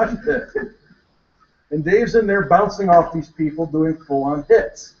this mosh pit. And Dave's in there bouncing off these people doing full-on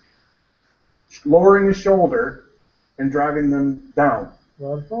hits, lowering his shoulder and driving them down. A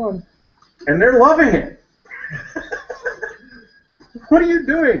lot of fun. And they're loving it. What are you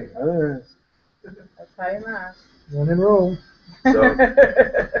doing? That's how you mash. One in Rome. So,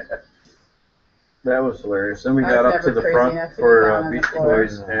 that was hilarious. Then we I got was up to never the crazy front enough to for get down on the Beastie floor.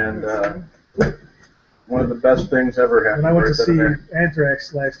 Boys, and one of the best things ever happened. When I went to right see then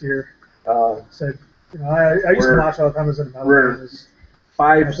Anthrax last year, and there. said, you know, I used to watch all the time as an We're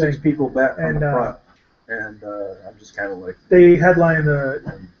 5, I 6 think- people back from and, the front, and I'm just kind of like They headlined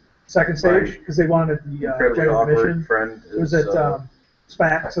the second stage because they wanted the incredibly general awkward admission. friend. It was at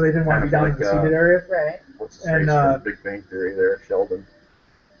SPAC, so they didn't want to be down in the seated area. Right. What's his and, face from Big Bang Theory there, Sheldon.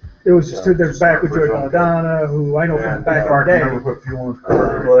 It was just there's back with Joey Smart Belladonna, who I know from And, back in the Mark, day. remember put fuel in his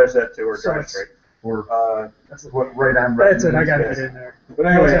car. Well, there's that too. Or So Drive it's- Straight. Or what right on. right That's it. I got Yes. it in there. But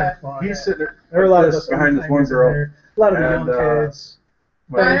That was anyway, having fun. he's sitting there There were a lot of this us behind this one hangers in girl. there. A lot of the And, young kids.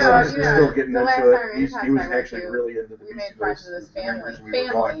 My But I know, son's you know, still getting the last into time it. we He had was time actually to- really into the We Beastie made Boys. friends with this the main family, reason we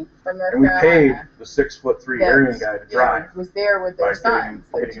were going. from North And we paid Carolina. the 6'3" that, Aryan guy to drive. was there with by their getting sons,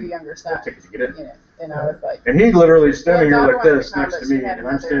 their getting 2 younger a sons. ticket to get in. You know, and I was like, And he literally is standing well, here daughter like wanted this to come, next but to she me, had and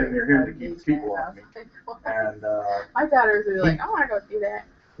I'm standing near him to keep engagement. people I off me. was like, what? And My daughters are like, I want to go see that.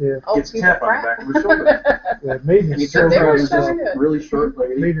 Yeah. Old gets a people tap on the crap. back of his shoulder. Yeah, Maiden And he is still turns They around were and there's showing this it. really short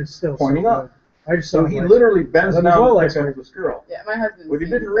lady Maiden is still pointing so up. good. I just So saw he like, literally bends That was down all to I pick up saw. this girl. Yeah, my husband. What he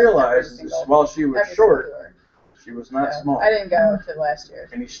seen didn't every realize is single- while she was every short, single tour. she was not Yeah. small. I didn't go to last year.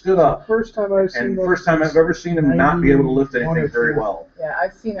 And he stood up. First time I've seen And that first time I've ever seen him not be able to lift 91 anything or very 2. well. Yeah,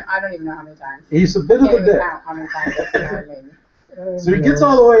 I've seen it. I don't even know how many times. He's a bit Can't of a even dick. count how many times I've seen Iron Maiden. So he gets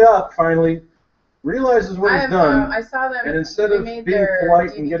all the way up finally, realizes what he's done, I saw them. and instead they of made being their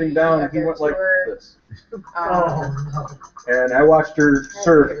polite and DVD getting down, of he their went like tour, this. Oh, And I watched her I think it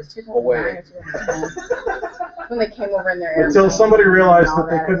surf was 2009 away or 2010, when they came over in their until airplane somebody realized and all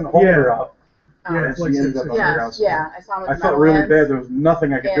that they couldn't hold Yeah. her up, Um, Yeah, and it's she like ended up on the yeah, ground. yeah, I saw them with I felt really Meadowlands, bad. There was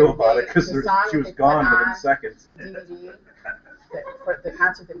nothing I could do And about it they- because the song she was they put gone within on- seconds. DVD for the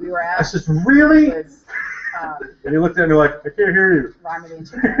concert that we were I at said, "Really?" was And he looked at me like, "I can't hear you." Romney and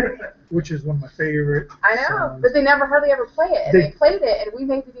Chimney. which is one of my favorite. I know, songs. but they never hardly ever play it. And They- they played it, and we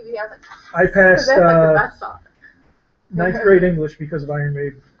made the DVD. I was like, I "Cause passed that's like the best song." ninth grade English because of Iron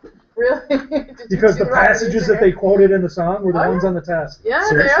Maiden. Really? Did you Because see the Romney passages and that they quoted in the song were the Oh, ones yeah. on the test. Yeah,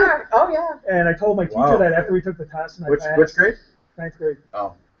 Seriously? they are. Oh yeah. And I told my teacher Wow. that after we took the test and I Which passed. grade? Ninth grade.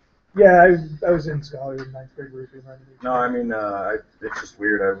 Oh. Yeah, I was in scholarly in ninth grade. Where No, I mean, it's just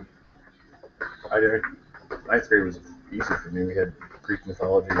weird. Ninth grade was easy for me. We had Greek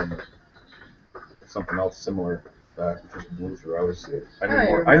mythology and something else similar, just blues. Or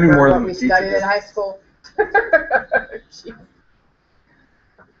I knew more what than we the teacher studied did. in high school. Jeez.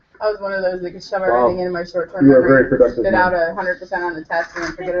 I was one of those that could shove Wow. everything in my short-term You are memory, very productive spit man. out 100% on the test, and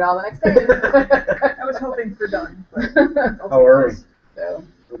then forget it all the next day. I was hoping for done. But How are we? So,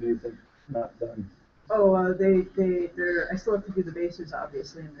 What do you think? Not done. oh, they're. I still have to do the bases,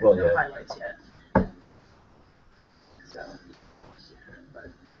 obviously, and there's Well, no yeah. highlights yet. So, but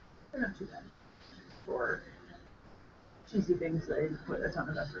they're not too bad for cheesy things that I put a ton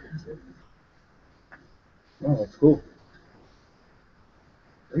of effort into. Oh, that's cool.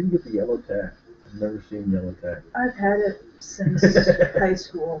 Where did you get the yellow tack? I've never seen yellow tack. I've had it since high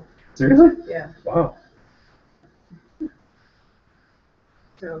school. Seriously? Yeah. Wow.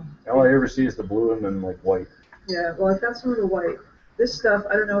 So All I ever see is the blue and then like white. yeah, well, I've got some of the white. This stuff,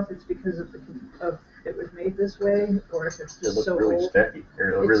 I don't know if it's because of it was made this way or if it's It just looks so really old. sticky.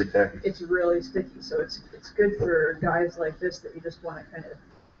 Or really tacky. It's really sticky, so it's good for guys like this that you just want to kind of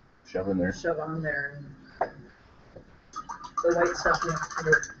Shove in there. shove on there. And the white stuff, you have to kind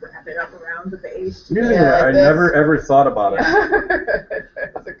of wrap it up around the base. Usually, Yeah, like I this. never ever thought about it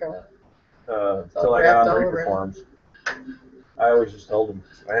How's it going? until I got wrapped on all the over Reaper it. forums. I always just held them.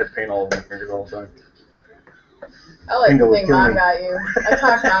 I had paint all over my fingers all the time. I like Bingo the would thing kill Mom me. got you. I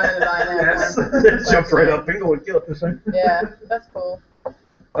talked Mom into buying that one. It jumped right up. Bingo would kill it this time. Yeah, that's cool.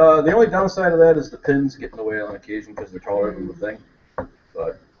 The only downside of that is the pins get in the way on occasion because they're taller than the thing.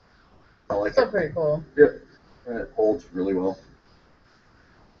 But I like Still it. pretty cool. Yep, and it holds really well.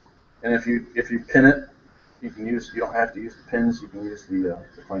 And if you pin it, you don't have to use the pins. You can use the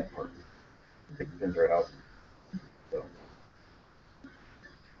clamp part. Take the pins right out. So.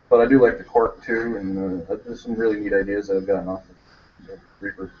 But I do like the cork too, and there's some really neat ideas that I've gotten off of the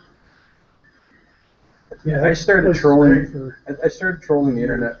Reaper. Yeah, I started that's trolling. great for- I started trolling the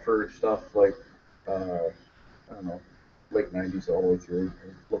internet for stuff like, I don't know, late '90s all the way through,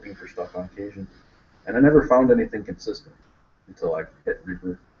 looking for stuff on occasion, and I never found anything consistent until I hit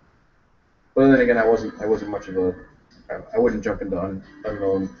Reaper. But then again, I wasn't much of a, I wouldn't jump into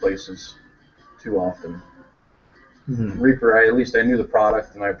unknown places too often. Reaper, at least I knew the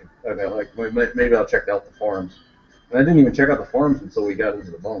product, and I like maybe I'll check out the forums, and I didn't even check out the forums until we got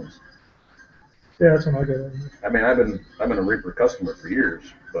into the bones. Yeah, that's when I got in. I mean, I've been a Reaper customer for years,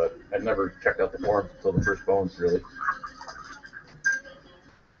 but I'd never checked out the forums until the first bones, really.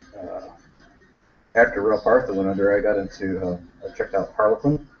 After Real Partha went under, I got into, I checked out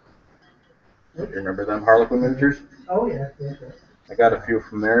Harlequin. You remember them Harlequin miniatures? Oh, yeah. I got a few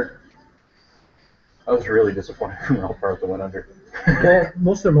from there. I was really disappointed when Real Partha went under. Well,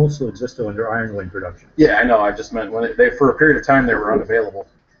 most of them also exist under Iron Wing production. Yeah, I know. I just meant when they for a period of time they were unavailable.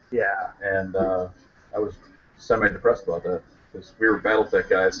 Yeah. And I was semi-depressed about that because we were BattleTech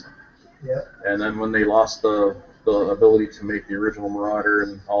guys. Yeah. And then when they lost the ability to make the original Marauder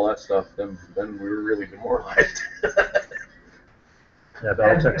and all that stuff, then we were really demoralized. Yeah,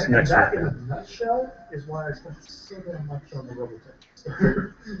 BattleTech's And next that in a week. nutshell is why I spent so damn much on the Robotech.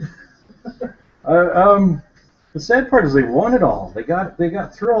 The sad part is they won it all. They got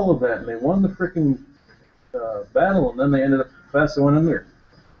through all of that and they won the freaking battle, and then they ended up fast and went in there.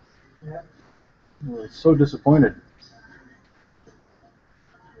 Yeah. I was so disappointed.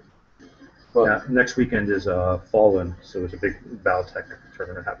 But Yeah, next weekend is Fallen, so there's a big BattleTech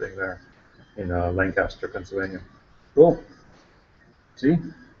tournament happening there in Lancaster, Pennsylvania. cool. See,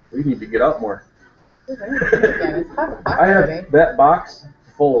 we need to get out more. Dude, I need to do it again. It's 5 o'clock I already. have that box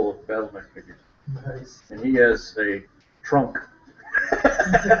full of BattleTech figures, Nice. and he has a trunk.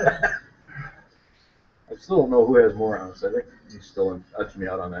 I still don't know who has more on this. I think he's still edging me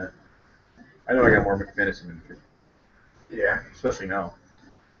out on that. I know I got more fantasy miniatures. Yeah, especially now.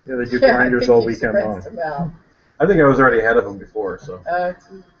 Yeah, they do Yeah, I grinders think all you weekend long. surprised about. I think I was already ahead of him before, so.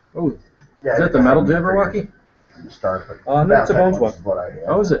 Oh, Yeah, is that the metal Jabberwocky? Start, but No, it's a Bones one. is what I have.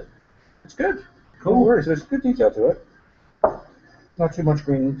 Oh, is it? It's good. No worries, there's good detail to it. Not too much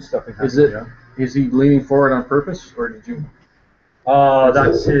green stuffing. Is it? Is he leaning forward on purpose, or did you?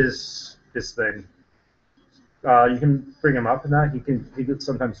 That's his thing. You can bring him up and that. He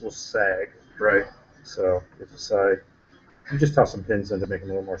sometimes will sag. Right. So if you sag, you just toss some pins in to make him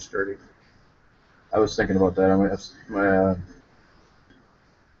a little more sturdy. I was thinking about that.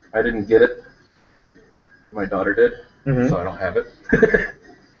 I didn't get it. My daughter did, so I don't have it.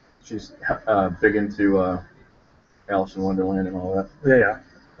 She's big into Alice in Wonderland and all that. Yeah.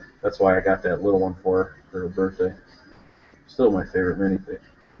 That's why I got that little one for her birthday. Still my favorite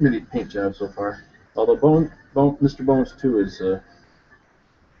mini paint job so far. Although Mr. Bones 2 is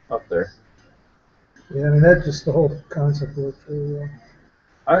up there. Yeah, I mean, that just the whole concept worked really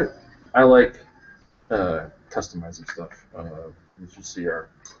well. I like customizing stuff. As you see our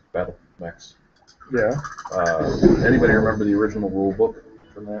battle mechs. Yeah. Anybody remember the original rule book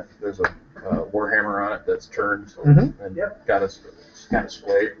from that? There's a Warhammer on it that's turned and got a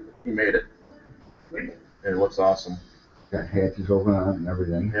blade. He made it. It looks awesome. Got hatches open on it and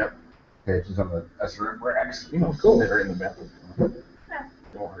everything. Yep. Hatches on the SRM racks. Oh, cool. They're in the battle. It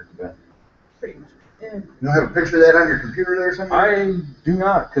won't hurt the bat. Pretty much. Yeah. You don't have a picture of that on your computer there somewhere? I do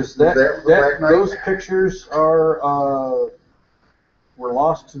not, because that the Black Knight? those pictures are were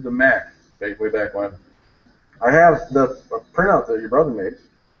lost to the Mac way back when. I have the printout that your brother made,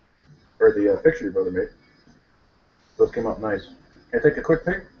 or the picture your brother made. Those came up nice. Can I take a quick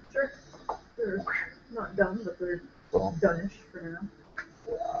pic? Sure. They're not done, but they're Well, done-ish for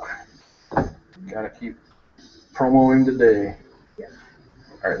now. gotta keep promoing today. Yeah.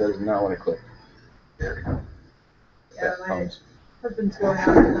 All right, that is not what I clicked. There we go. Yeah, That my thumbs. husband's going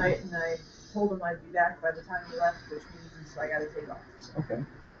out tonight, and I told him I'd be back by the time he left, which means I gotta take off. So. Okay.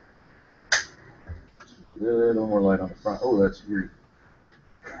 Little more light on the front. Oh, that's weird.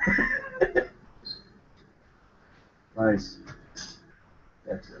 Nice.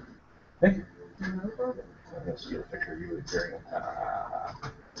 That's it. Thank you. I'm gonna see a picture of you with carrying. A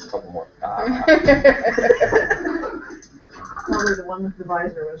couple more. Probably the one with the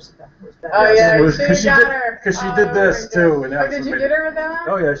visor was better. Oh yeah, Because you she got did, her. because she did this too, and Oh, that did was you amazing. get her with that?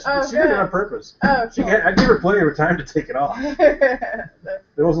 Oh yeah, she did it good. on purpose. Oh, She cool. I gave her plenty of time to take it off. It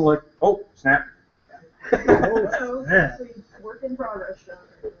wasn't like, oh, snap. So, Yeah. work in progress, Sean.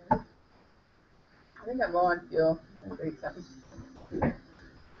 I think I'm low on fuel. I'm gonna eat something. I'm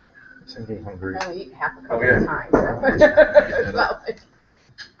getting hungry. I only eat half a cup Oh, yeah. at a time. It's not like-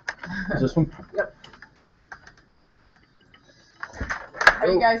 Is this one? Are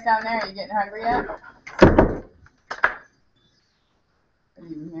you guys down there? Are you getting hungry yet? Are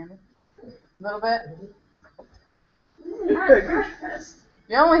you hear me? A little bit?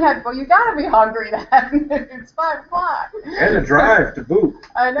 You only had, well, you gotta be hungry then. It's 5 o'clock. And a drive to boot.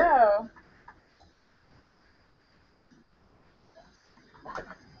 I know.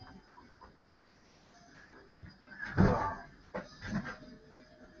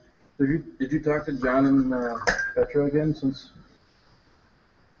 Did you talk to John and Petra again since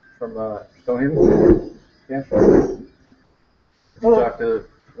from Stonehaven? Yeah. Did you talk to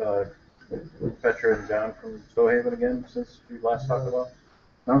Petra and John from Stonehaven again since we last talked about?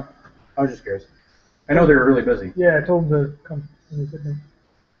 No? I was just curious. I know they were really busy. Yeah, I told them to come. When they hit me.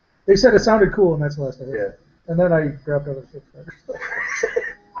 They said it sounded cool, and that's the last I heard. Yeah. And then I grabbed other stuff.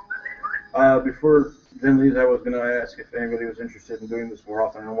 Before Jen leaves, I was going to ask if anybody was interested in doing this more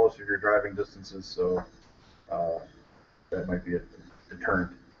often. I know most of your driving distances, so that might be a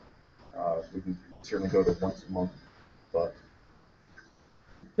deterrent. We can certainly go to once a month, but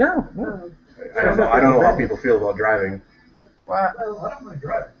yeah, I don't know. I don't know how people feel about driving. What? I don't mind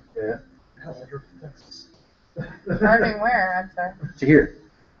driving. Yeah. Hell, I drove to Texas. Driving where? I'm sorry. To here,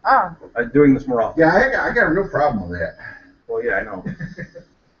 Oh. doing this more often. Yeah, I got a real problem with that. Well, yeah, I know.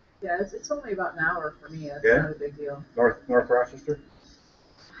 Yeah, it's only about an hour for me. That's Yeah? not a big deal. North Rochester.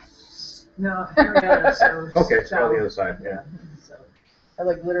 No, Marietta, so Okay, so on south. the other side. Yeah. So, I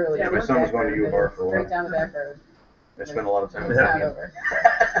like literally. Yeah, my went son was back going to road, U of R for a while. Straight down the back road. I spent a lot of time with It's not him. over.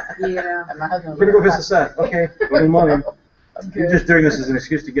 yeah. And my husband. We're gonna go visit Seth. Okay. Go to Mullen. I'm You're good. just doing this as an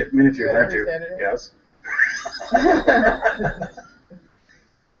excuse to get miniatures, Yeah, aren't you? every Saturday. Yes.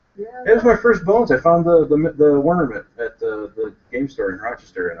 Yeah. It was my first bones. I found the Warner mitt at the game store in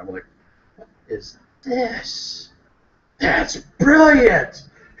Rochester, and I'm like, what is this? That's brilliant!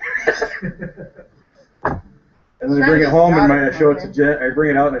 And then I bring it home and I show it to Jen. I bring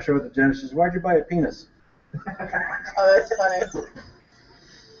it out and I show it to Jen. She says, "Why'd you buy a penis?" Oh, that's funny. Could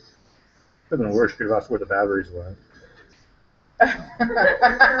have been worse. Could have asked where the batteries went. I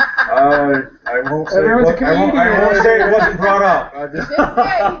won't say. Everyone's a I won't say it wasn't brought up. I He just. did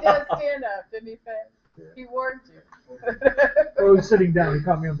say he does stand up, didn't he say? He warned you. I was sitting down. He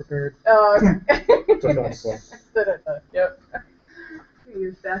caught me unprepared. Oh, okay. Took on slow. Yep.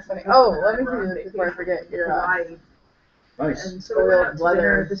 Years back when I Oh, was let me on do this before I vacation forget. to You're Hawaii. Nice. And so we went out to Leather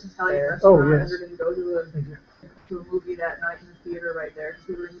dinner at this Italian there. restaurant. Oh, yes. And we were going to go to a movie that night in the theater right there because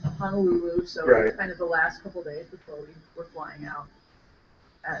we were in Honolulu, so it Right. was kind of the last couple days before we were flying out.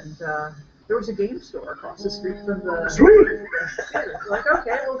 And there was a game store across the street from the Sweet. theater. We're like,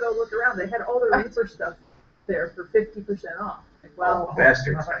 okay, we'll go look around. They had all the Reaper stuff there for 50% off. Like, well,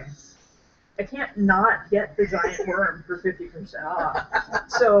 Bastards. I can't not get the giant worm for 50% off.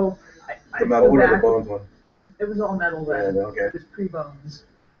 So I The metal flew one or the back. bones one? It was all metal then. Yeah, okay. It was pre-bones.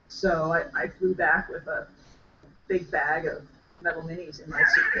 So I flew back with a big bag of metal minis in my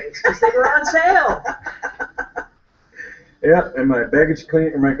suitcase because they were on sale. Yeah, and my baggage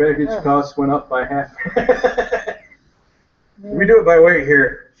costs went up by half. We do it by weight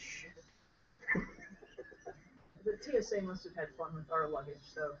here. The TSA must have had fun with our luggage,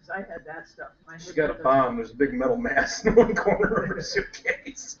 though, because I had that stuff. My She's got a bomb. There's a big metal mass in one corner of her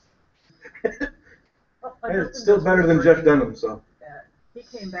suitcase. Oh, my Hey, husband it's still was better than working Jeff Dunham, so. that. He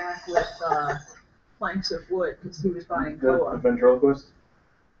came back with planks of wood because he was buying The koa. ventriloquist.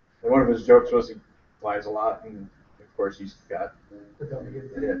 And one of his jokes was he flies a lot, and of course he's got. Yeah.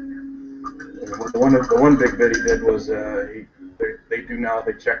 And the one big bit he did was they do now,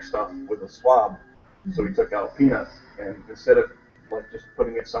 they check stuff with a swab. So he took out peanuts, and instead of like just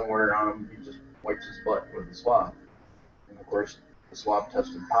putting it somewhere on him, he just wipes his butt with the swab. And of course, the swab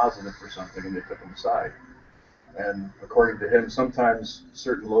tested positive for something, and they took him aside. And according to him, sometimes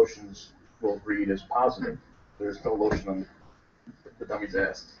certain lotions will read as positive. There's no lotion on the dummy's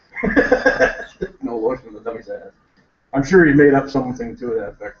ass. No lotion on the dummy's ass. I'm sure he made up something to that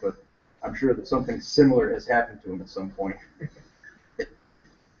effect, but I'm sure that something similar has happened to him at some point.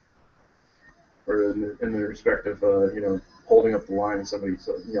 Or in the respect of, holding up the line and somebody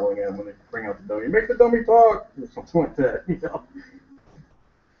yelling at him when they bring out the dummy, make the dummy talk, or something like that,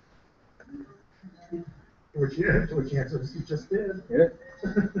 Which answers you just did. Yeah.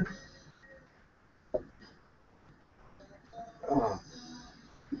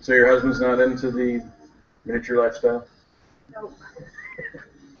 So your husband's not into the miniature lifestyle? Nope.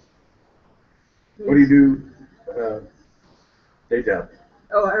 What do you do, day job?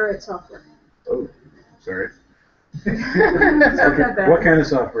 Oh, I write software. Oh, sorry. It's not that bad. What kind of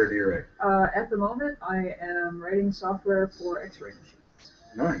software do you write? At the moment, I am writing software for X-ray machines.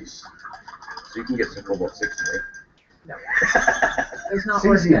 Nice. So you can get some Cobalt 60, right? No. Does not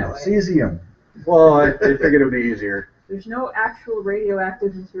work that way. Cesium. Well, I figured it would be easier. There's no actual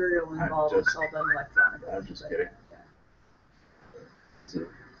radioactive material involved. It's all done electronically. I'm just kidding. It's a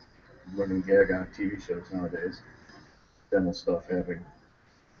running gag on TV shows nowadays. Dental stuff having,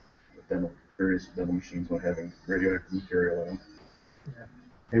 various dental machines not having radioactive material in them.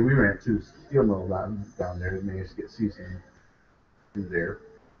 Hey, we ran two steel mill down there and managed to get cesium through there.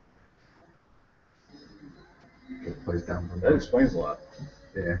 Get the place down from That explains a lot.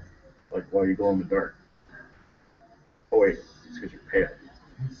 Yeah. Like why you glow in the dark. Oh wait, it's because you're pale.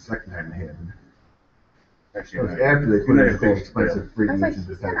 Second time they had them. Actually, It was you're after they not put in even the close big to expensive pale. radiation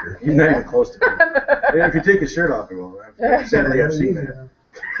detector. You're not even close to pale. Yeah, if you take his shirt off, it will. Sadly, I've seen that.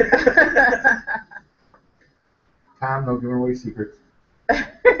 Tom, no giving away secrets. It's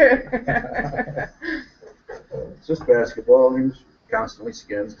just basketball. He was constantly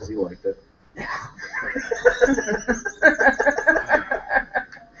skins because he liked it.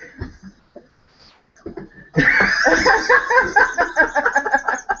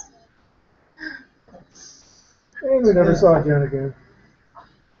 And we never saw John again.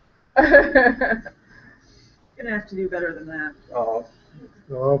 Gonna have to do better than that. Oh,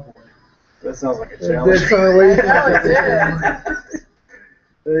 Oh boy. that sounds like a It challenge. did sound way That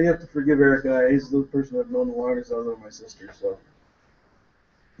You have to forgive Eric. He's the person I've known the longest other than my sister, so.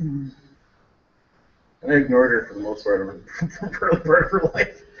 And I ignored her for the most part of her, early part of her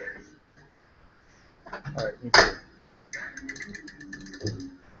life. All right, you too.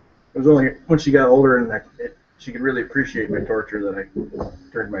 It was only when she got older and she could really appreciate my torture that I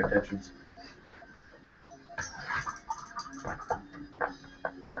turned my attentions.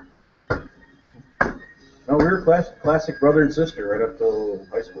 No, we were classic brother and sister right up till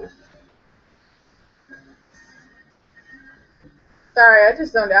high school. Sorry, I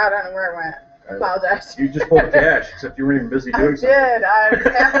just zoned out. I don't know where I went. I apologize. You just pulled cash, except you weren't even busy I doing something. did. I was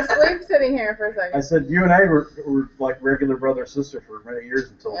half asleep sitting here for a second. I said you and I were like regular brother and sister for many years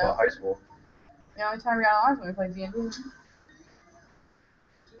until Yeah. high school. The only time we got along was when we played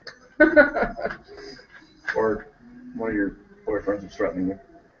D&D. Or one of your boyfriends was threatening you.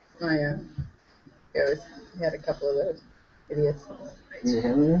 Oh yeah. He had a couple of those idiots.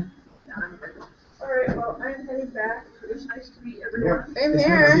 Mm-hmm. All right, well, I'm heading back. It was nice to meet everyone. Same Nice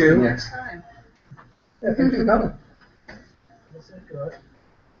here. to meet you. Next time. Yeah, thanks for coming.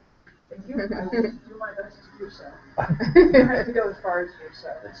 Thank you. I will do my best to do so. I have to go as far as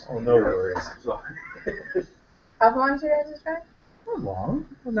yourself. Oh, no worries. How long did you guys drive? Not long.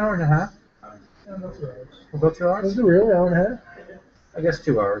 An hour and a half. About 2 hours. About 2 hours? Was it really? Hour and a half? I guess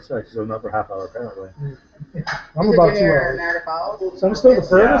 2 hours. So another half hour apparently. I'm You said about you're 2 near hours. Niagara Falls. So I'm still the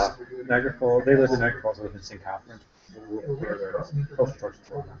furthest? Yeah, Niagara Falls. They live in Niagara Falls. I live in St. Catharines. We're close to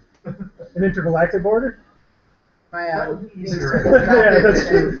Florida. An intergalactic border? My Yeah, that's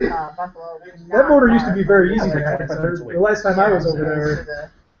true. Buffalo. That border used to be very easy to happen. The last time I was over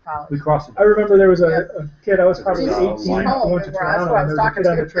there, We crossed it. I remember there was a kid, I was probably She's 18, home. went to That's Toronto, who I and was there was a talking kid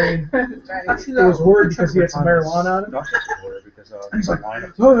on to. the train. Actually, It was worried because he had some marijuana on him. He's like, oh, I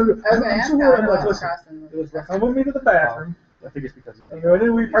was gonna I'm ask so how worried. I'm it like, was listen, crossing. come with me to the bathroom. I think it's because And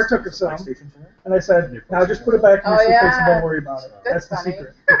then we partook of some, and I said, now just put it back in your Oh, suitcase and yeah. don't worry about it. That's the funny.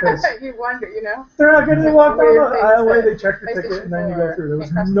 secret. Because You wonder, you know? they're not getting to walk down Weird the things aisleway, that they check the PlayStation ticket, and then you 4 go through. There was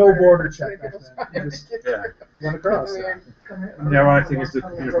can't cross the no border border. check back People's then. You trying just to get Yeah. through. went across. Weird. The ironic thing is that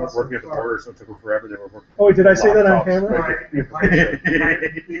they were working at the border, so it took them forever. They were working. Oh, wait, did I say that on laptops. camera?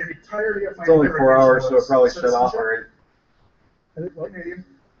 It's only 4 hours, so it probably shut off already.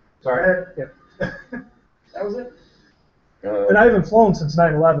 Sorry. Yeah. That was it? And I haven't flown since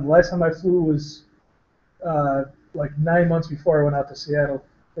 9/11. The last time I flew was like 9 months before I went out to Seattle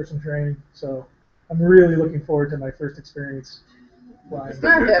for some training. So I'm really looking forward to my first experience. flying. It's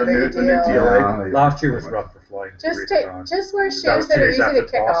not that big a The new deal. TLA. Last year was rough for flying. Just wear shoes That was that 2 are days easy to after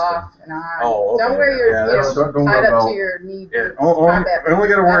kick Boston. off and on. Oh, okay. Don't wear your Yeah, you that's- know, don't worry tied up about- to your knee Yeah, boots. I only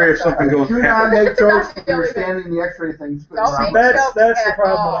gotta worry if something goes Do not past. make jokes That's if the you're only thing. standing in the X-ray things. Don't make That's jokes the at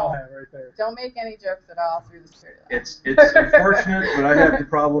problem that all. I'll have right there. Don't make any jokes at all through the security line. It's unfortunate, but I have the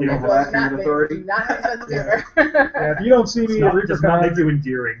problem of Well, lacking not in me. authority. Not my sense of humor. Yeah, if you don't see It's me not, at it does not make ReaperCon, you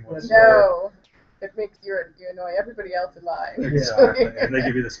endearing. No, it makes you annoy everybody else in line. Exactly. And they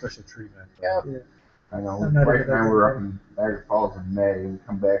give you the special treatment. Yep. I know. I'm not Wife even and I that were big. up in Niagara Falls in May, and we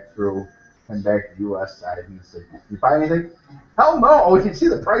come back to the U.S. side, and he said, "You buy anything?" Hell no! Oh, you can see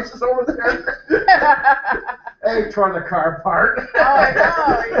the prices over there. Hey, trying the car apart. Oh, I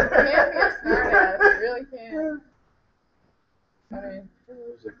know. You can't be a smartass. You really can't. I mean, There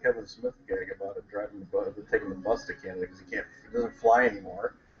was a Kevin Smith gag about it driving the bus, taking the bus to Canada because he doesn't fly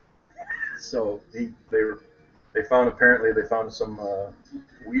anymore. So they found some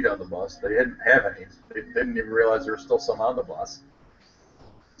weed on the bus. They didn't have any. They didn't even realize there was still some on the bus.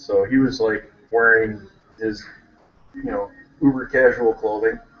 So he was like wearing his, uber casual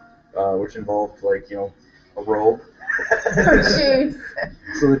clothing, which involved like a robe. jeez.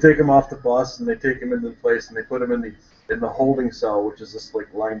 So they take him off the bus and they take him into the place and they put him in the holding cell, which is this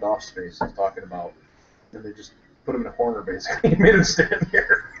like lined off space he's talking about. And they just put him in a corner basically. Made him stand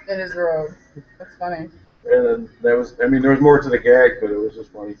there. In his robe. That's funny. And then there was more to the gag, but it was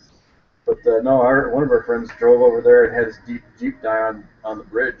just funny. But no, one of our friends drove over there and had his Jeep die on the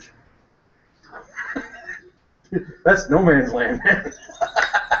bridge. That's no man's land, man.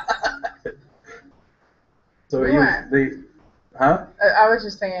 So I was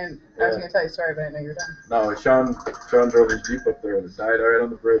just saying, I was Yeah. going to tell you a story, but I know you're done. No, Sean drove his Jeep up there and it died right on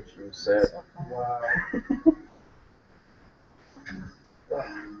the bridge. It was sad. So funny. Wow.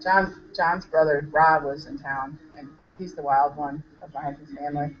 John's brother, Rob, was in town, and he's the wild one of my husband's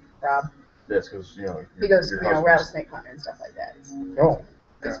family, Rob. That's because, He goes, your husband's- rattlesnake hunting and stuff like that. Oh.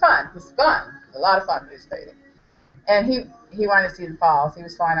 It's fun. It's fun. It's a lot of fun participating. And he wanted to see the falls. He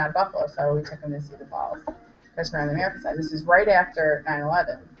was flying out of Buffalo, so we took him to see the falls. That's around the American side. This is right after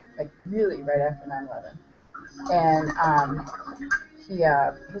 9/11, like really right after 9/11. And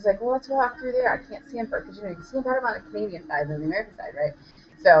he's like, well, let's walk through there. I can't see him because you can see him better on the Canadian side than the American side, right?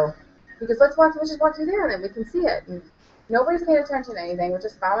 So he goes, let's just walk through there and then we can see it. And nobody's paying attention to anything. We're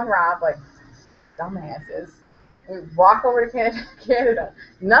just following Rob like dumbasses. We walk over to Canada.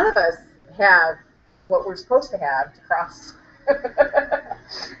 None of us have what we're supposed to have to cross.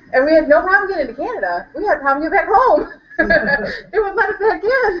 And we had no problem getting to Canada. We had a problem getting back home. They wouldn't let us back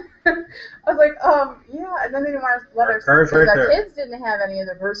in. I was like, yeah. And then they didn't want us to let our kids didn't have any of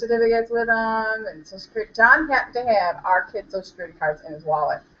their birth certificates with them. And Social Security. John happened to have our kids' Social Security cards in his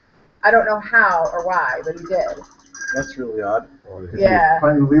wallet. I don't know how or why, but he did. That's really odd. Yeah.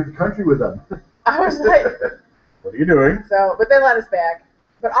 Planning to leave the country with them. I was like, What are you doing? so, but they let us back.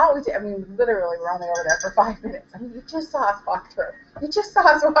 But all we did, literally, we're only over there for 5 minutes. You just saw us walk through. You just saw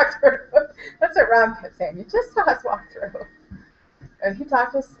us walk through. That's what Rob kept saying. You just saw us walk through. And he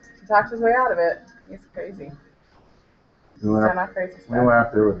talked his way out of it. He's crazy. We went He's up, not crazy we went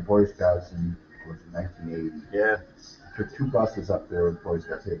up there with the Boy Scouts in 1980. Yeah. Took 2 buses up there with the Boy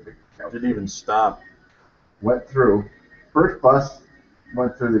Scouts. Didn't even stop. Went through. First bus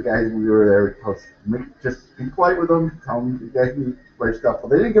went through. The guys we were there. Just be polite with them. Tell them you guys need right stuff. But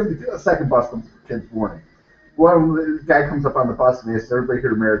they didn't give the second bus the kids warning. The guy comes up on the bus and they said, "Everybody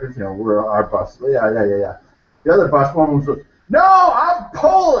here Americans, we're our bus." Yeah. The other bus one was, "No, I'm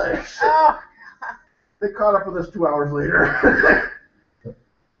Polish." Oh. They caught up with us 2 hours later. That's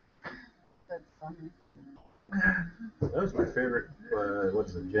funny. That was my favorite. What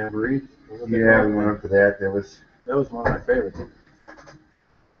is it, Jamboree? Was it Yeah, we went up to that. There was one of my favorites.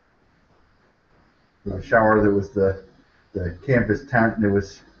 a shower. There was the campus tent, and there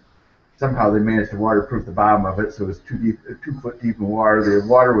was somehow they managed to waterproof the bottom of it, so it was 2 foot deep in water. The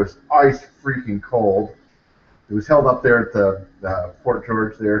water was ice freaking cold. It was held up there at the Fort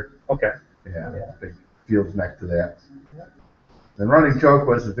George there. Okay. Yeah. Big fields next to that. The running joke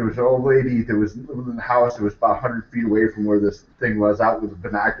was that there was an old lady that was living in the house that was about 100 feet away from where this thing was, out with the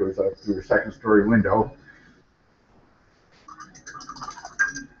binoculars up through her second-story window.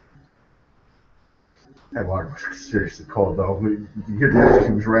 That water was seriously cold, though. You could hear the ice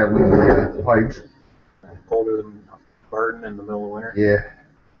cubes rattling the pipes. Colder than Barton in the middle of winter. Yeah.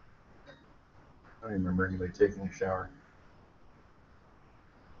 I don't even remember anybody taking a shower.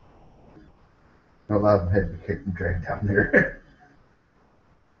 A lot of them had to be kicked and dragged down there.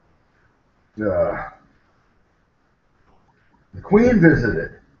 The Queen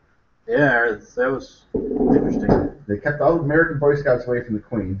visited. Yeah, that was interesting. They kept all the American Boy Scouts away from the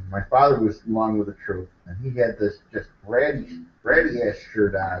Queen. My father was along with the troop, and he had this just ratty ass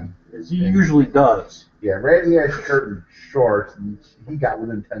shirt on. As he usually does. Yeah, ratty ass shirt and shorts, and he got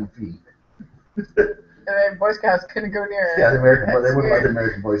within 10 feet. The Boy Scouts couldn't go near it. Yeah, they wouldn't let the weird.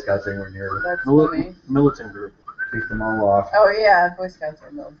 American Boy Scouts anywhere near it. That's funny. Militant group. Chased them all off. Oh yeah, Boy Scouts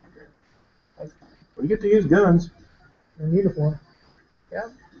are militant group. That's funny. We get to use guns. In uniform.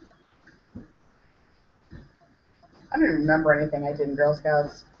 Yep. I don't even remember anything I did in Girl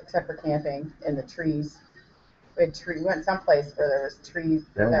Scouts except for camping in the trees. We went someplace where there was trees.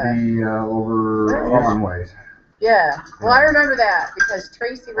 That would be over Auburn Ways. Yeah. Well, I remember that because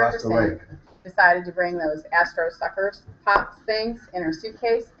Tracy Across the Riverson lake. decided to bring those Astro Suckers pops things in her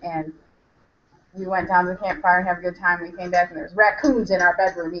suitcase, and we went down to the campfire and had a good time. We came back and there was raccoons in our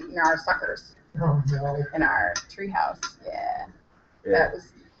bedroom eating our suckers Oh, no. in our treehouse. Yeah. Yeah.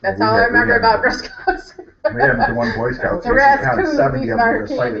 That's We all I had- remember we had- about Girl Scouts. We had the one Boy Scout. The So we counted raccoons 70 eating of our them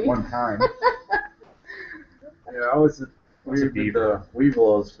at a site candy. at one time. Yeah, I was we did the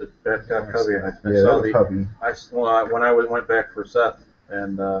Weevilles at Babcock Covey, and I Yeah, saw that was the Hubby. when I went back for Seth,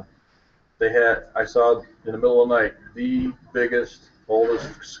 and I saw in the middle of the night the biggest, oldest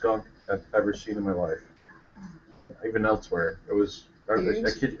skunk I've ever seen in my life. Even elsewhere, it was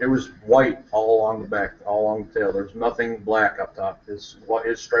it was white all along the back, all along the tail. There was nothing black up top. His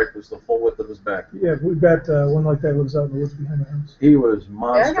stripe was the full width of his back. Yeah, we've got one like that lives out in the woods behind the house. He was Yeah,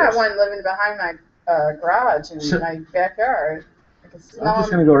 monstrous. I got one living behind my garage in my backyard. I can smell I'm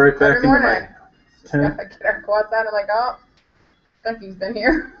just him gonna go right back every into morning. my tent. I get our quads out. I'm like, oh, Skunky's been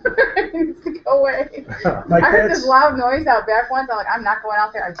here. He needs to go away. My I heard cats, this loud noise out back once. I'm like, I'm not going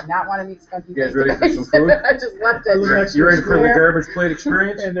out there. I do not want to meet Skunky. You guys face ready to for face. some food? I just left it. You ready for the Yeah. garbage plate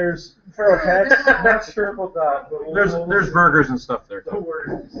experience? and there's feral cats. Not sure about that, but we'll- There's burgers and stuff there. Don't worry.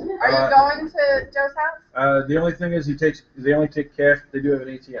 Are you going to Joe's house? The only thing is they only take cash, but they do have an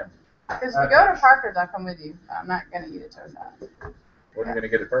ATM. Because if we go to Parker's, I'll come with you. I'm not going to eat at Joe's house. What are you gonna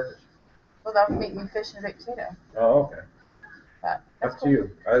get at Parker's? Well, they'll make me fish and a baked potato. Oh, okay. That's Up cool. to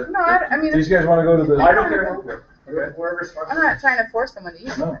you. No, I mean, These guys want to go to the. I don't care. Okay. Wherever's I'm not trying to force someone to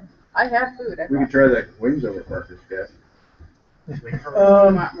eat. No. I have food. I We can try the wings over Parker's, Cash.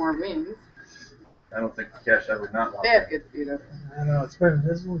 want more wings. I don't think Cash ever not want. They have good food over I know, it's only been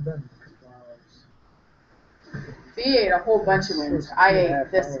a couple hours. there. He ate a whole bunch of wings. I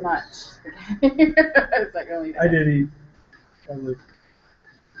ate this much. It's like only. I did eat. Probably.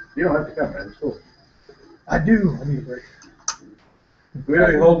 You don't have to come, man. It's cool. I do. I need a break. We have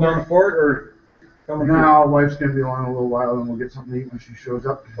any holding down the fort or coming? No, wife's gonna be along a little while, and we'll get something to eat when she shows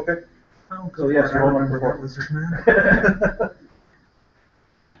up. Okay. So yes, I remember that lizard man.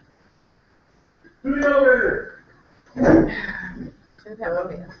 To the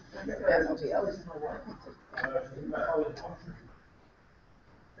elevator. To the Batmobile.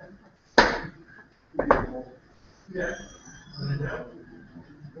 Batmobile. Yeah.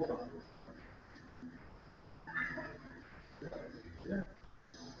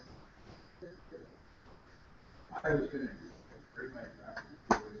 I was gonna bring my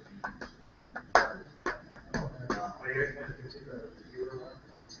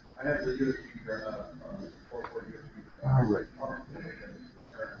I have the USB drive, 440 USB. All right.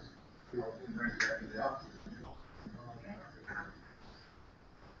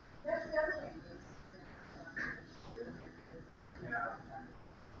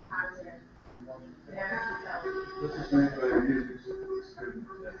 This is meant by the music student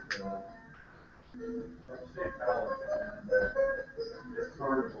that, it's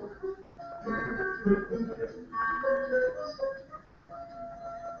cardboard.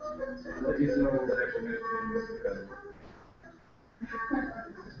 He's the one that's actually going to use the code.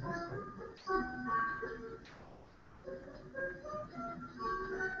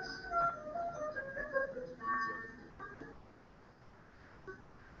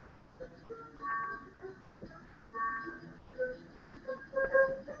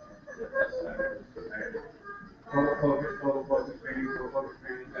 Total focus training,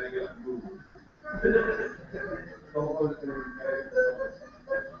 gotta get on move. Total focus training, gotta get on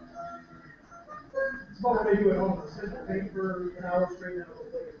move. It's about what they do at home. Sit in the paper, an hour straight out of the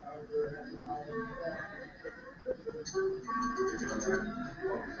way, an hour,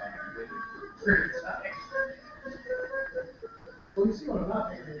 well, you see what I'm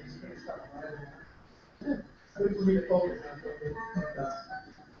not thinking, you just can't stop, right? It's good for me to focus on something.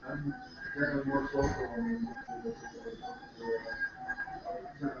 I'm generally more social.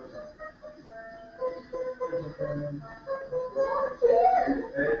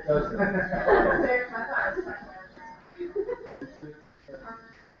 It doesn't.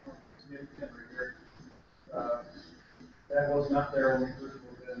 significant right here. That was not there when we first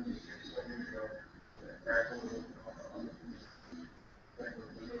moved in 6 years ago. That crack was on the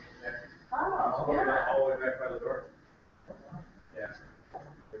Oh, all yeah. the way back by the door. Yeah.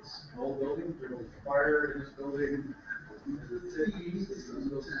 It's an old building, there was a fire in this building. There's a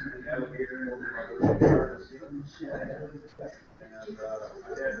still see the alligator over by the door. And, I had,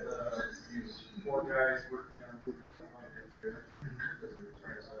 these 4 guys working on it here. Because they were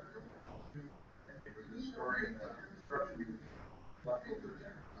trying to set it up. And they were destroying the construction leftovers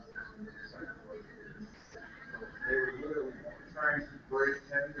there. They were literally trying to break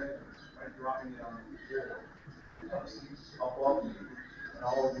heavy metals by dropping it on the floor. Above me, and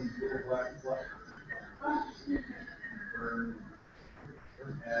all of these little black flecks burned.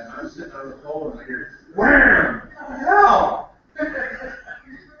 And I'm sitting on the pole and I hear, wham! Hell! And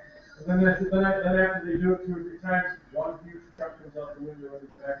then after they do it 2 or 3 times, one huge truck comes out the window in the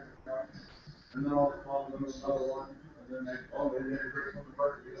back of the truck. And then all the calls, and then another one, and then they break from the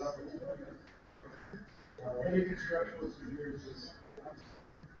park to get up. Any construction was years.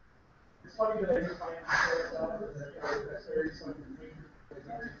 It's funny that I just find that's very something.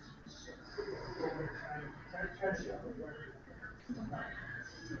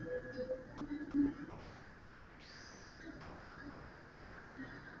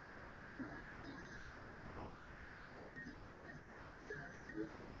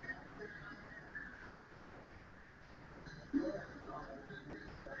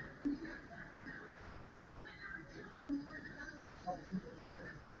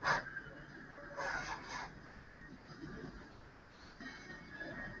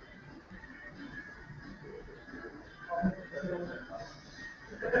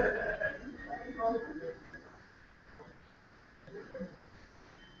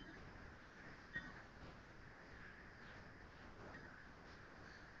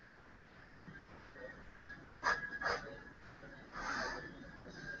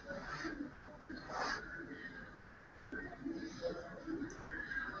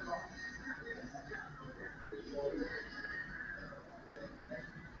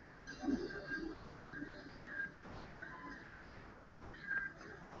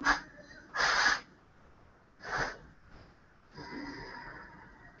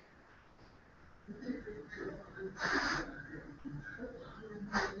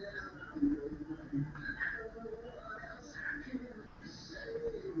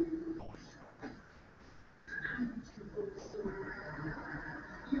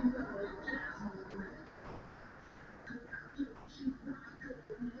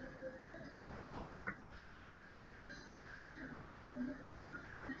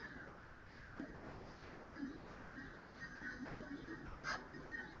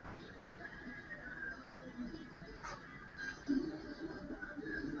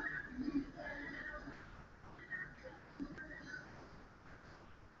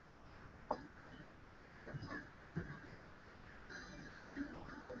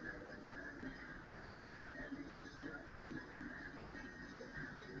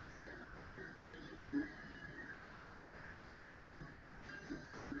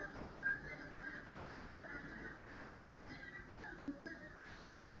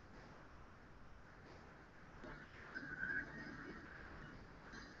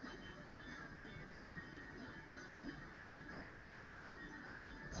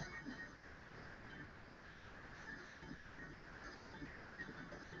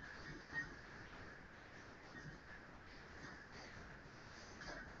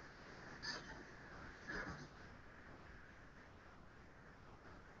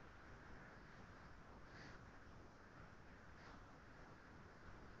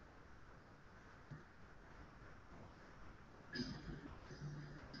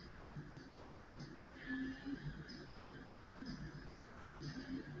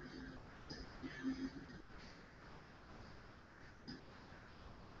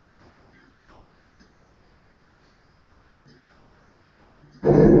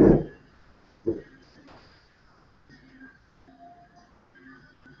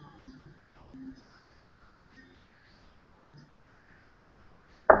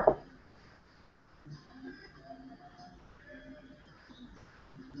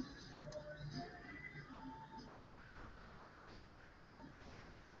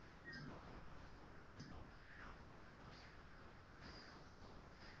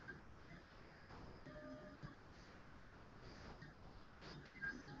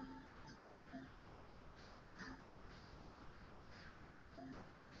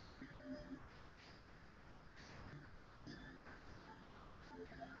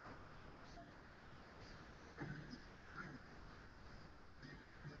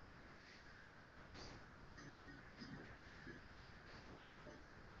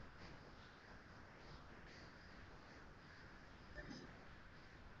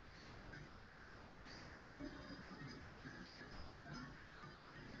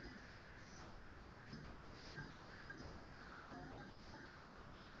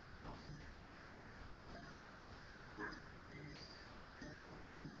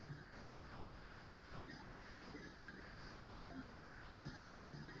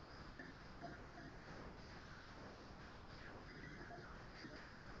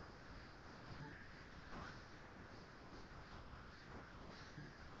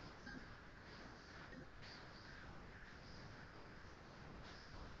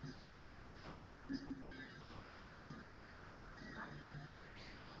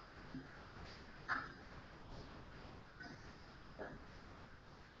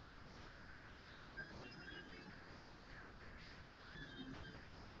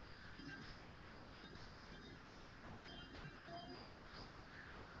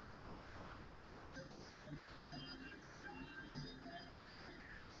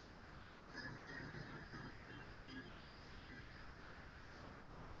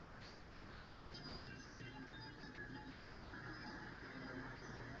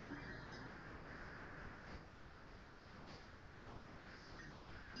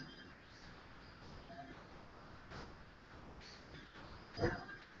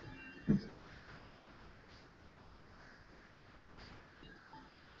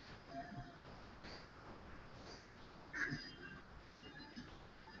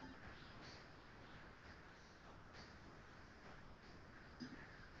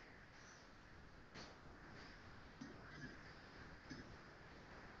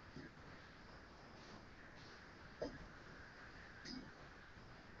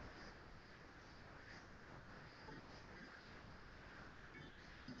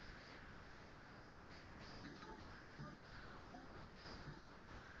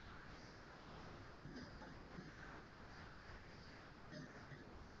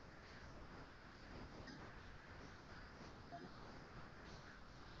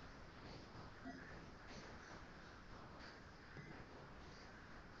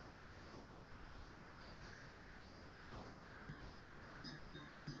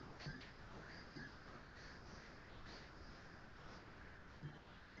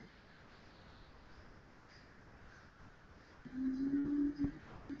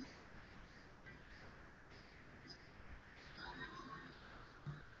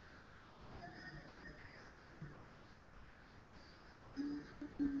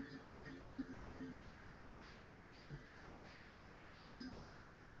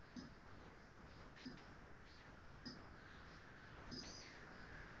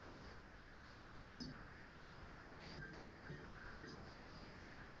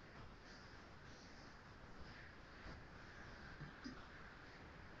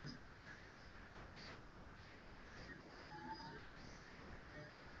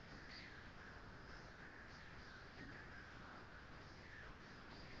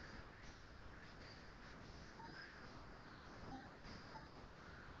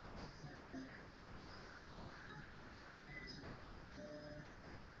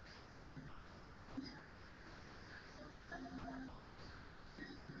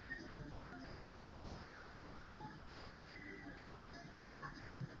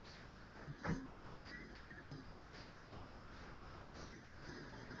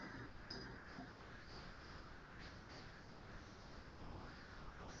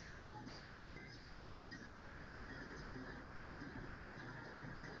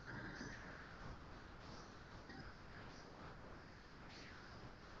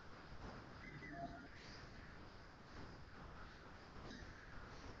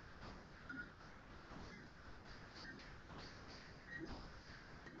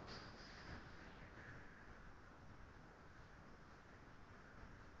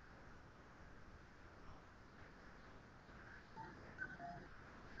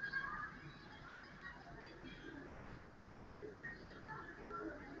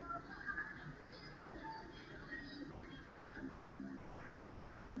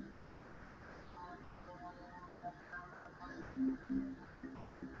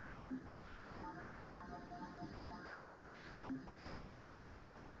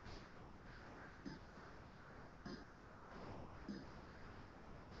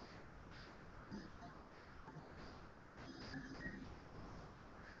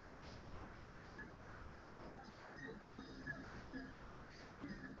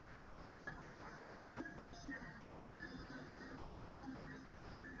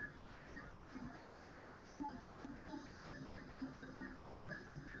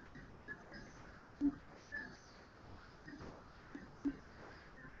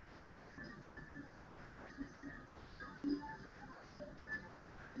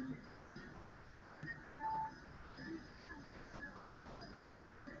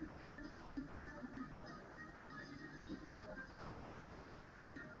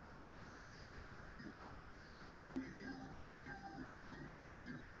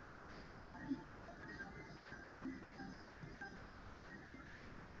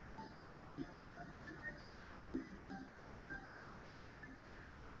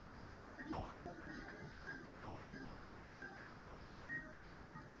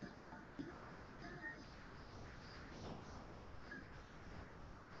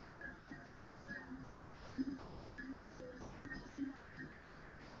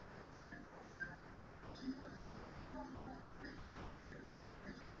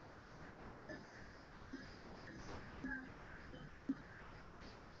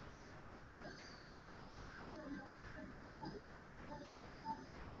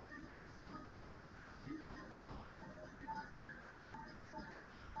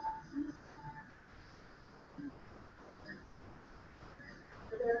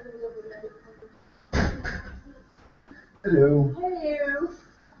 Hello. Hello.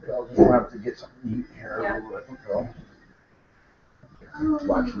 I'll just have to get something to eat here a little bit. So.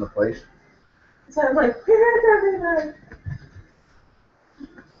 Watching the place. So I'm like, where's everybody?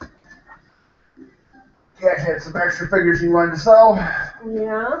 Cash had some extra figures he wanted to sell.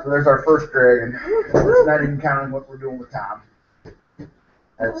 Yeah. So there's our first dragon. It's not even counting what we're doing with Tom.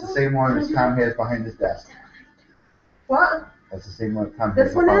 That's the same one as Tom has behind his desk. What? That's the same one Tom This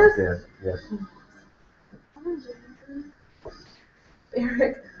has one behind is? his desk. Yes.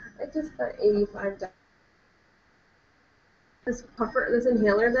 Eric, I just got $85. This puffer, this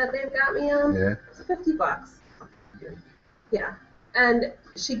inhaler that they've got me on, Yeah. it's $50. Yeah. And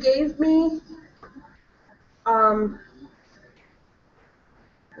she gave me, open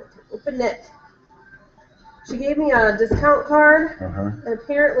it. She gave me a discount card, and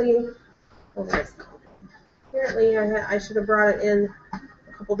apparently, I should have brought it in a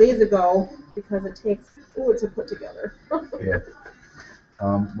couple days ago because it takes to put together. Yeah.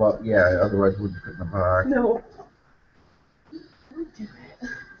 Well, yeah. Otherwise, we wouldn't put in the box. No.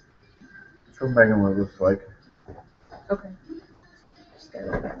 Show Megan what it looks like. Okay. Just gotta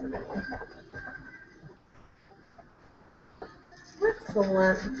look at the video.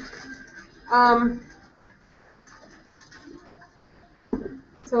 Excellent.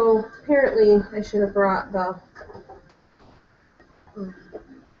 So apparently I should have brought the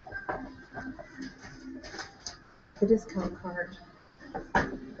discount card a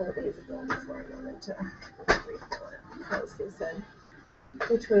couple days ago before I wanted to refill it because they said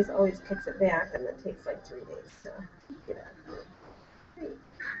Which Ways always kicks it back and it takes like 3 days to get it. Great.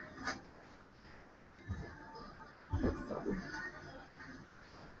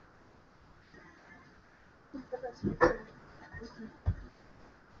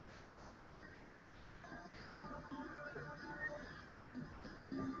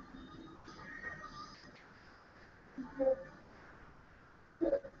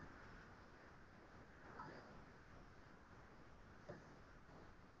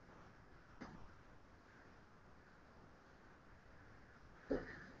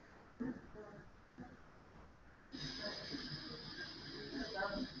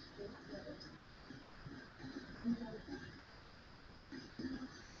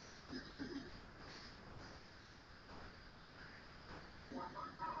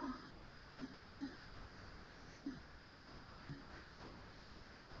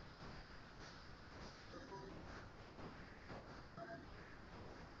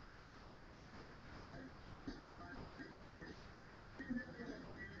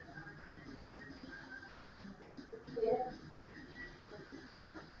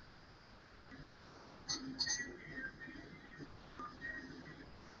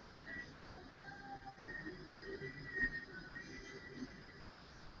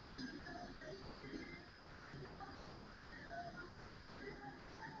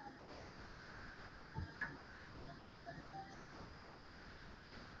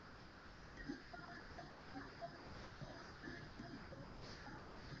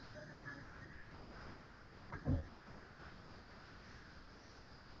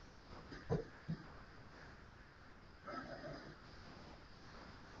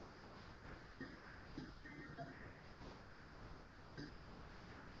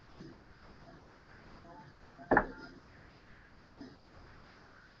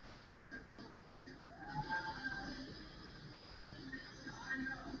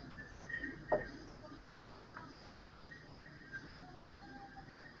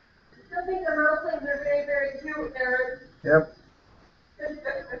 I think the mountains are very, very cute, Eric. Yep.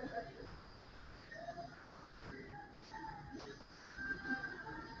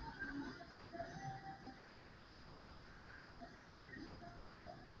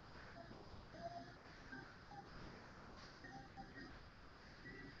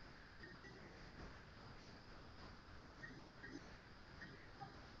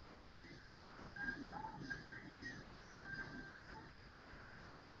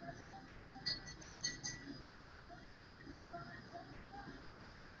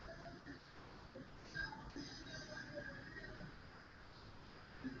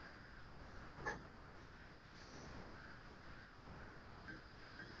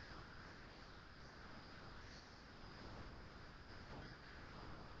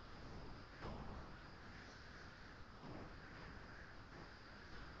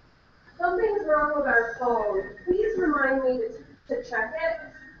 Something's wrong with our phone. Please remind me to check it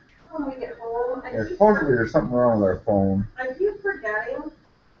when we get home. Yeah, supposedly there's something wrong with our phone. I keep forgetting.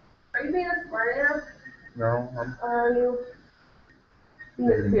 Are you being a smart ass? No, Or are you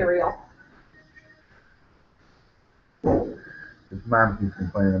being cereal? his mom keeps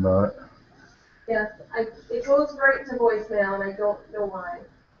complaining about it. Yes, it goes right to voicemail and I don't know why.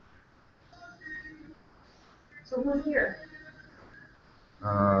 So who's here?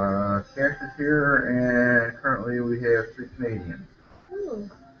 Cash is here, and currently we have 3 Canadians. Hmm.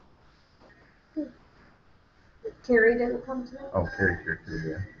 Carrie didn't come today? Oh, Carrie's here too,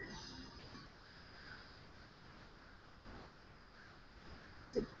 yeah.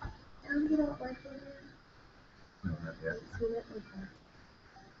 Tom, you don't like it? No, not yet. Seen it? Okay.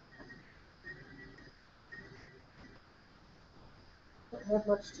 Don't have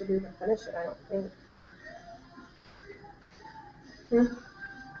much to do to finish it, I don't think.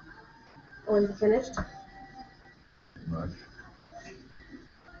 Oh, is it finished? Pretty much.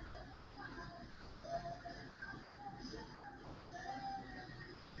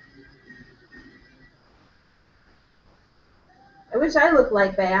 I wish I looked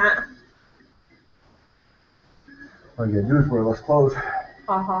like that. All you gotta do is wear less clothes. Ha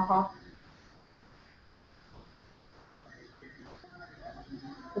ha ha.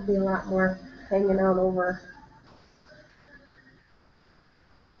 Could be a lot more hanging out over.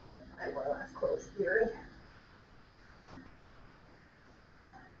 I wear less clothes, Gary.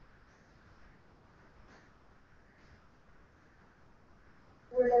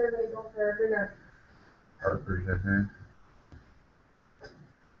 Where did everybody go for dinner? Harper's, I think.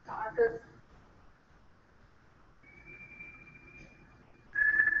 Office.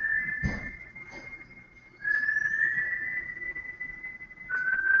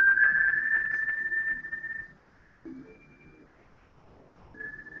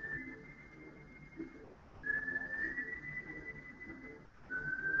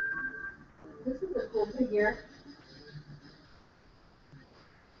 This is a cool figure.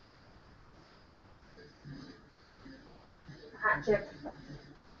 Hot chick.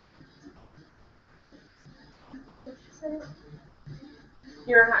 What'd she say?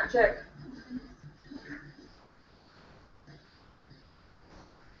 You're a hot chick.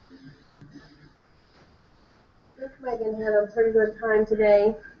 Megan had a pretty good time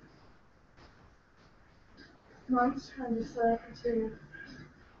today. Mom's trying to set up too.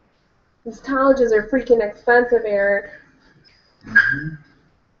 These colleges are freaking expensive, Eric.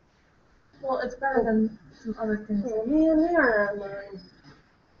 Well, it's better than some other things. Oh man, they are online.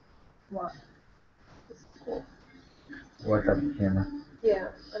 What? Watch up the camera. Yeah,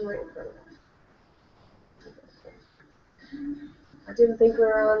 I'm right in front of it. I didn't think we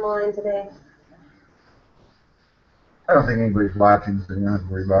were online today. I don't think anybody's watching, so you don't have to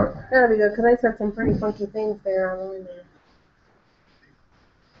worry about it. That'll be good, because I said some pretty funky things there online there.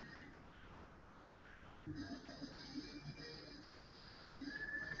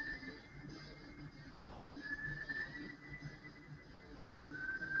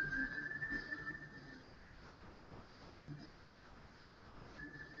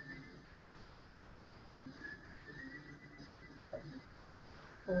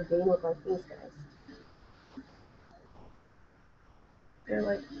 Oh, they look like these guys. They're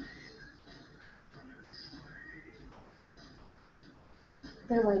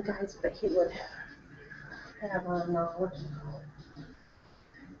like guys that he would have on what you call it.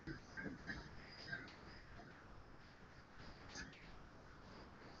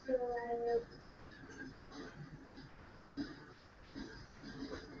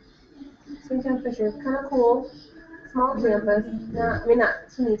 St. John Fisher is kind of cool. Small campus. Not, I mean, not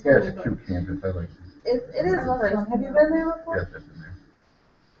teeny Yeah, tiny, it's a but cute campus. I like it. it is nice. Have you been there before? Yes, I've been there.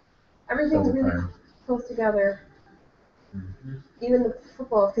 Everything's Several really times. close together. Mm-hmm. Even the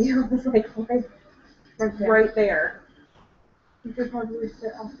football field is like right there. You could probably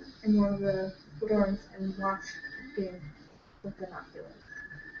sit up in one of the dorms and watch the game with binoculars.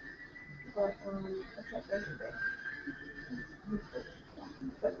 But except Thursday.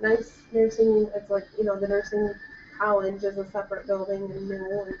 But nice nursing. It's like the nursing college is a separate building and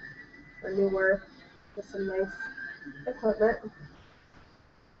new or newer with some nice equipment.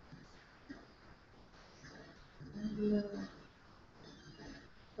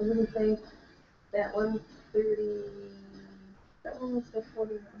 I wouldn't say that 130. That one was the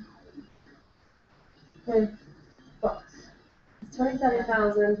 41. Bucks. It's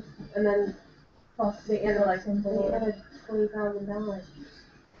 27,000, and then Plus, they added $20,000. $20,000.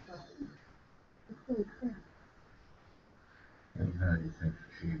 Holy crap. And how do you think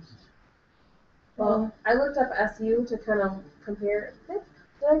she's... Well, I looked up SU to kind of compare. Did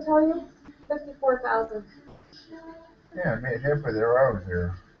I tell you? 54,000. Yeah, I made halfway there I was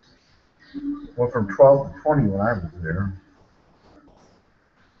there. Went from 12 to 20 when I was there.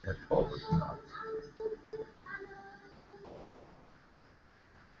 That 12 was nuts.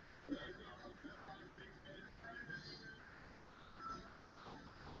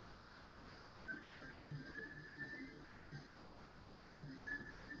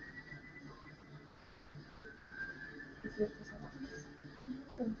 They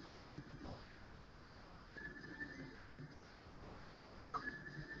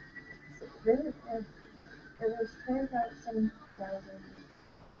had, it was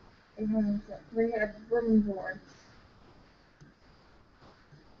 27,800. They had room and board.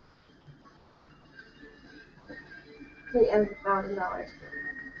 They added $1,000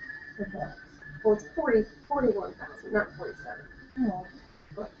 for books. Well, it's 41,000, not 47. Oh,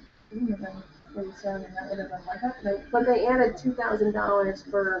 but it would have been 47, that would have been like that. But they added $2,000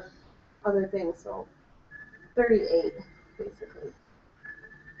 for other things, so 38 basically.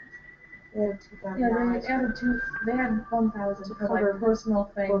 They had $2,000. Yeah, they added they had 1,000 To for cover like personal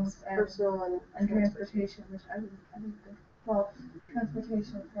things books, and personal and transportation, which I didn't think, well,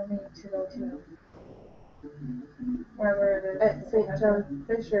 transportation for me to go to wherever it is. At St. John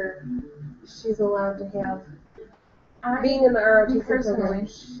Fisher, she's allowed to have, being in the ROTC program,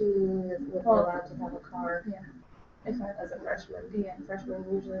 she would be allowed to have a car. Yeah. If I As a freshman. Yeah. Freshmen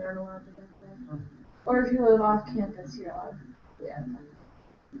usually aren't allowed to have that. Or if you live off campus, you're allowed, Yeah.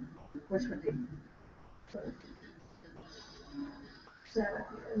 which would be. So,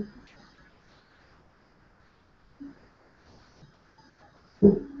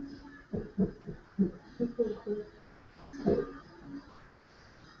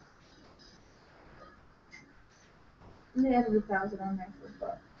 And they added 1,000 on there for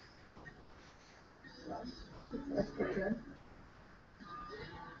books. So, that's pretty good.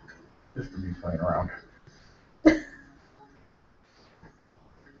 Just for me playing around.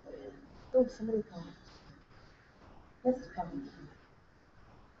 oh, somebody called. This is coming.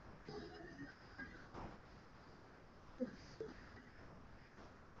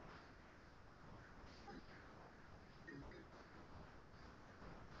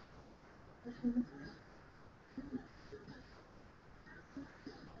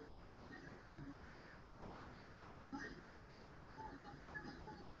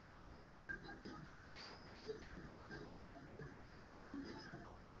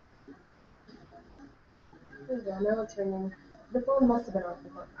 There we go, now it's ringing. The phone must have been off the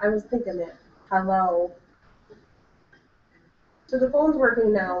hook. I was thinking that. Hello. So the phone's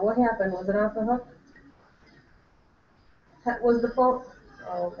working now. What happened? Was it off the hook? Was the phone?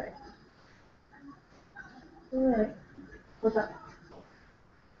 Oh, okay. Alright. What's up?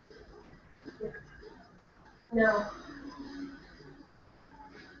 No.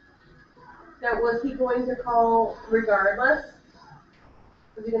 Now, was he going to call regardless?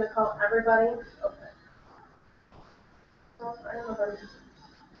 Was he going to call everybody? Okay. Well, I don't know if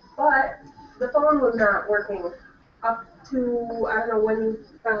but the phone was not working up to, I don't know when you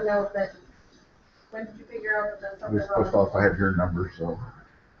found out that, when did you figure out that I was something supposed wrong? to also have your number, so.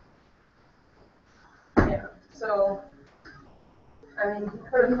 Yeah, so, I mean, he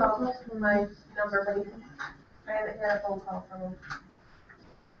could have called my number, but I haven't had a phone call from him.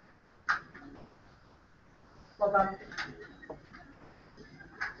 Well done.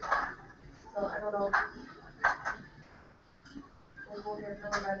 So I don't know. We'll hear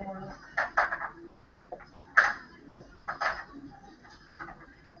from him by the morning.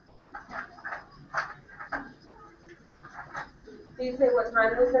 Did you say what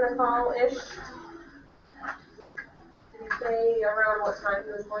time he was gonna call-ish? Did you say around what time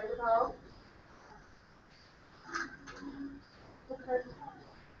he was going to call? Okay.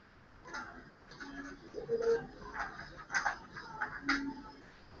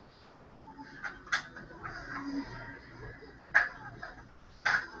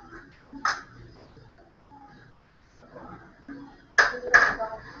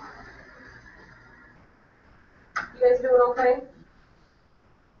 You guys doing okay?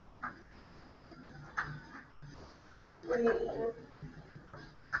 What are you eating?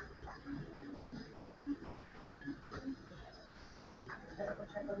 I gotta go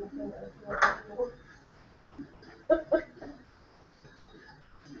check on the thing that I feel like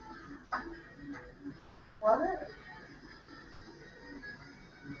what?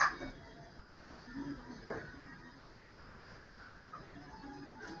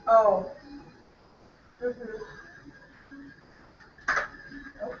 Oh. Mm-hmm.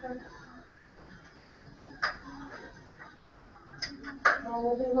 Okay. Well,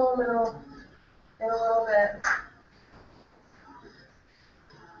 we'll be home in a little bit.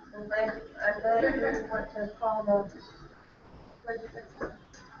 I'm glad you went to call the legislature.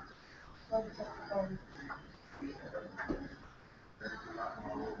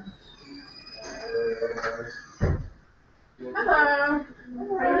 Hello.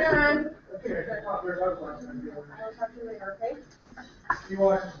 How you doing? I'll talk to you later, okay? He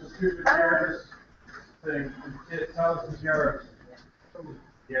watches the stupid sheriff's thing, it tells his yards.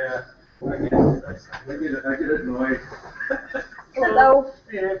 Yeah, I get it annoyed. Hello. What's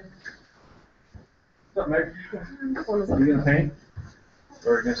up, Meg? What is Are you gonna paint?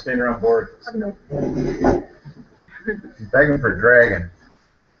 Or are you gonna stay around board? She's begging for dragon.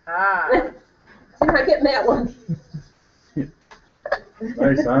 Ah. You're not getting that one.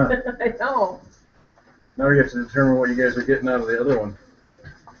 Nice, huh? I know. Now we have to determine what you guys are getting out of the other one.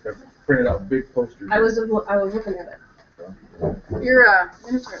 I printed out big posters. I was looking at it. Your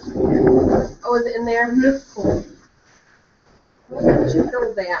miniature. Oh, is it in there? Cool. How did you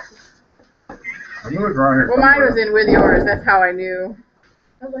know that? I knew it was around here. Well, mine was somewhere. in with yours. That's how I knew.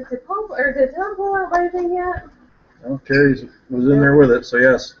 I was like, did Tom pull out anything yet? Well, Terry's was in there with it, so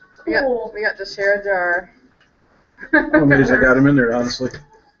yes. We got to share a jar. I'm amazed I got him in there, honestly.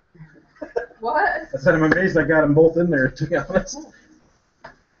 What? I said I'm amazed I got them both in there, to be honest.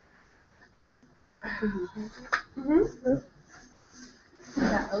 Mm-hmm.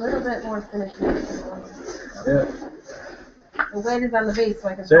 Yeah, a little bit more finishing. Yeah. I'm glad he's on the base so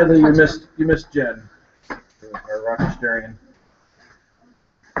I can. Sadly, touch you missed Jen, our Rockstarian.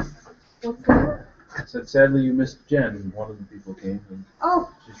 What's that? I said, sadly, you missed Jen. One of the people came, and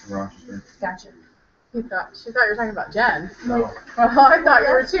Oh, she's from Rochester. gotcha. She thought you were talking about Jen. No. Well, I thought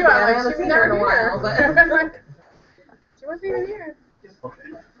you were too. Yeah, I I'm haven't like, she was seen her in a never while, here. She wasn't even here.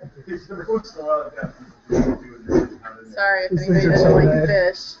 Sorry if These anybody things are doesn't so like bad.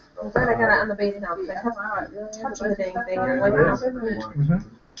 fish. I'm glad I got it on the base now because I kept touching the dang thing and like, Mhm.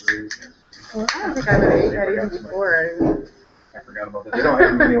 Well, I don't think I would have ate that even before. I forgot about that. They don't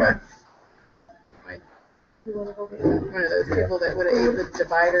have them anyway. you wanna go get One of those people that would have ate the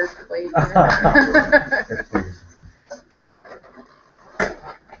divider plate.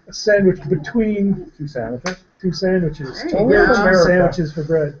 A sandwich between Two sandwiches? two sandwiches. There Two you grilled go. cheese sandwiches for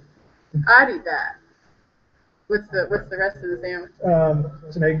bread. I'd eat that. What's the rest of the sandwich?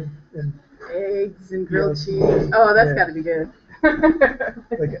 It's an egg and Eggs and grilled cheese. Oh, that's Yeah. got to be good.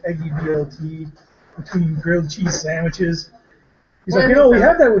 like an eggy BLT between grilled cheese sandwiches. He's What like, is we it?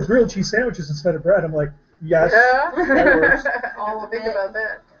 have that with grilled cheese sandwiches instead of bread. I'm like, yes. Yeah. that works. I'll think about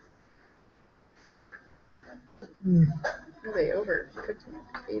that. Mm. Oh, they overcooked my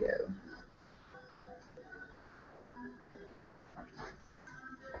potato.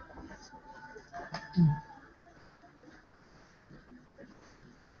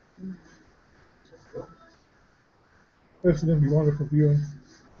 This is going to be wonderful viewing.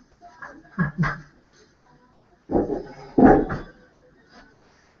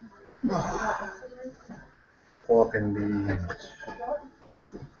 Pork and beans.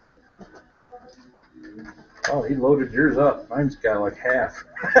 Oh, he loaded yours up. Mine's got like half.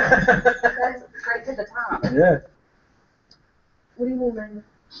 That's right to the top. Yeah. What do you mean, Mary?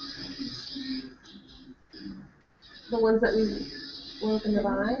 The ones that we were looking to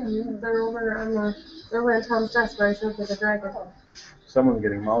buy, they're over on they're over in Tom's desk where I showed you the dragon. Someone's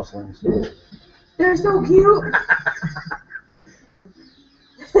getting mouselings. They're so cute.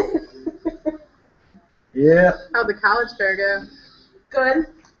 Yeah. How'd the college fair go? Good.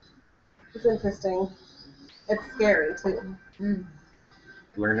 It's interesting. It's scary too.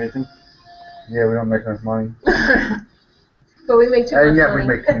 Learn anything? Yeah, we don't make enough money. But we make too much Yeah, money. we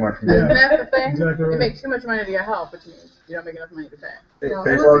make too much Yeah. money. That's the thing. Exactly You right. make too much money to get help, which means you don't make enough money to pay. No,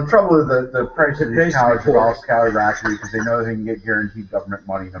 Pays- it Well, the trouble with the price of It pays these to colleges be are all poor. skyrocketing because they know they can get guaranteed government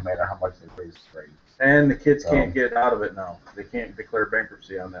money no matter how much they raise the rate. And the kids can't get out of it now. They can't declare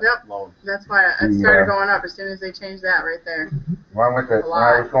bankruptcy on that Yep. loan. That's why it started going up as soon as they changed that right there. When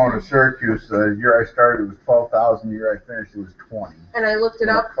I was going to Syracuse, the year I started it was 12,000. The year I finished it was 20. And I looked it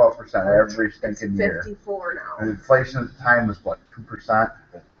up. 12% every It's stinking year. 54 now. And inflation at the time was what, 2%?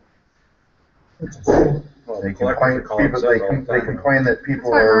 Well, They the collectors complain. call it People, that they, all com- the they time. complain that That's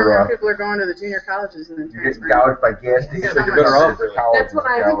people why more and more are people are going to the junior colleges and then you get transferring. gouged by gas stations. So you're better off, for really. college That's what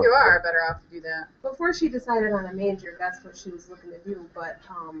and I I think you college. are better off to do that. Before she decided on a major, that's what she was looking to do. But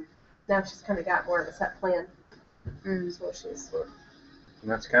now she's kind of got more of a set plan. So she's. And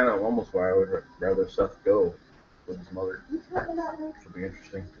that's kind of almost why I would rather Seth go with his mother. Should be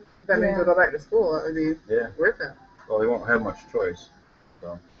interesting. If that means he'll go back to school, it would be Yeah. worth it. Well, he won't have much choice.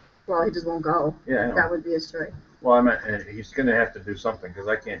 Well, he just won't go. Yeah, I know. That would be his choice. Well, I meant he's going to have to do something because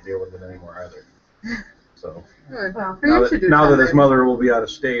I can't deal with it anymore either. So Well, now You should do that his something. mother will be out of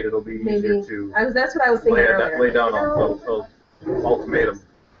state, it'll be easier maybe. to That's what I was thinking earlier. lay down You know, a ultimatum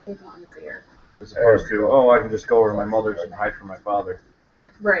maybe easier. as opposed to, oh, I can just go over to my mother's and hide from my father,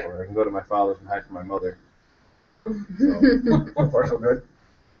 Right. or I can go to my father's and hide from my mother. So far so good.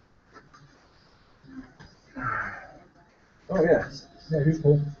 Oh yeah, Yeah, he's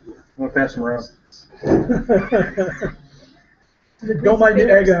cool. I'm gonna pass him around. Don't mind the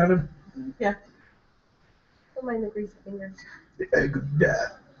egg on him. Don't mind the greasy fingers. Yeah.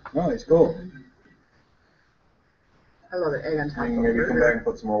 No, he's cool. I love it. Egg on top. You can maybe come back and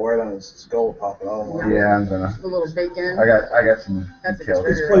put some more white on his skull, pop it all. Yeah, I'm gonna. A little bacon. I got some That's a details.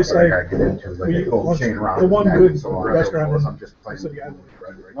 good This place I gotta get into, like we- a whole chain around. the one it. good So I'm restaurant in just playing City with Island.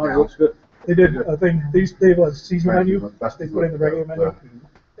 bread right Oh, it now. looks good. They did a thing. They have a seasonal Trying to menu. do my best They to put in the do regular menu,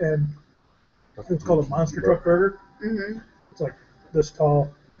 and it's called a monster truck burger. Mm-hmm. It's like this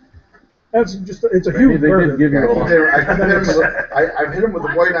tall. That's just it's a They huge did burger. give you a I've hit him with the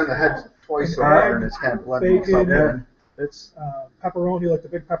white on the head twice so far, and it's kind of blending Bacon, something yeah. in. It's, Pepperoni, like the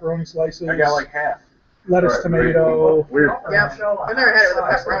big pepperoni slices. I got like half. lettuce, Right, tomato. Weird. Yep. I've never had it with a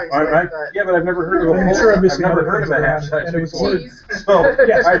pepperoni slice, but Yeah, but I've never heard of a I'm whole. sure I'm I've missing never other heard of things a half around it, size and it was before. cheese. So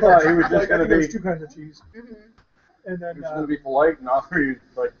Yes, I thought he was just like, I gonna think there was be, two kinds of cheese, Mhm. and then he was gonna be polite and offer you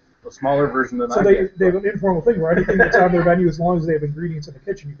like a smaller version than so I they get. have an informal thing where anything that's on their menu, as long as they have ingredients in the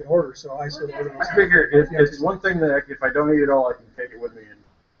kitchen, you can order. So I still order. I figure it's one thing that if I don't eat it all, I can take it with me and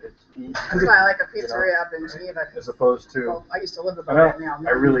it's easy. That's why I like a pizzeria up in Geneva. As opposed to, Well, I used to live I above it now. don't,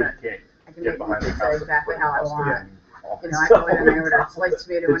 I really but can't I can get make behind the pizza concept. exactly how I want. You know, I So, go in and I order sliced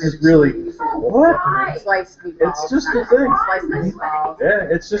tomato it's and just really, cheese, what? sliced meatballs. It's just a not thing. Sliced meatballs. Yeah,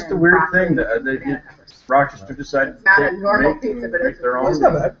 it's just a and weird broccoli thing that Rochester decided It's not to a normal make, pizza, but make it's their It's own.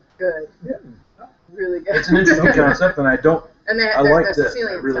 not bad. good. Yeah. Really good. It's an interesting concept, and I don't. And they're, I they're, like they're this. I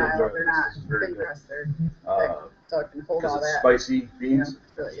Sicilian really style. enjoy They're this. not This is very thin good. crust. They're thick, so it can hold all Because it's that. spicy You know, beans,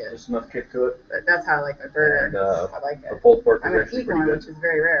 it's really good. just enough kick to it, But that's how I like my burger. and I like the it. pulled pork I'm is gonna actually eat pretty one, good. which is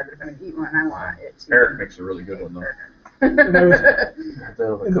very rare, but if I'm gonna eat one, I want it to. Eric makes a really good one though. And I was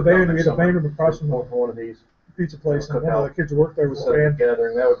They'll in the cook band, out we had a summer band room across from for the one of these. pizza place, and Cook one of out. the kids who worked there was a Instead of band.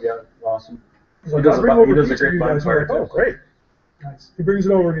 gathering, that would be awesome. He's like, He does "I'll bring a bu- he over does a pizza great to you guys." bonfire, I'm like, "Oh, too. great. Nice. He brings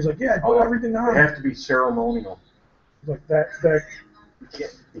it over and he's like, "Yeah, Oh, put everything on." They have to be ceremonial. Like that.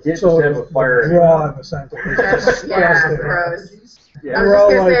 You can't So just have a fire. raw in the center. That's, yeah, Disgusting. gross. Yeah. I was We're just all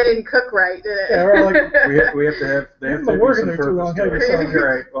gonna like- say I didn't cook right, did it? Yeah, we're all like- We have to have. They have I've to been be working some there too purpose long, to have it. you?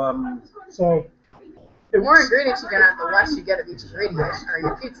 You're right. So The more ingredients you get out, the less you get of each ingredient, or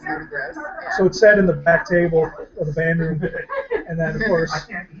your pizza's gonna be gross. Yeah. So it sat in the back table of the band room, and then of course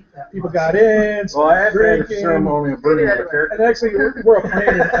people got in, Well, I have had a drinking, ceremonial burning of a character. and actually we're a plane,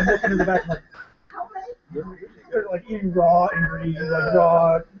 and I'm looking in the back, I'm like, they're like eating raw ingredients, like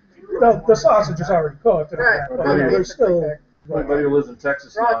raw. The sausage is already cooked, and all Right. that, Right. but there's still. My buddy who lives in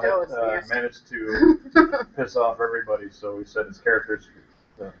Texas Raw now dough is nasty. managed to piss off everybody, so he said his character's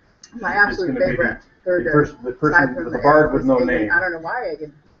My is absolute going to be favorite. the Burger. person, Aside from the bard with no bacon. name. I don't know why I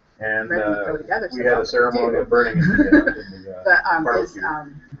get And ready to go together. we had a ceremony of burning in the But is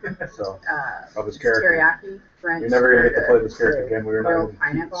barbecue. So of his it's character. teriyaki French. We never gonna get to play this character with again. We were grilled not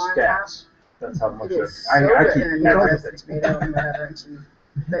pineapple on stats. That's how much It is I so keep good, and track then of the it. tomato and whatever and cheese.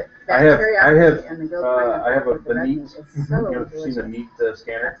 But I that have- teriyaki and the grilled pineapple I have with the red neat. meat is so You've seen delicious. the neat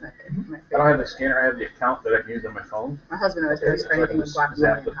scanner. That's my I don't have the favorite. scanner. I have the account that I can use on my phone. My husband always pays for So I anything can with just guacamole.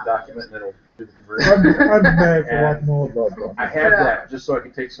 zap the and document and it'll do the I'm conversion. mad for And guacamole. I had that just so I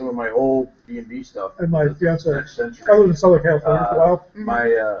could take some of my old D&D stuff. And my from the fiance, next century. I lived in Southern California for a while. My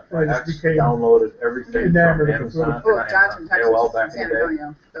I just ex became downloaded everything from enamored of the Amazon Oh, and John's from Texas, AOL back in San the day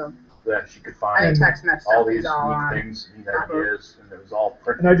Antonio. So that she could I find think Tex-Mex all stuff these is all neat on. things and ideas, and it was all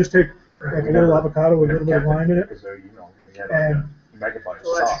printed. And I just take like a little avocado with a little bit of lime in it, Because we had and megabytes of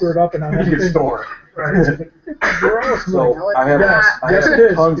Well, sauce. stir it up, and on You can everything. store it. Gross. So No, it's I have, not. I Yes, have it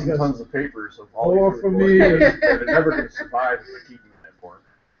is, tons and because- tons of papers of all Oh, these for reports me. that are never going to survive if I keep using that for.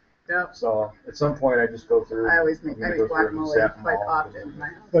 Yep. So at some point I just go through. I always I'm make gonna go through and guacamole zap them quite all. often. in my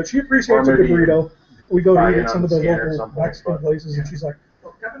house. But she appreciates a Or good maybe burrito. We go to buy eat it at on some of the those scanner or local something, Mexican but- places, and she's like,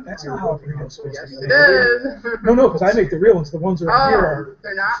 "That's not how a burrito's supposed Yes, to be." it is. No, because I make the real ones. The ones around here Oh, are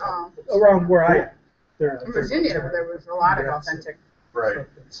they're not. around where I am. In Virginia, there was a lot of authentic Right.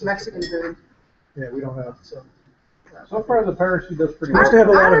 Mexican food. Yeah, we don't have. So far the piracy does pretty We used to have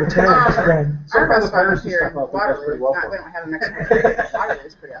a lot of Italian Our restaurants. Our far the restaurant piracy here in stuff out there does Waterloo, pretty well not, for we us. don't have a Mexican food, but Waterloo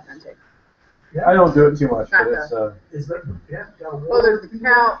is pretty authentic. I don't do it too much, Not but it's Is that, yeah, Well, there's the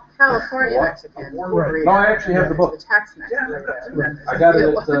California Mexican burrito. No, I actually have the book. The Tex-Mex burrito. and then there's I got it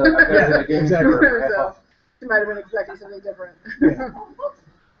the- at I got it at a game exactly. store for half So, off. you might have been expecting something different.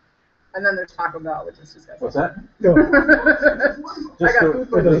 And then there's Taco Bell, which is disgusting. What's that? No, I Just got the food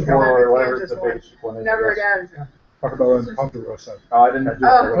poisoning from or that whatever Kansas the one. basic one is. Never I guess. again. Talk about an Ponderosa. Oh, I didn't do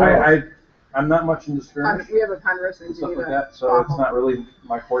Oh. it. I'm not much into skirmish We have a Ponderosa in and stuff like Geneva. that, so it's not really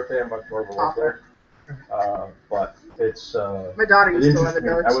my forte. I'm much more of a warfare. But it's My daughter it used to love interests it me.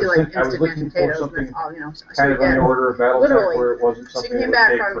 though. I She was like think- I was instant looking mashed for potatoes. something And that's all, you know. kind of in the order of battle tech Literally, where it wasn't she something came that would back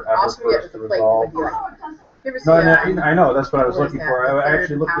take from forever for Austria us with to the plate and resolve. would be like You ever see, No, I know, that's what I was what is looking that, for. the I third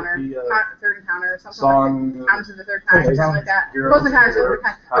actually looked encounter? at the Third encounter or something like song. that. Encounters of the Third Kind or something like that. Heroes. Close Encounters of the Third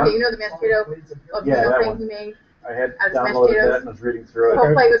Kind. Huh? Okay, you know the mashed potato Yeah, that thing one. he made? I had Out of mashed downloaded potatoes? that and was reading The through whole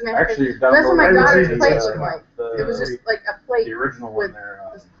it. plate was mashed Actually, potatoes. That's what my downloaded daughter's the, plate looked like. the- It was just like a plate The original with one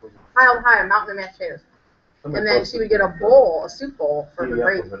there. piled high, a mountain of mashed potatoes. And then she would get a bowl, a soup bowl for her PDF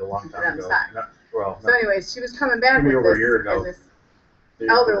gravy. of it a long Put it time on the ago. side. Well, So anyways, she was coming back Maybe with over a this, year ago. and this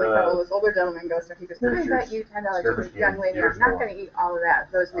elderly couple, this older gentleman goes to her, he goes, Here's I your bet you $10 service for young lady, years I'm not ago. gonna eat all of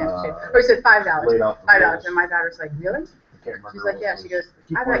that, those mashed potatoes. Uh, Or he said $5, laid out the $5, rules. and my daughter's like, really? I can't remember She's like, what yeah, it she was. goes,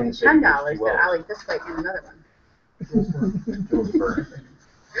 Keep I bet wanting you to say $10 H.G. that I'll Wells. eat this plate and another one. Jules Verne.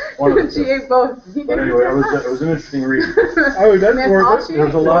 One of the She two. ate both. But anyway, it was an interesting read. Oh, that's That's worth all it. she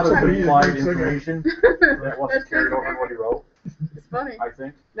There's a ate. lot of That's implied information that wasn't That's carried crazy. over in what he wrote, It's funny. I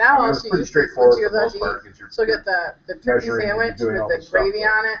think. Now I mean, all it was she pretty eats is when straightforward she for goes the out most to part, eat, 'cause you're she'll get the turkey measuring and sandwich doing all with the the stuff, gravy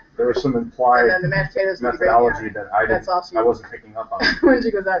but on it, There was some and implied then the mashed potatoes with the gravy on methodology it. that I That's all she I wasn't picking up on when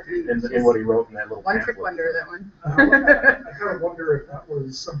she goes out to eat. in what he wrote in that little One trick pamphlet. wonder, that one. I kind of wonder if that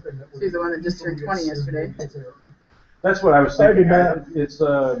was something that was. She's the one that just turned 20 yesterday. That's what I was I'd be thinking. mad. It's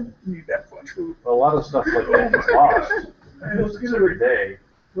Need that much food. a lot of stuff like that gets lost every day.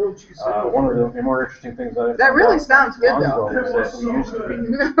 Grilled cheese One of the more interesting things that I That found really out sounds good, long though. ago is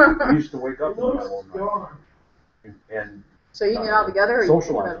that we used to wake up in the middle of the night and So you eat it all together or you eat it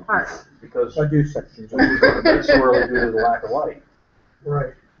socialize apart? because I do sections. we go to bed so early due to the lack of light.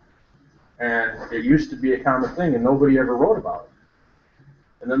 Right. And it used to be a common thing, and nobody ever wrote about it.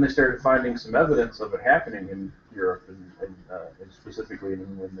 And then they started finding some evidence of it happening in Europe and specifically in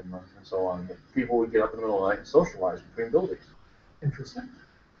England and so on. That people would get up in the middle of the night and socialize between buildings. Interesting.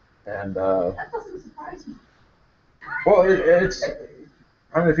 And That doesn't surprise me. well, it's.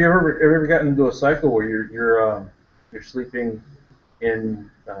 I mean, if you ever gotten into a cycle where you're sleeping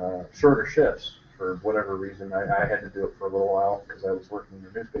in shorter shifts for whatever reason, I had to do it for a little while because I was working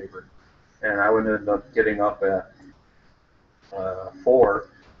in the newspaper, and I would end up getting up at 4,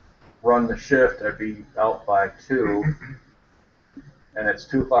 run the shift. I'd be out by 2, and it's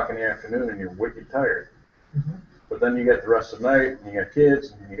 2 o'clock in the afternoon, and you're wicked tired. But then you get the rest of the night, and you got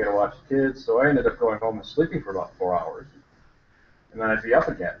kids, and you got to watch the kids. So I ended up going home and sleeping for about 4 hours, and then I'd be up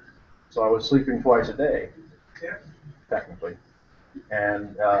again. So I was sleeping twice a day, technically.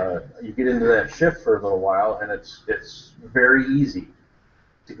 And you get into that shift for a little while, and it's very easy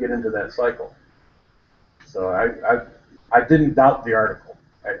to get into that cycle. So I didn't doubt the article.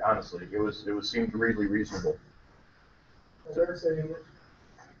 Honestly, it seemed really reasonable. There's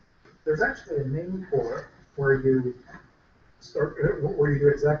actually a name for it where you where you do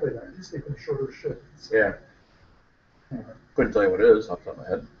exactly that. You sleep in shorter shifts. Yeah. Couldn't tell you what it is off the top of my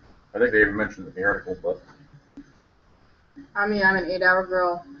head. I think they even mentioned it in the article, but I mean, I'm an 8-hour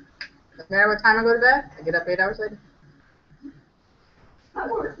girl. No matter what time I go to bed, I get up 8 hours later.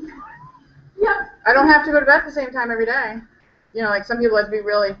 Yeah. I don't have to go to bed at the same time every day. You know, like some people like to be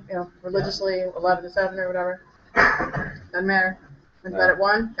really, religiously 11 to 7 or whatever. Doesn't matter. Went to bed at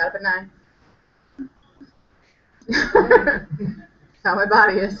 1, got up at 9. That's how my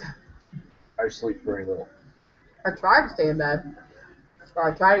body is. I sleep very little. I try to stay in bed.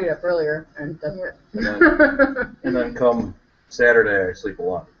 Or I try to get up earlier, and it doesn't work. And then come Saturday, I sleep a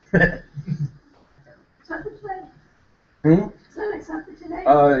lot. Accepted today? Hmm? Is that accepted today?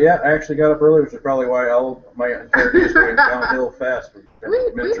 Yeah, I actually got up early, which is probably why my entire day is going downhill fast. we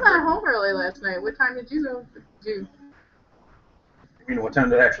went home early last night. What time did you go? You mean what time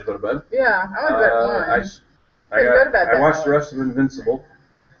did I actually go to bed? Yeah, I went to bed at 1. Go to bed I that watched the early. rest of Invincible,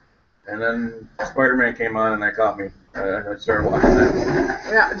 and then Spider-Man came on, and that caught me. I started watching that.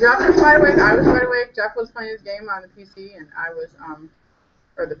 Yeah, Jeff was wide awake. I was wide awake. Jeff was playing his game on the PC, and I was,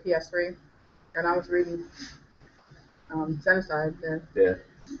 or the PS3, and I was reading Genocide there. Yeah.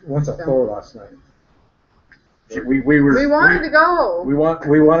 Went to Thor last night. We wanted to go. We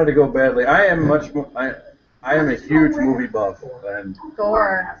wanted to go badly. I am much more. I am a huge movie buff, and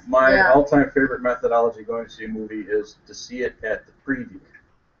Thor. my Yeah. all-time favorite methodology going to see a movie is to see it at the preview.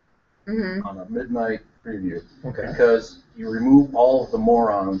 Mm-hmm. On a midnight preview. Okay. Because you remove all of the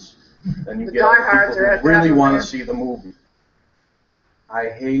morons and you The get all the diehards people are who really definitely- want to see the movie. I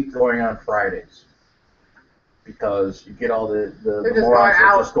hate going on Fridays because you get all the They're just morons going that are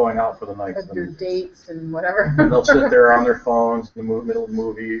out. just going out for the night. With their dates and whatever. And they'll sit there on their phones in the middle of the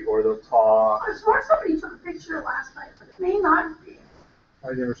movie, or they'll talk. I saw somebody took a picture last night, but it may not be.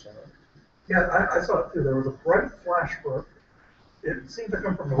 I never saw it. Yeah, I saw it too. There was a bright flash broke. It seemed to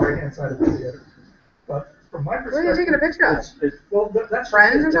come from the right-hand side of the theater. But from my perspective... What are you taking a picture of? Well, that's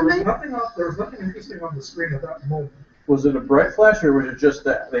Friends or there was something? there was nothing interesting on the screen at that moment. Was it a bright flash or was it just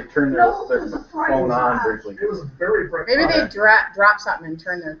that they turned their phone on briefly? It was a very bright. Maybe they flash. drop something and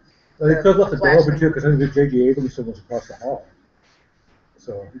turn their. They could have left the door Flash. open too, because I think the J.G. Abrams was across the hall.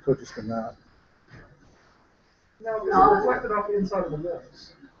 So he could just been that. No, it was reflected off the inside of the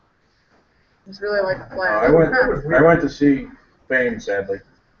walls. It's really like a flash. I went to see Fame, sadly,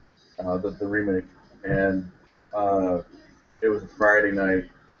 the remake, and it was a Friday night.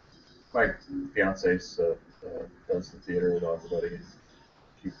 My fiance's does the theater with everybody, and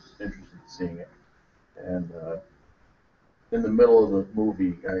she's interested in seeing it. And in the middle of the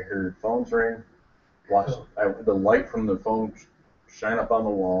movie, I heard phones ring, the light from the phone shine up on the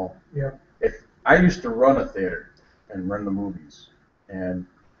wall. Yeah. If I used to run a theater and run the movies, and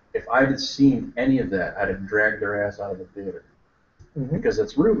if I had seen any of that, I'd have dragged their ass out of the theater because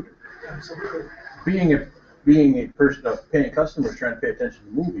it's rude. Absolutely. Being a person, a paying customer trying to pay attention to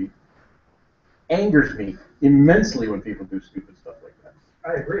the movie, angers me immensely when people do stupid stuff like that.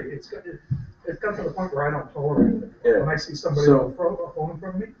 I agree. It's come to the point where I don't tolerate it. Yeah. When I see somebody with a phone in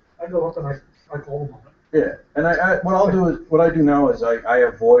front of me, I go up and I call them on it. Yeah, and what I do now is I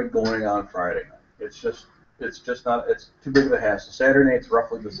avoid going on Friday night. It's just not, it's too big of a hassle. Saturday night's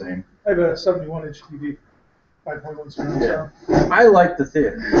roughly the same. I have a 71-inch TV, 5.1 surround sound. I like the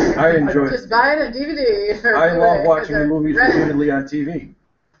theater. I enjoy Just it. buy it a DVD. I love watching the movies Ready. repeatedly on TV,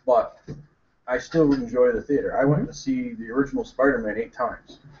 but I still enjoy the theater. I went to see the original Spider-Man 8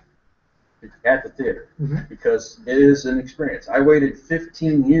 times at the theater because it is an experience. I waited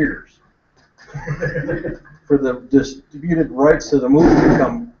 15 years for the distributed rights to the movie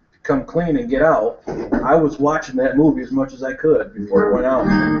to come clean and get out. I was watching that movie as much as I could before it went out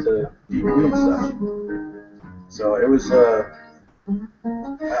to DVD and stuff. So it was.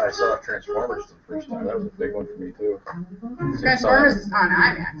 I saw Transformers the first time. That was a big one for me too. Transformers is on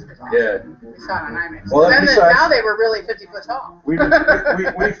IMAX. Was awesome. Yeah. We saw it on IMAX. Well, Then besides- now they were really 50 foot tall. We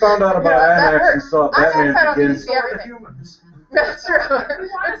found out about Yeah, that IMAX and hurt. saw IMAX Batman had to Begins. see everything. That's true.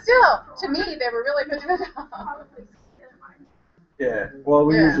 But still, to me, they were really 50 foot tall. Yeah, well,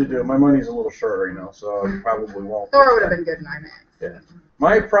 we Yeah. usually do. My money's a little short right now, so I probably won't. Thor would have been good in IMAX. Yeah.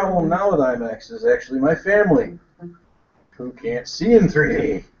 My problem now with IMAX is actually my family, who can't see in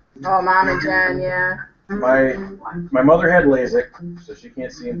 3D. Oh, Mom and Jen, yeah. My mother had LASIK, so she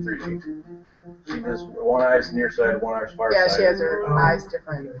can't see in 3D. She has one eye's near side, one eye's far Yeah, side. she has her eyes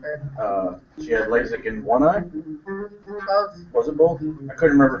different. She had LASIK in one eye. Both. Was it both? I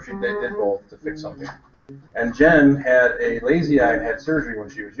couldn't remember if they did both to fix something. And Jen had a lazy eye and had surgery when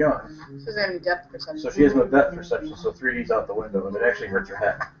she was young. She doesn't have any depth perception. So she has no depth perception, so 3D's out the window, and it actually hurts her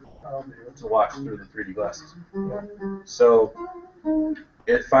head to watch through the 3D glasses. So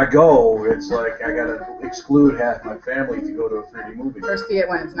if I go, it's like I gotta exclude half my family to go to a 3D movie. Or see it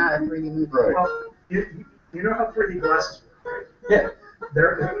when it's not a 3D movie. Right. Well, you know how 3D glasses work, right? Yeah.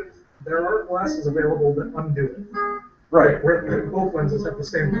 There are glasses available that undo it. Right. Where both lenses have the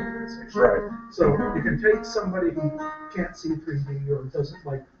same polarization. Right. So you can take somebody who can't see 3D or doesn't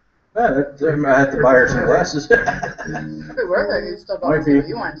like. Yeah, I had to buy her some glasses. If it were there, you'd still go Might and see be. what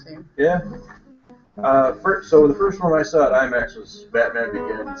you want to see. Yeah. So the first one I saw at IMAX was Batman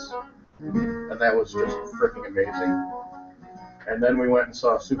Begins, and that was just freaking amazing. And then we went and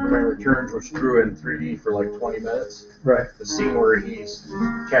saw Superman Returns, which drew in 3D for like 20 minutes. Right. The scene where he's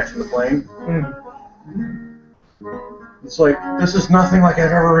catching the plane. It's like, this is nothing like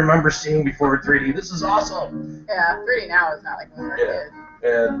I've ever remember seeing before in 3D. This is awesome. Yeah, 3D now is not like when we were kids.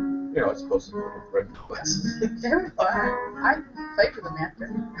 And, you know, it's supposed to be red glasses. They were fun. I played with them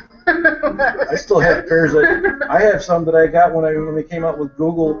after. I still have pairs. I have some that I got when they came out with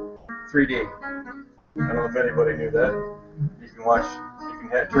Google 3D. I don't know if anybody knew that. You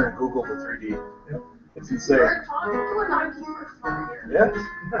can turn Google to 3D. It's insane. Yeah,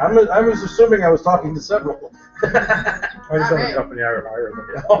 I was assuming I was talking to several. I just own a company I hire them.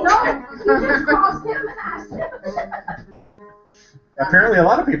 Apparently, a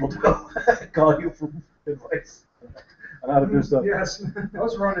lot of people do call you for advice on how to do stuff. Yes, I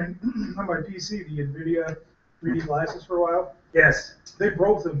was running on my PC the NVIDIA 3D glasses for a while. Yes. They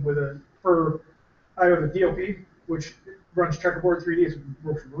broke them I have a DLP, which runs checkerboard 3D. It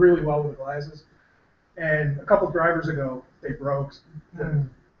works really well with the glasses. And a couple of drivers ago, they broke the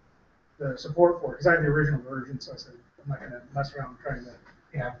support for it, because I have the original version, so I said, I'm not going to mess around trying to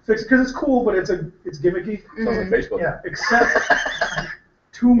fix it, because it's cool, but it's gimmicky. It's on Facebook. Yeah, except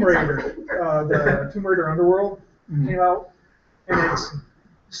Tomb Raider, the Tomb Raider Underworld came out, and it's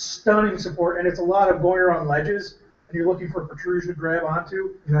stunning support, and it's a lot of going around ledges, and you're looking for a protrusion to grab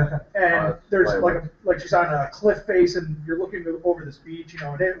onto, and there's like she's on a cliff face, and you're looking over this beach,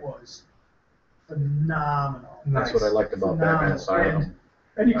 and it was phenomenal. That's what I liked about Batman Asylum.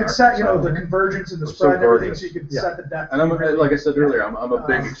 And you can set, you know, the convergence and the It's spread so and everything, gorgeous. so you can Yeah. set the depth. And I'm, like I said earlier, I'm a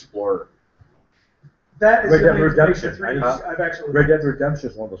big explorer. That is Red the Dead only Redemption. information I've actually. Red Dead Redemption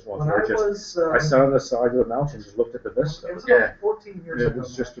is one of those ones When where I I just, was, I sat on the side of the mountain and just looked at the vista. it was Yeah. about 14 years It ago.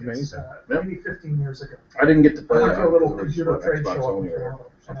 was just now, amazing. Yep. Maybe 15 years ago. I didn't get to I play went that to a little on computer trade Xbox show up only in or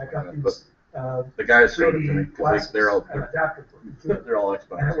Toronto, and I something got like that. these, The guys showed it to me 3D because glasses they're all and adapter for computer. they're all And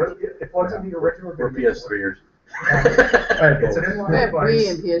Xbox. it wasn't the original We're video. PS3ers. It's an I inline have Wii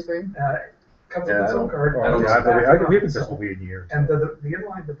and device. PS3. Comes Yeah, with I its own don't- card. I don't Yeah, it's we back haven't on this itself. movie in years. And the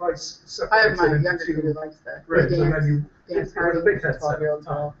inline device I have separates my it into younger kid who two. likes the Right, so then dance, you, dance it's with a party. big It's headset. 12-year-old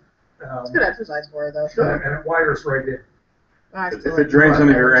girl. It's Um, good exercise for her though. and it wires right in. I If still it drains some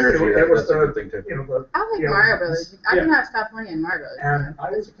of your It energy, was that's a the- good thing too. You know, the, I like Yeah. Mario Brothers. I Yeah. cannot stop playing Mario Brothers. and I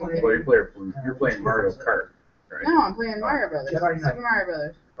was playing. Well, you're playing Mario Kart, right? No, I'm playing Mario Brothers. Jedi Knight. Super Mario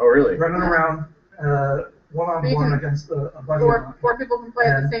Brothers. Oh, really? Running around, one-on-one can- against a buddy of mine. Four people can play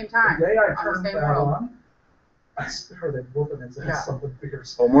at the same time. The day I on the turned same that world. on, I started whooping his Yeah. ass something bigger.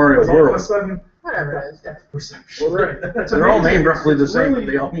 Oh, Mario All of a World. sudden, Whatever it is. that perception. Well, they're all named roughly the same, but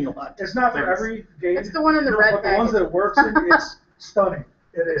they all mean a lot. It's not for every game. It's the one in the No, red but the ones that package. it works in, it's stunning.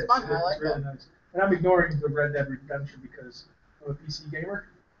 It It's is. fun, I like It's really nice. And I'm ignoring the Red Dead Redemption because I'm a PC gamer.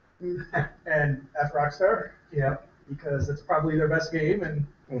 Mm. And F Rockstar, Yeah, because it's probably their best game, and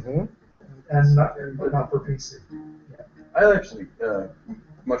Mm-hmm. and not, but not for PC. I actually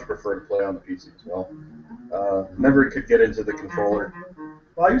much prefer to play on the PC as well. Never could get into the controller.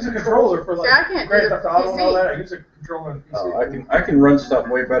 well, I use a controller for like See, I can't do Grand the Theft Auto and all PC. that. I use a controller on the PC. I can run stuff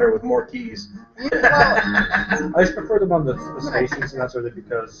way better with more keys. Well, I just prefer them on the stations and that sort of thing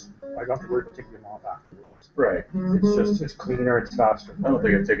because I got to worry about taking them off afterwards. Right. It's cleaner, it's faster. I don't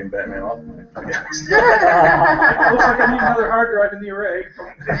think I've taken Batman off. To be honest. Looks like I need another hard drive in the array.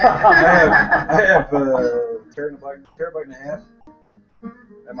 I have terabyte and a half,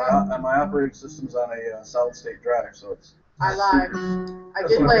 and my operating system's on a solid state drive, so it's. I lied. I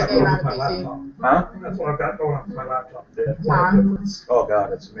did play a game on the PC. Huh? That's what I've got going on my laptop. Yeah. Tom, Oh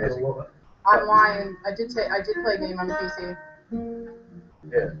God, it's I amazing. love it. I'm lying. I did play a game on the PC.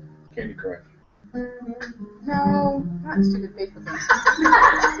 Yeah, Candy Crush. No, not stupid Facebook game.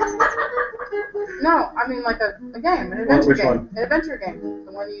 No, I mean like a game, an adventure Which game. one? An adventure game.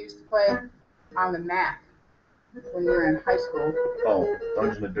 The one you used to play on the Mac when you were in high school. Oh,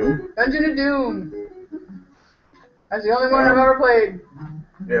 Dungeon of Doom. Dungeon of Doom. That's the only one I've ever played.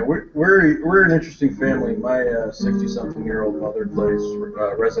 Yeah, we're an interesting family. My 60-something-year-old mother plays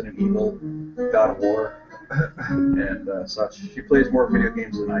Resident Evil, God of War, and such. She plays more video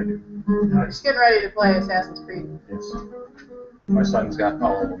games than I do. I'm just getting ready to play Assassin's Creed. Yes. My son's got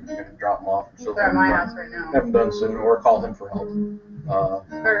all of them. I'm gonna drop them off. So They're at my house right now. Have them done soon, or call him for help.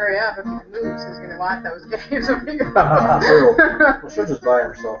 Better hurry up if you can move, so he's gonna want those games. True. Well, she'll just buy them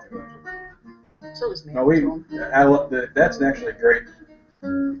herself. She'll just make No, I love that's actually a great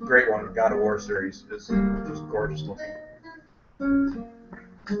one. The God of War series is just gorgeous looking.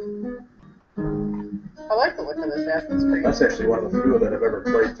 I like the look of this Assassin's Creed. That's actually one of the few that I've ever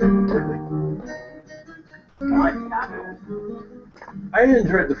played through completely. I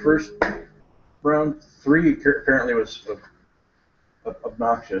enjoyed the first round. 3 apparently was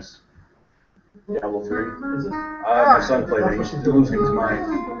obnoxious. Diablo 3. My son played it. He's losing his mind.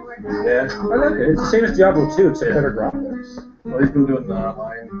 Yeah. I like it. It's the same as Diablo 2, except better graphics. Well, he's been doing the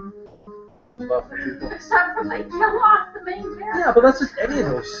online stuff for people. Except for they kill off the main character. Yeah, but that's just any of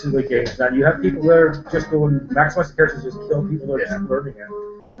those silly games. Now you have people that are just going maximize the characters, just kill people that are just learning it.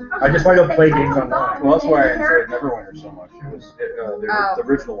 I just why I don't play games online. Well, that's why I enjoyed Neverwinter so much. It was the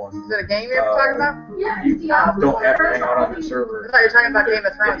original one. Is it a game you're talking about? Yeah, You Diablo. don't have to hang out on the I server. thought you were talking about Game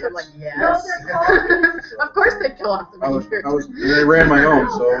of Thrones. I'm like, yes. Of course they kill off the main character. They ran my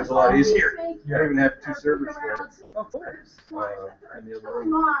own, so it was a lot easier. I even have 2 servers for it. And the other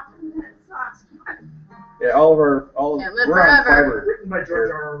one. Yeah, Can't live we're on forever. fiber. Written by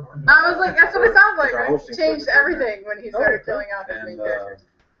George R. R. Martin. I was like, that's what it sounds like, Our right? hosting Changed service. everything when he started killing off his main And characters.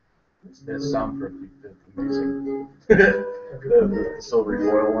 his sound for amazing. the silvery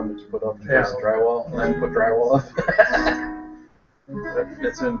foil one that you put up against the drywall, and then put drywall up.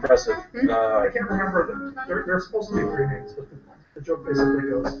 It's impressive. I can't remember there's supposed to be 3 names, but the joke basically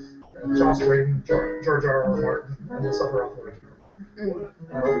goes, Joss Whedon, George R. R. Martin, and this other author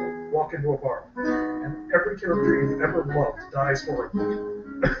walk into a bar, and every character you've ever loved dies horribly.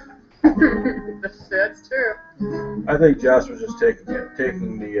 That's true. I think Joss was just taking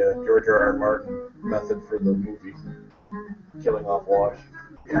the George R. R. Martin method for the movie, killing off Wash.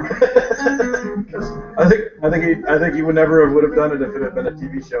 I think he would never would have done it if it had been a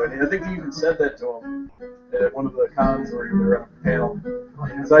TV show, and I think he even said that to him at one of the cons where you were on a panel.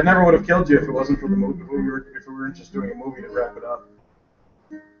 Because I never would have killed you if it wasn't for the movie. If we were just doing a movie to wrap it up.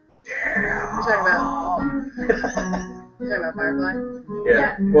 You're talking about Firefly?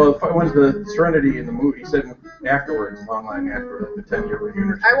 Yeah. Well, when the Serenity in the movie, he said afterwards, online after like the 10-year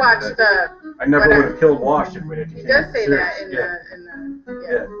reunion. I watched I never would have killed Wash if we didn't. He does say that in yeah.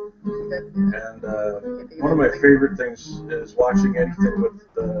 the. And one of my favorite things is watching anything with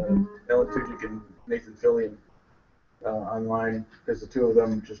Ellen Tudyk and Nathan Fillion online, because the two of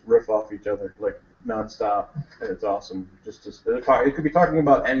them just riff off each other like nonstop, and it's awesome. It could be talking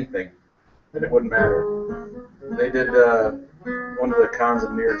about anything, and it wouldn't matter. They did one of the cons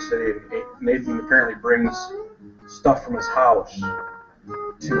in New York City, and Nathan apparently brings stuff from his house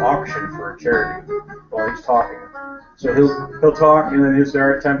to auction for a charity while he's talking. So he'll talk, and then he'll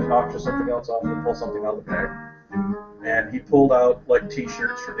start attempting to auction something else off, and pull something out of the bag. And he pulled out like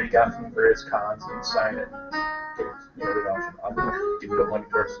T-shirts that he got from various cons and signed it. The auction. I'm going to put money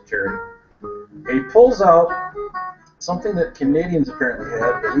towards the charity. And he pulls out something that Canadians apparently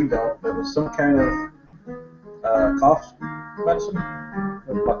had, but we don't. That was some kind of cough medicine.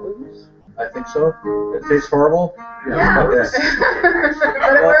 I think so. It tastes horrible. Yeah. But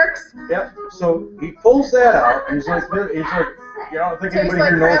it works. Yep. So he pulls that out, and he's like, I don't think anybody like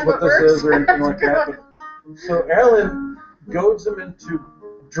here knows crap, what but this works. is or anything like that. But, so Alan goads him into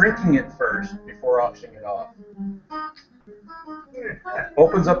drinking it first before auctioning it off.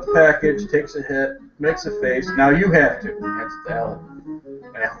 Opens up the package, takes a hit, makes a face. Now you have to. Hands it to Alan.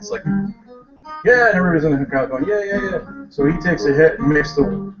 And Alan's like, yeah, and everybody's in the crowd going, yeah. So he takes a hit and makes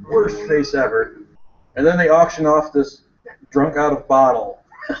the worst face ever. And then they auction off this drunk out of bottle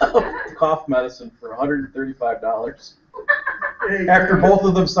of cough medicine for $135 after both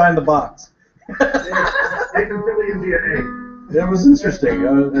of them signed the box. Nathan Fillion DNA. It was interesting.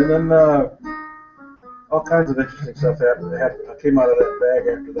 And then all kinds of interesting stuff came out of that bag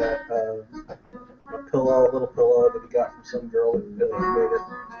after that. A little pillow that he got from some girl that made it.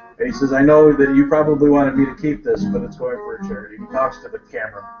 And he says, I know that you probably wanted me to keep this, but it's going for a charity. He talks to the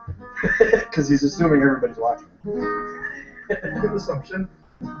camera because he's assuming everybody's watching. Good assumption.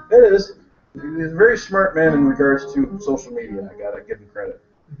 It is. He's a very smart man in regards to social media. I gotta give him credit.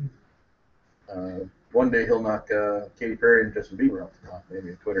 One day he'll knock Katy Perry and Justin Bieber off the top,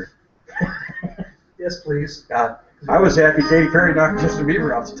 maybe on Twitter. Yes, please. I was happy Katy Perry knocked Justin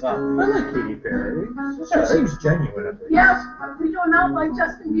Bieber off the top. I like Katy Perry. She seems genuine. Yes, we do not like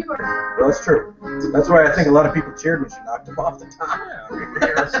Justin Bieber. Well, that's true. That's why I think a lot of people cheered when she knocked him off the top.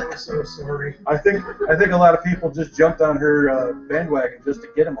 Yeah, so sorry. I think a lot of people just jumped on her bandwagon just to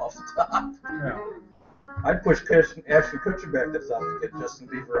get him off the top. Yeah. I'd push Ashton Kutcher back to the top to get Justin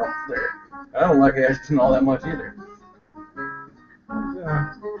Bieber off there. I don't like Ashton all that much either.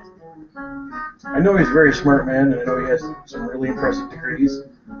 I know he's a very smart man, and I know he has some really impressive degrees.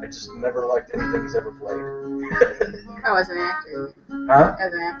 I just never liked anything he's ever played. Oh, as an actor. Huh?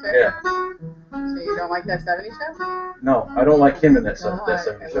 As an actor? Yeah. So you don't like that 70s show? No, I don't like him in that 70s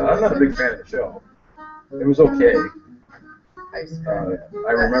show. I'm not a big fan of the show. It was okay.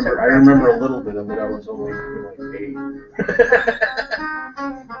 I remember a little bit of it. I was only like 8.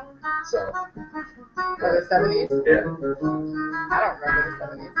 So. Oh, the 70s? Yeah. I don't remember the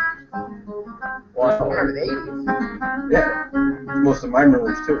 70s. Well, I remember the 80s. Yeah. Most of my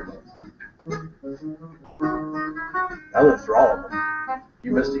memories too. I lived through all of them.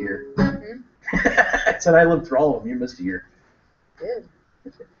 You missed a year. I said I lived through all of them. You missed a year. Good.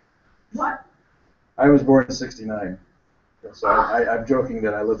 What? I was born in '69. So I'm joking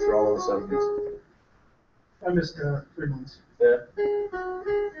that I lived through all of the 70s. I missed 3 months. Yeah.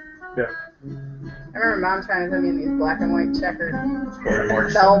 Yeah. I remember Mom trying to put me in these black and white checkered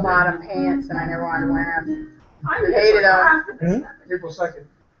bell-bottom pants, and I never wanted to wear them. I hated them. April 2nd.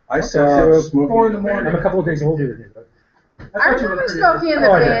 I saw Smokey 4 in the and morning. I'm a couple of days older than you, but I remember Smokey and the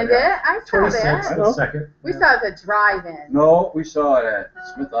Bandit. I saw 26 that. and the second. We saw it at the drive-in. No, we saw it at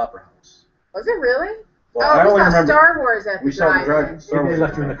Smith Opera House. Was it really? Well, I Oh, we only saw remember Star Wars at the we saw the drive-in. drive-in. Maybe they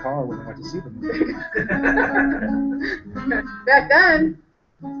left you in the car when they went to see the movie. Back then,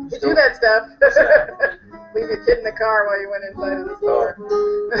 you do that stuff. Leave your kid in the car while you went inside of the store.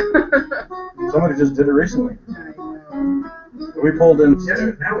 Somebody just did it recently. I know. We pulled into. Yes,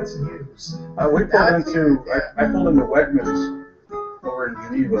 but now it's news. We pulled into. I pulled into Wegmans over in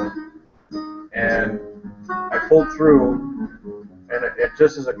Geneva, and I pulled through, and it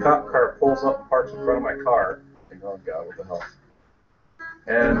just as a cop car pulls up and parks in front of my car, I think, oh God, what the hell?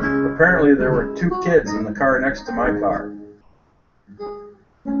 And apparently there were 2 kids in the car next to my car.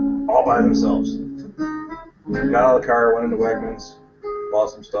 all by themselves. Got out of the car, went into Wegmans, bought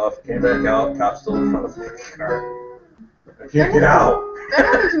some stuff, came back out, cop still in front of the car. I can't get out. That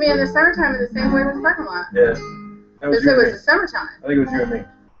happened to me in the summertime in the same way with the parking lot. Yeah. That was Because you it and was me. the summertime. I think it was you and me.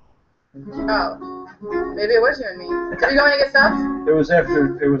 Oh. Maybe it was you and me. Did we go in to get subs? It was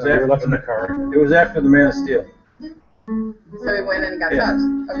after. It was We were after. left in the car. It was after the Man of Steel. So we went in and got Yeah. subs.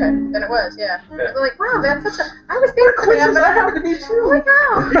 Okay. Then it was, yeah. Yeah. We're like, wow, that's such a. I was there for that, but I happened to be too. Holy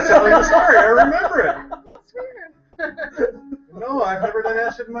cow. He's telling the story. I remember it. It's weird. No, I've never done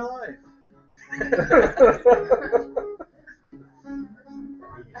acid in my life.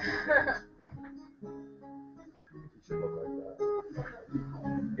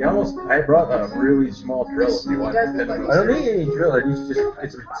 You almost. I brought a really small drill. If you want. He does look like I don't need any drill. It's just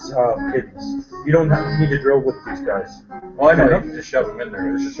it's kids. You don't need to drill with these guys. Well, I know you can just shove them in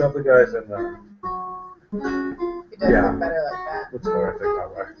there. Just shove the guys in there. He does Yeah. look better like that. Looks better, I think, that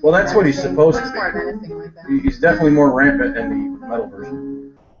way. Well, that's what he's supposed Looks to more be. menacing like that. He's definitely more rampant in the metal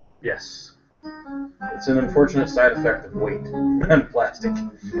version. Yes. It's an unfortunate side effect of weight and plastic.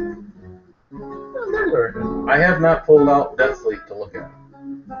 Well, they're learning. I have not pulled out Death Fleet to look at it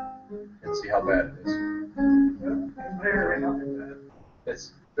and see how bad it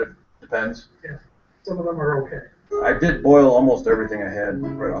is. It depends. Some of them are okay. I did boil almost everything I had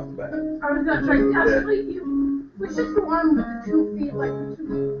right off the bat. I was gonna try to test you, which is the one with the 2 feet, like the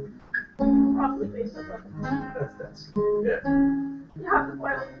 2 roughly based on That's Yeah. you have to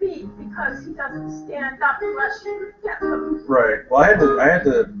boil feet because he doesn't stand up unless you get them. Right. Well, I had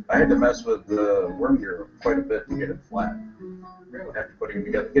to mess with the worm gear quite a bit to get it flat. After putting him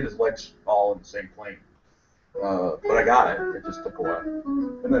together, get his legs all in the same plane. But I got it. It just took a while.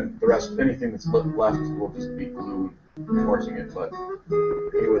 And then the rest, anything that's left, will just be glue forcing it. But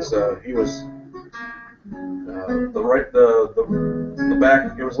he was the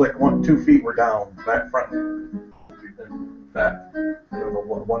back. It was like 2 feet were down, back, front, and back.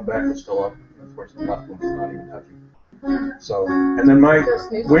 The one back was still up. Of course, the left one was not even touching. So, and then my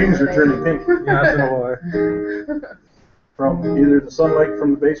wings are turning pink. Yeah, that's in a way. From either the sunlight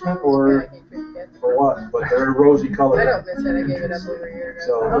from the basement or what, but they're a rosy color. I don't miss it. I gave it up over a year ago.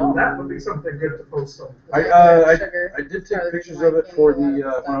 So that would be something good to post on. I did take pictures of it for the when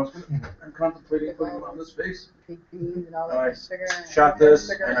I was contemplating putting him on this face. Big beans and all I that sugar and shot this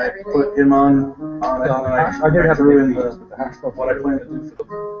sugar and and I everything. put him on it, and I did have threw to in make these with the hash stuff. what I plan to do for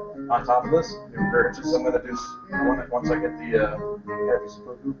the on top of this. Which is I'm gonna do once I get the happy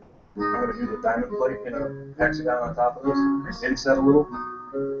super group. I'm gonna do the diamond plate in a hexagon on top of this, inset a little,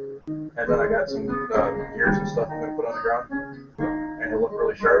 and then I got some gears and stuff I'm gonna put on the ground, and it'll look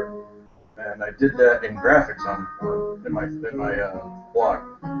really sharp. And I did that in graphics in my blog,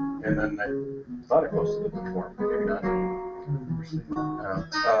 and then I thought I posted it before, maybe not.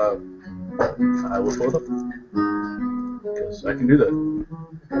 I will pull it up because I can do that.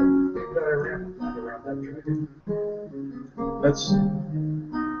 That's.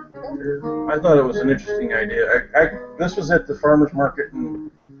 I thought it was an interesting idea. This was at the farmer's market in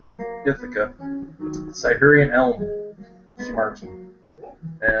Ithaca. Siberian elm, she marks them.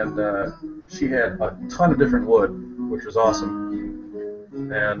 And she had a ton of different wood, which was awesome.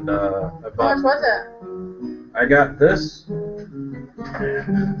 And I How bought. much was it? I got this, and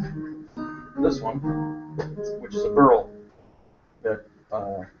this one, which is a burl that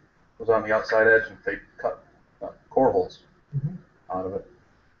was on the outside edge, and they cut core holes out of it.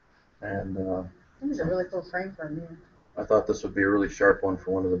 And This is a really cool frame for me. I thought this would be a really sharp one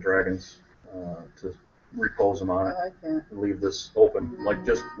for one of the dragons to repose them on I it like that. and leave this open,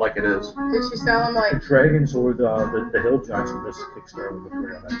 just like it is. Did she sell them The like? dragons or the hill giants from this Kickstarter would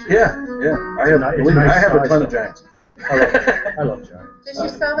agree on that too. Yeah. I have It's a nice I have a size, ton of though. giants. I love giants. Did she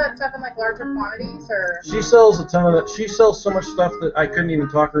sell that stuff in like larger quantities or? She sells a ton of that. She sells so much stuff that I couldn't even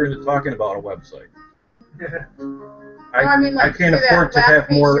talk her into talking about a website. I mean, like, I can't see afford that to last have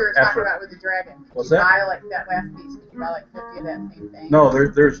piece you more were talking effort. about with the dragon. Could What's you that? buy like that last piece? Could you buy like 50 of that same thing? No,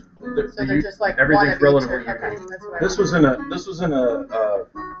 there's So they're just like one everything's of each, relatively or- okay, unique. that's what I This wanted. was in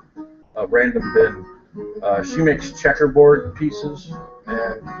a random bin. She makes checkerboard pieces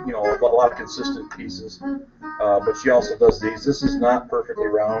and a lot of consistent pieces. But she also does these. This is not perfectly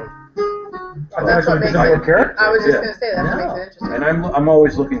round. That's what makes it. I was just gonna say that's what makes it interesting. And I'm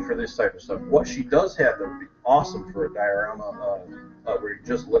always looking for this type of stuff. What she does have that would be awesome for a diorama, where you're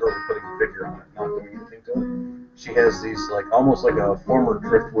just literally putting a figure on it, not doing anything to it. She has these almost like a former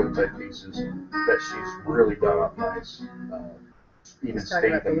driftwood type pieces that she's really done up nice. Even Just talking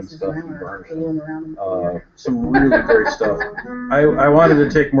stained about them and bases stuff and and burnished glue them around them. some really great stuff. I wanted to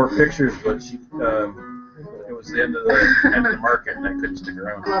take more pictures, but it was the end of the market, and I couldn't stick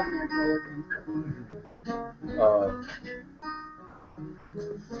around. I love mirror color.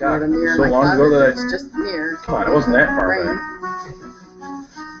 God, The mirror in so my long ago closet, that it's just mirrors. come on, it wasn't that far Frame. back.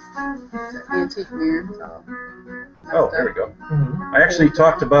 It's an antique mirror. It's all Oh, messed there we up. go. I actually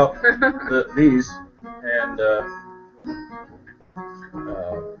talked about these, and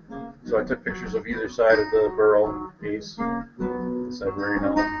so I took pictures of either side of the burl piece, the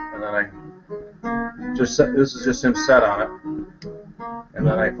Severino, and then I just set, this is just him set on it, and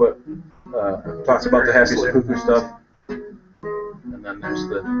then I put talked about the Happy Seppuku stuff, and then there's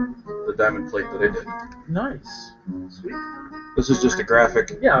the diamond plate that I did. Nice. Sweet. This is just a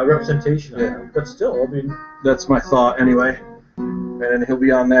graphic. Yeah, a representation of Yeah. it. But still, I mean, That's my thought anyway. And then he'll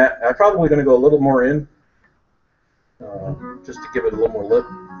be on that. I'm probably going to go a little more in, just to give it a little more lip,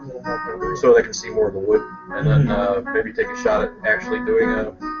 so they can see more of the wood. And then maybe take a shot at actually doing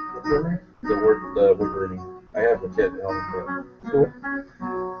the wood burning. I have the kit. Cool.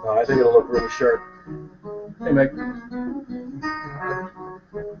 I think it'll look really sharp. Hey, Meg.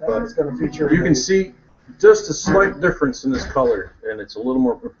 That is going to feature. You can see just a slight difference in his color, and it's a little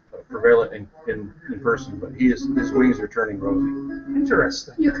more prevalent in person. But his wings are turning rosy.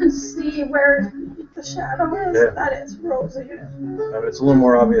 Interesting. You can see where the shadow is. Yeah. That is rosy. I mean, it's a little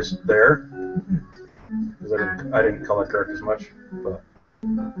more obvious there because I didn't color correct as much, but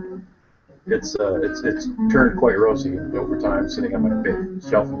it's turned quite rosy over time, sitting on my big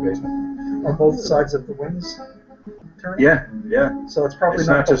shelf in the basement. Are both sides of the wings turning? Yeah. So it's probably It's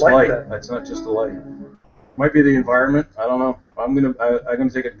not not the just light. light. Then. It's not just the light. Might be the environment. I don't know. I'm gonna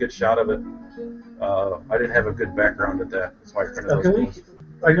take a good shot of it. I didn't have a good background at that. That's why I printed those can we? things.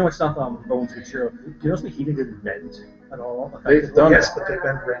 I know it's not Bones material. Do you notice the heating didn't bend at all? They've done Yes, it. but they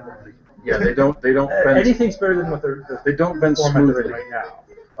bend randomly. Yeah, they don't bend. Anything's better than what They don't bend the format they're in smoothly. right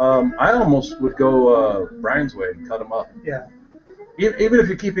now. I almost would go Brian's way and cut them up. Yeah. Even if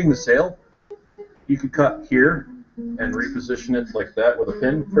you're keeping the sail, you could cut here and reposition it like that with a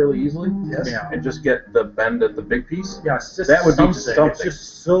pin fairly easily. Yes. Yeah. And just get the bend at the big piece. Yeah, it's just That would be something. something. It's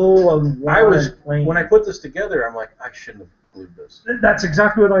just so plain. When I put this together, I'm like, I shouldn't have glued this. That's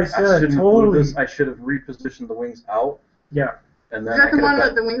exactly what I I said. shouldn't have Totally. glued this. I should have repositioned the wings out, Yeah. and Is then I that the could one have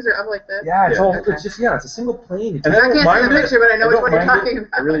that the wings are up like this? Yeah, it's Yeah. all. It's just it's a single plane. It's And I I don't can't see mind the it. picture, but I know which don't one you're mind talking it.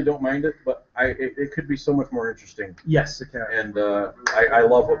 about. I really don't mind it, but it could be so much more interesting. yes, it can. And I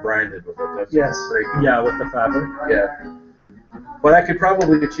love what Brian did with it. That's Yes. great. Yeah, with the fabric. Yeah. But I could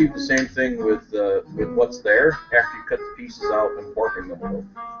probably achieve the same thing with what's there after you cut the pieces out and warping them a little.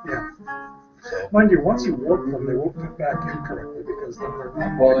 Yeah. So, Mind you, once you warp them, they won't fit back in correctly because then they're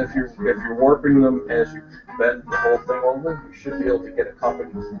not. well, if you're warping them as you bend the whole thing over, you should be able to get a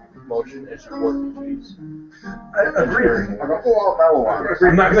company motion as you warp each piece. I agree.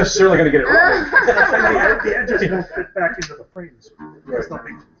 I'm not necessarily going to get it right. The edges don't fit back into the frames. There's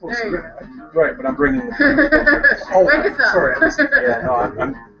nothing close There to you it. Right, but I'm bringing the Oh, Break it up. sorry. Yeah, no,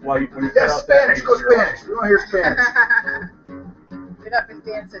 I'm when you cut Yes, out that Spanish, go piece, you're- Spanish. We want to hear Spanish. Get up and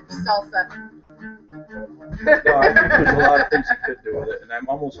dance at salsa. No, I think there's a lot of things you could do with it, and I'm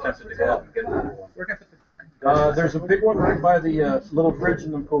almost tempted to go out and get another one. There's a big one right by the little bridge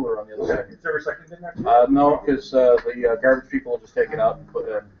in the cooler on the other side. Is there recycling in there? No, because the garbage people will just take it out and put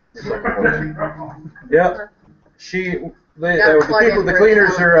it in recycling. Yeah, the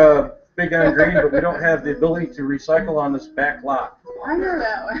cleaners are big on green, but we don't have the ability to recycle on this back lot. I know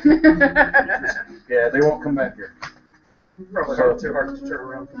that one. Yeah, they won't come back here. Probably not too hard to turn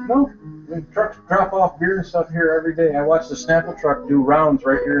around. No, the trucks drop off beer and stuff here every day. I watch the Snapple truck do rounds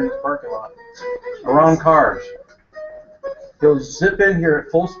right here in this parking lot, around cars. He'll zip in here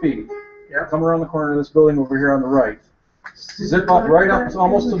at full speed, come around the corner of this building over here on the right, zip up right up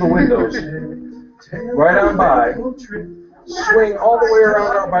almost to the windows, right on by, swing all the way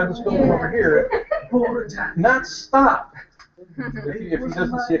around out by this building over here, not stop. If he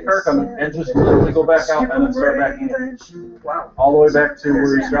doesn't see a car coming, and just literally go back out and then start backing in. Wow. All the way back to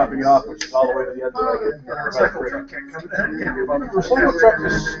where he's dropping it off, which is all the way to the end of the Recycle truck can't come in. The recycle truck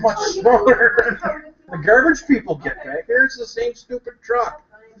is much smaller. The garbage people get back here. It's the same stupid truck.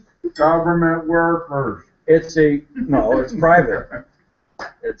 Government workers. It's private.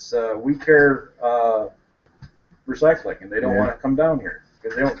 It's We Care Recycling, and they don't want to come down here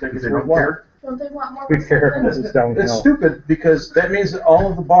because they don't think it's worthwhile. Don't they want more? We care this is downhill. It's stupid because that means that all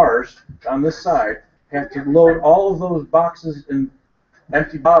of the bars on this side have to load all of those boxes and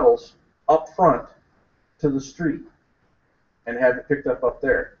empty bottles up front to the street and have it picked up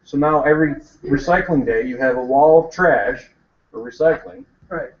there. So now every recycling day you have a wall of trash for recycling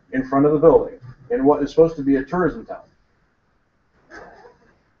in front of the building in what is supposed to be a tourism town.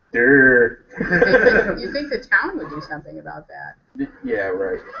 You think the town would do something about that? Yeah,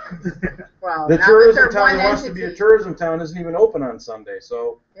 right. Well, The not that tourism they're town one that wants to be a entity. tourism town isn't even open on Sunday,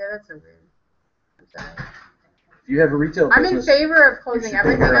 so Yeah, that's so weird. I'm sorry. if you have a retail I'm in business, favor of closing should be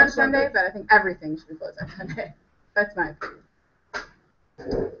everything here on on Sunday, Sunday. but I think everything should be closed on Sunday. That's my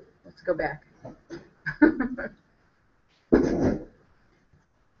opinion. Let's go back.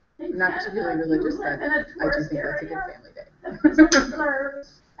 I'm not particularly religious, but I do think that's a good family day. The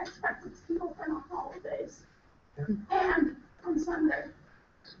tourists expect its people on the holidays and on Sunday.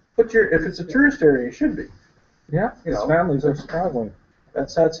 if it's a tourist area, it should be. Yeah, You know. families are struggling.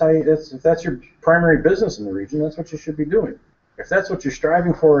 That's how you, if that's your primary business in the region, that's what you should be doing. If that's what you're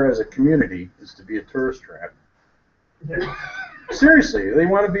striving for as a community, is to be a tourist trap. Seriously, they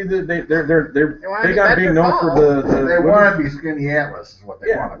want to be they're wanna big be on being known for the They want to be Skinny Atlas is what they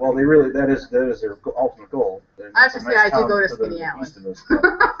yeah. want. Well, they really that is their ultimate goal. I have to It's a say, I do town go to the Skinny Atlas. east of us, but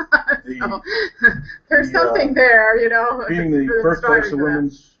So, there's the, something there, you know. being the for birthplace striving of for that.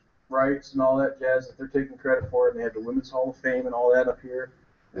 women's rights and all that jazz that they're taking credit for, and they had the Women's Hall of Fame and all that up here.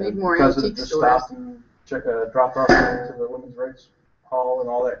 We need And more the president antique just stores. stopped and dropped off to the Women's Rights Hall and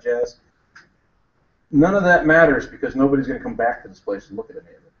all that jazz. None of that matters because nobody's going to come back to this place and look at any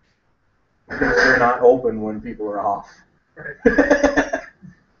of it. Because they're not open when people are off.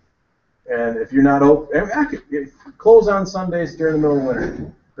 And if you're not open, close on Sundays during the middle of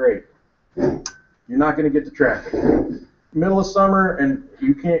winter. Great. You're not going to get the traffic. Middle of summer and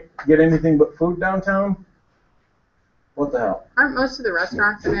you can't get anything but food downtown? What the hell? Aren't most of the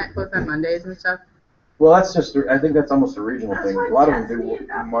restaurants in that closed on Mondays and stuff? Well, that's just, I think that's almost a regional thing. A lot of them do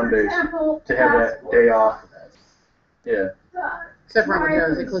Mondays to have that day off. Yeah. Except for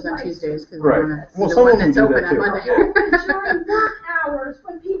Joe's, they close on Tuesdays because Right. they want to Well, see the some one of them that's do open that on too, Monday. yeah. During work hours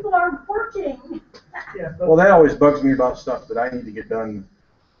when people are working. Yeah, Well, that always bugs me about stuff that I need to get done,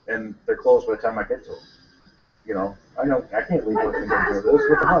 and they're closed by the time I get to them. You know, I can't leave work and go do this.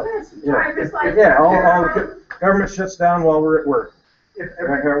 What the hell? Yeah, all the government shuts down while we're at work.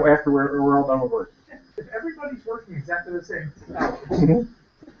 After we're all done with work. If everybody's working exactly the same hours, Mhm.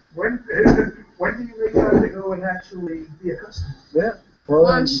 when do you make time to go and actually be a customer? Yeah. Well,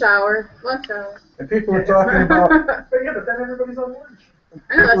 Lunch hour. and people are talking about. But yeah, but then everybody's on lunch.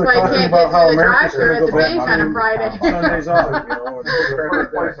 I know, that's People are why I talking can't about get how through the America's drive-thru at gonna the go back bank on a Friday. Sundays off, you know. And The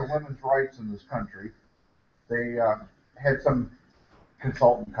first place of women's rights in this country, they had some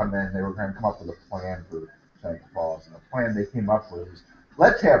consultant come in. They were going to come up with a plan for Seneca Falls, and the plan they came up with is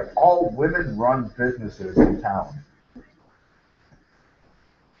let's have all women-run businesses in town.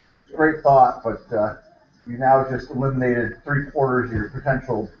 Great thought, but you now just eliminated 3/4 of your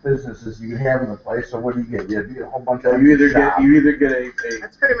potential businesses you have in the place. So what do you get? You get a whole bunch of you either shops. get a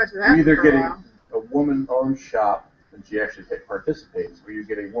That's pretty much what you happened either for get a while. a woman-owned shop and she actually participates, or you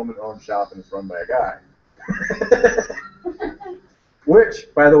get a woman-owned shop and it's run by a guy. Which,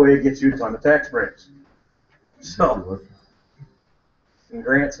 by the way, gets you a ton of tax breaks. So, and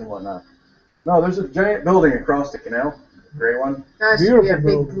grants and whatnot. No, there's a giant building across the canal, the gray one. That should be a Beautiful big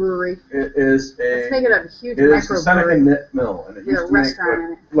building. brewery. It is Let's make it a huge it is the Seneca microbrewery. Knit Mill, and it Get a used to make restaurant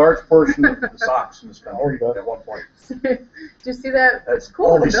in a large portion of the socks in this country Oh, yeah. at one point. Did you see that? That's It's cool,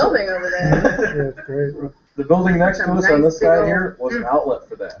 the always- building over there. Yeah, it's great. The building next to Some us on nice this big side old- here was an outlet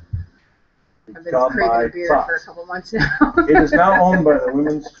for that. I've been Called craving my a beer for a socks. couple months now. It is now owned by the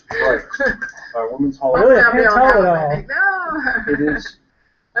Women's Rights, Women's Hall of Really? I Fame. can't tell it all. Like, no. It is.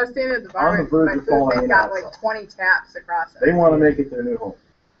 I was standing at the bar on the with verge my of food. falling They've got out, like so. 20 taps across it. They want to make it their new home.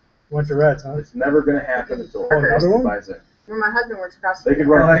 Went to Reds, huh? It's never going to happen until Another Hearst one? buys it. Where my husband works across the They could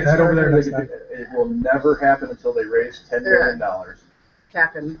street. run I'll a have to head over there Kickstarter, next they could- it will never happen until they raise $10 million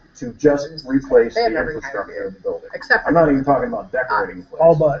Captain. to just replace They have the every kind of infrastructure beer. of the building. Except for I'm not even talking about decorating the place.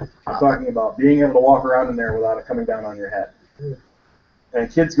 All but. I'm talking about being able to walk around in there without it coming down on your head. Yeah.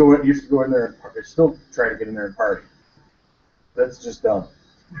 And kids used to go in there and they still try to get in there and party. That's just dumb.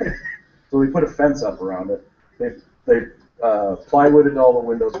 So they put a fence up around it. They plywooded all the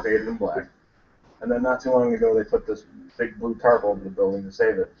windows, painted them black. And then not too long ago, they put this big blue tarp over the building to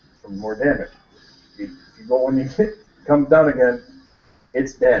save it from more damage. If you go when you come down again,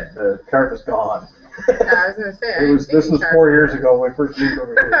 it's dead. The tarp is gone. Yeah, I was gonna say. I ain't This seen was shark. 4 years ago when we first moved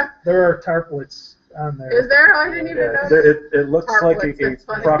over here. There are tarplets on there. Is there? I didn't even Yeah, know. it looks like Tarplets, that's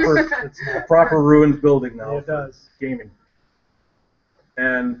funny. a proper ruined building now. Yeah, it does. Gaming.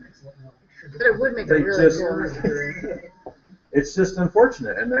 And But it would make They a really just- cool brewery. it's just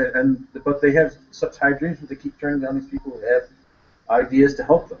unfortunate, but they have such high dreams, but they keep turning down these people who have ideas to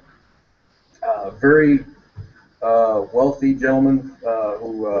help them. Very wealthy gentleman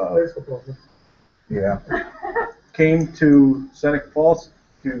who There's the problem. Yeah. came to Seneca Falls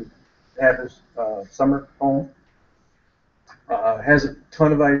to have his summer home. Has a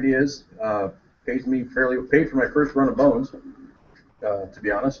ton of ideas. Paid for my first run of bones. To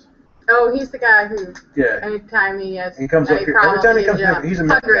be honest. Oh, he's the guy who. Yeah. Anytime he has. He comes up any here. problem, Every time he comes here, he's a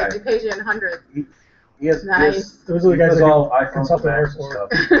meth guy. He pays you in 100. He has. Nice. Those are the He guys does that all can iPhones consult and the Macs and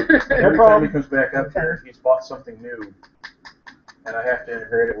airport. stuff. Every time problem. he comes back up here, he's bought something new, and I have to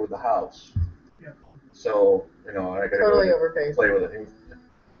integrate it with the house. Yeah. So I gotta Totally go overpays. play with it.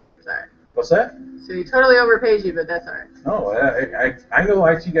 Sorry. What's that? So he totally overpays you, but that's all right. No, I know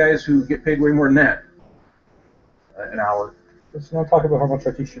IT guys who get paid way more than that an hour. Let's not talk about how much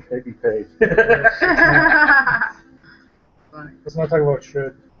IT should be paid. Funny. Let's not talk about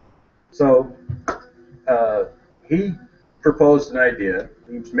should. So he proposed an idea.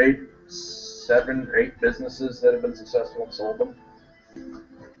 He's made 7 or 8 businesses that have been successful and sold them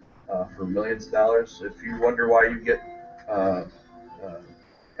for millions of dollars. If you wonder why you get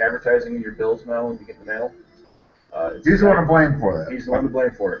advertising in your bills now when you get the mail, He's the one to blame for that. he's the one to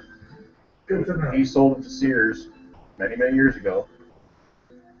blame for it. Good to know. He sold it to Sears many, many years ago.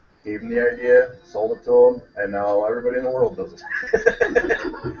 Gave him the idea, sold it to him, and now everybody in the world does it.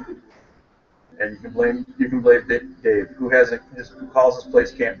 And you can blame Dave, who calls his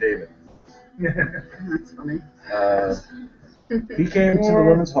place Camp David. That's funny. He came to the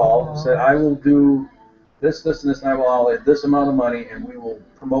Women's Hall and said, "I will do this, this, and this, and I will allocate this amount of money, and we will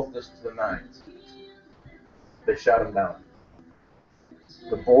promote this to the nines." They shot him down.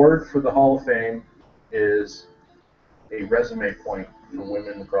 The board for the Hall of Fame is a resume point for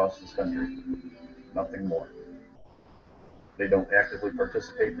women across this country. Nothing more. They don't actively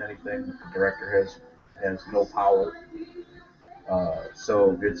participate in anything. The director has no power.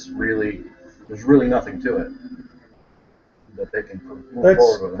 So there's really nothing to it that they can move That's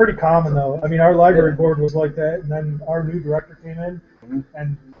forward with. pretty common, though. I mean, our library board was like that, and then our new director came in,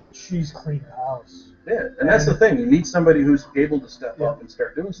 and she's cleaned the house. Yeah, and that's the thing. You need somebody who's able to step up and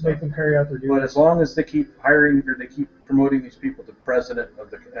start doing stuff. Make them carry out their duties. But as long as they keep hiring or they keep promoting these people to president of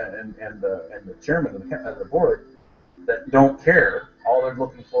the and the chairman of the board that don't care, all they're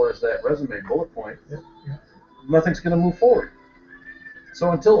looking for is that resume bullet point. Nothing's going to move forward.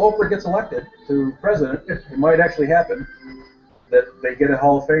 So until Oprah gets elected to president, it might actually happen that they get a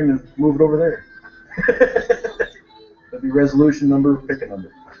Hall of Fame and move it over there. That'd be resolution number, pick a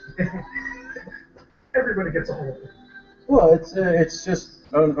number. Everybody gets a hold of it. Well, it's just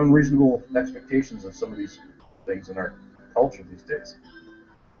unreasonable expectations of some of these things in our culture these days.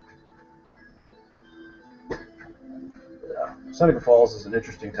 Seneca Falls is an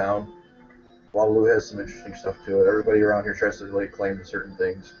interesting town. Waterloo has some interesting stuff to it. Everybody around here tries to lay claim to certain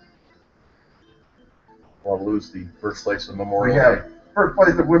things. Waterloo's the birthplace of Memorial We Day. have first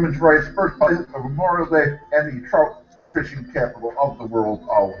place of women's rights, first place of Memorial Day, and the trout fishing capital of the world,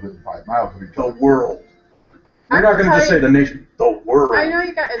 all within 5 miles of each The other. world. We're not going to just say the nation. The world. I know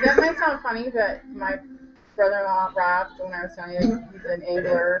you guys, that might sound funny, but my brother-in-law, Rob, when I was telling you, he's an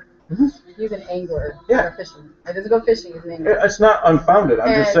angler. He's an angler, not a fisherman. He doesn't go fishing, he's an angler. It's not unfounded.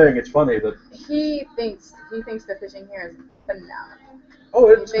 I'm just saying it's funny that. He thinks the fishing here is phenomenal. Oh,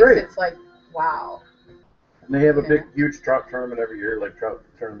 it's he thinks great. It's like, wow. And they have a big, huge trout tournament every year, like trout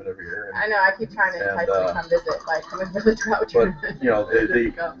tournament every year. And, I know, I keep trying to entice him to come visit, like, come and visit trout but tournament. you know,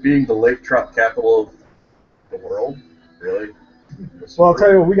 being the lake trout capital of the world, really. Well, I'll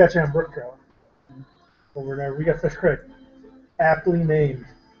tell you what, we got you on brook trout. Over there, we got Fish Creek. Aptly named.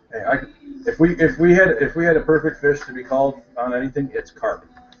 Hey, if we had a perfect fish to be called on anything, it's carp.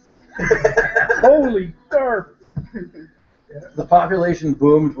 Holy carp! The population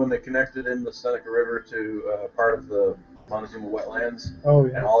boomed when they connected in the Seneca River to part of the Montezuma wetlands. Oh,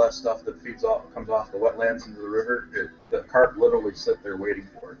 yeah. And all that stuff that comes off the wetlands into the river. The carp literally sit there waiting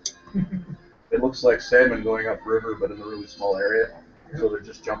for it. It looks like salmon going upriver, but in a really small area. So they're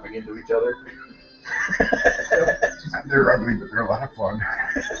just jumping into each other. They're ugly, but they're a lot of fun.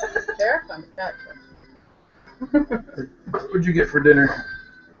 They're fun to catch. What'd you get for dinner?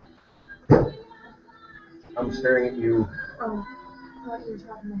 I'm staring at you. Oh, I thought you were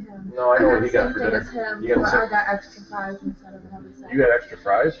talking to him. No, I know what he got Same for thing dinner. as him, You got but the I same- got extra fries instead of another side. You got extra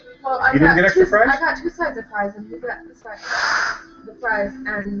fries? Well, I You didn't got get extra two, fries? I got 2 sides of fries, and he got the fries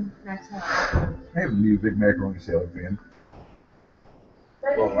and next time. I haven't been a big macaroni salad fan.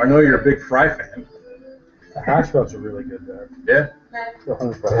 Well, I know you're a big fry fan. The hash browns are really good there. Yeah? The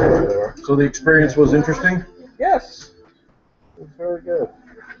 100 fries they were. So the experience was interesting? Yes. It was very good.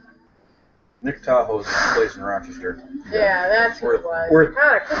 Nick Tahoe's is a place in Rochester. Yeah, that's who it was. Worth-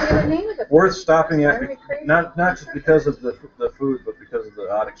 God, I couldn't get the name of the Worth stopping at, Driving me crazy. not just because of the food, but because of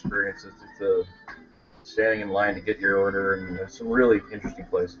the odd experiences. It's the standing in line to get your order, and it's a really interesting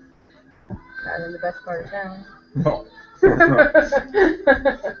place. Not in the best part of town. No. I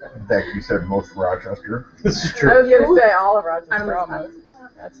In fact, you said most of Rochester. This is was true. gonna say all of Rochester I'm gonna almost.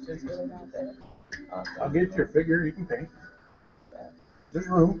 That's just really not there. I'll get you a figure you can paint. There's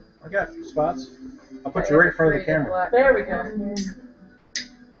room. I got spots. I'll put you right in front of the camera. There we go.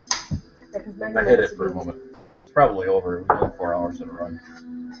 Because Megan I hit wants it to for a do- moment. It's probably over. It was only 4 hours in a run.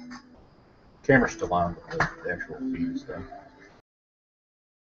 Camera's still on, but the actual feed is done.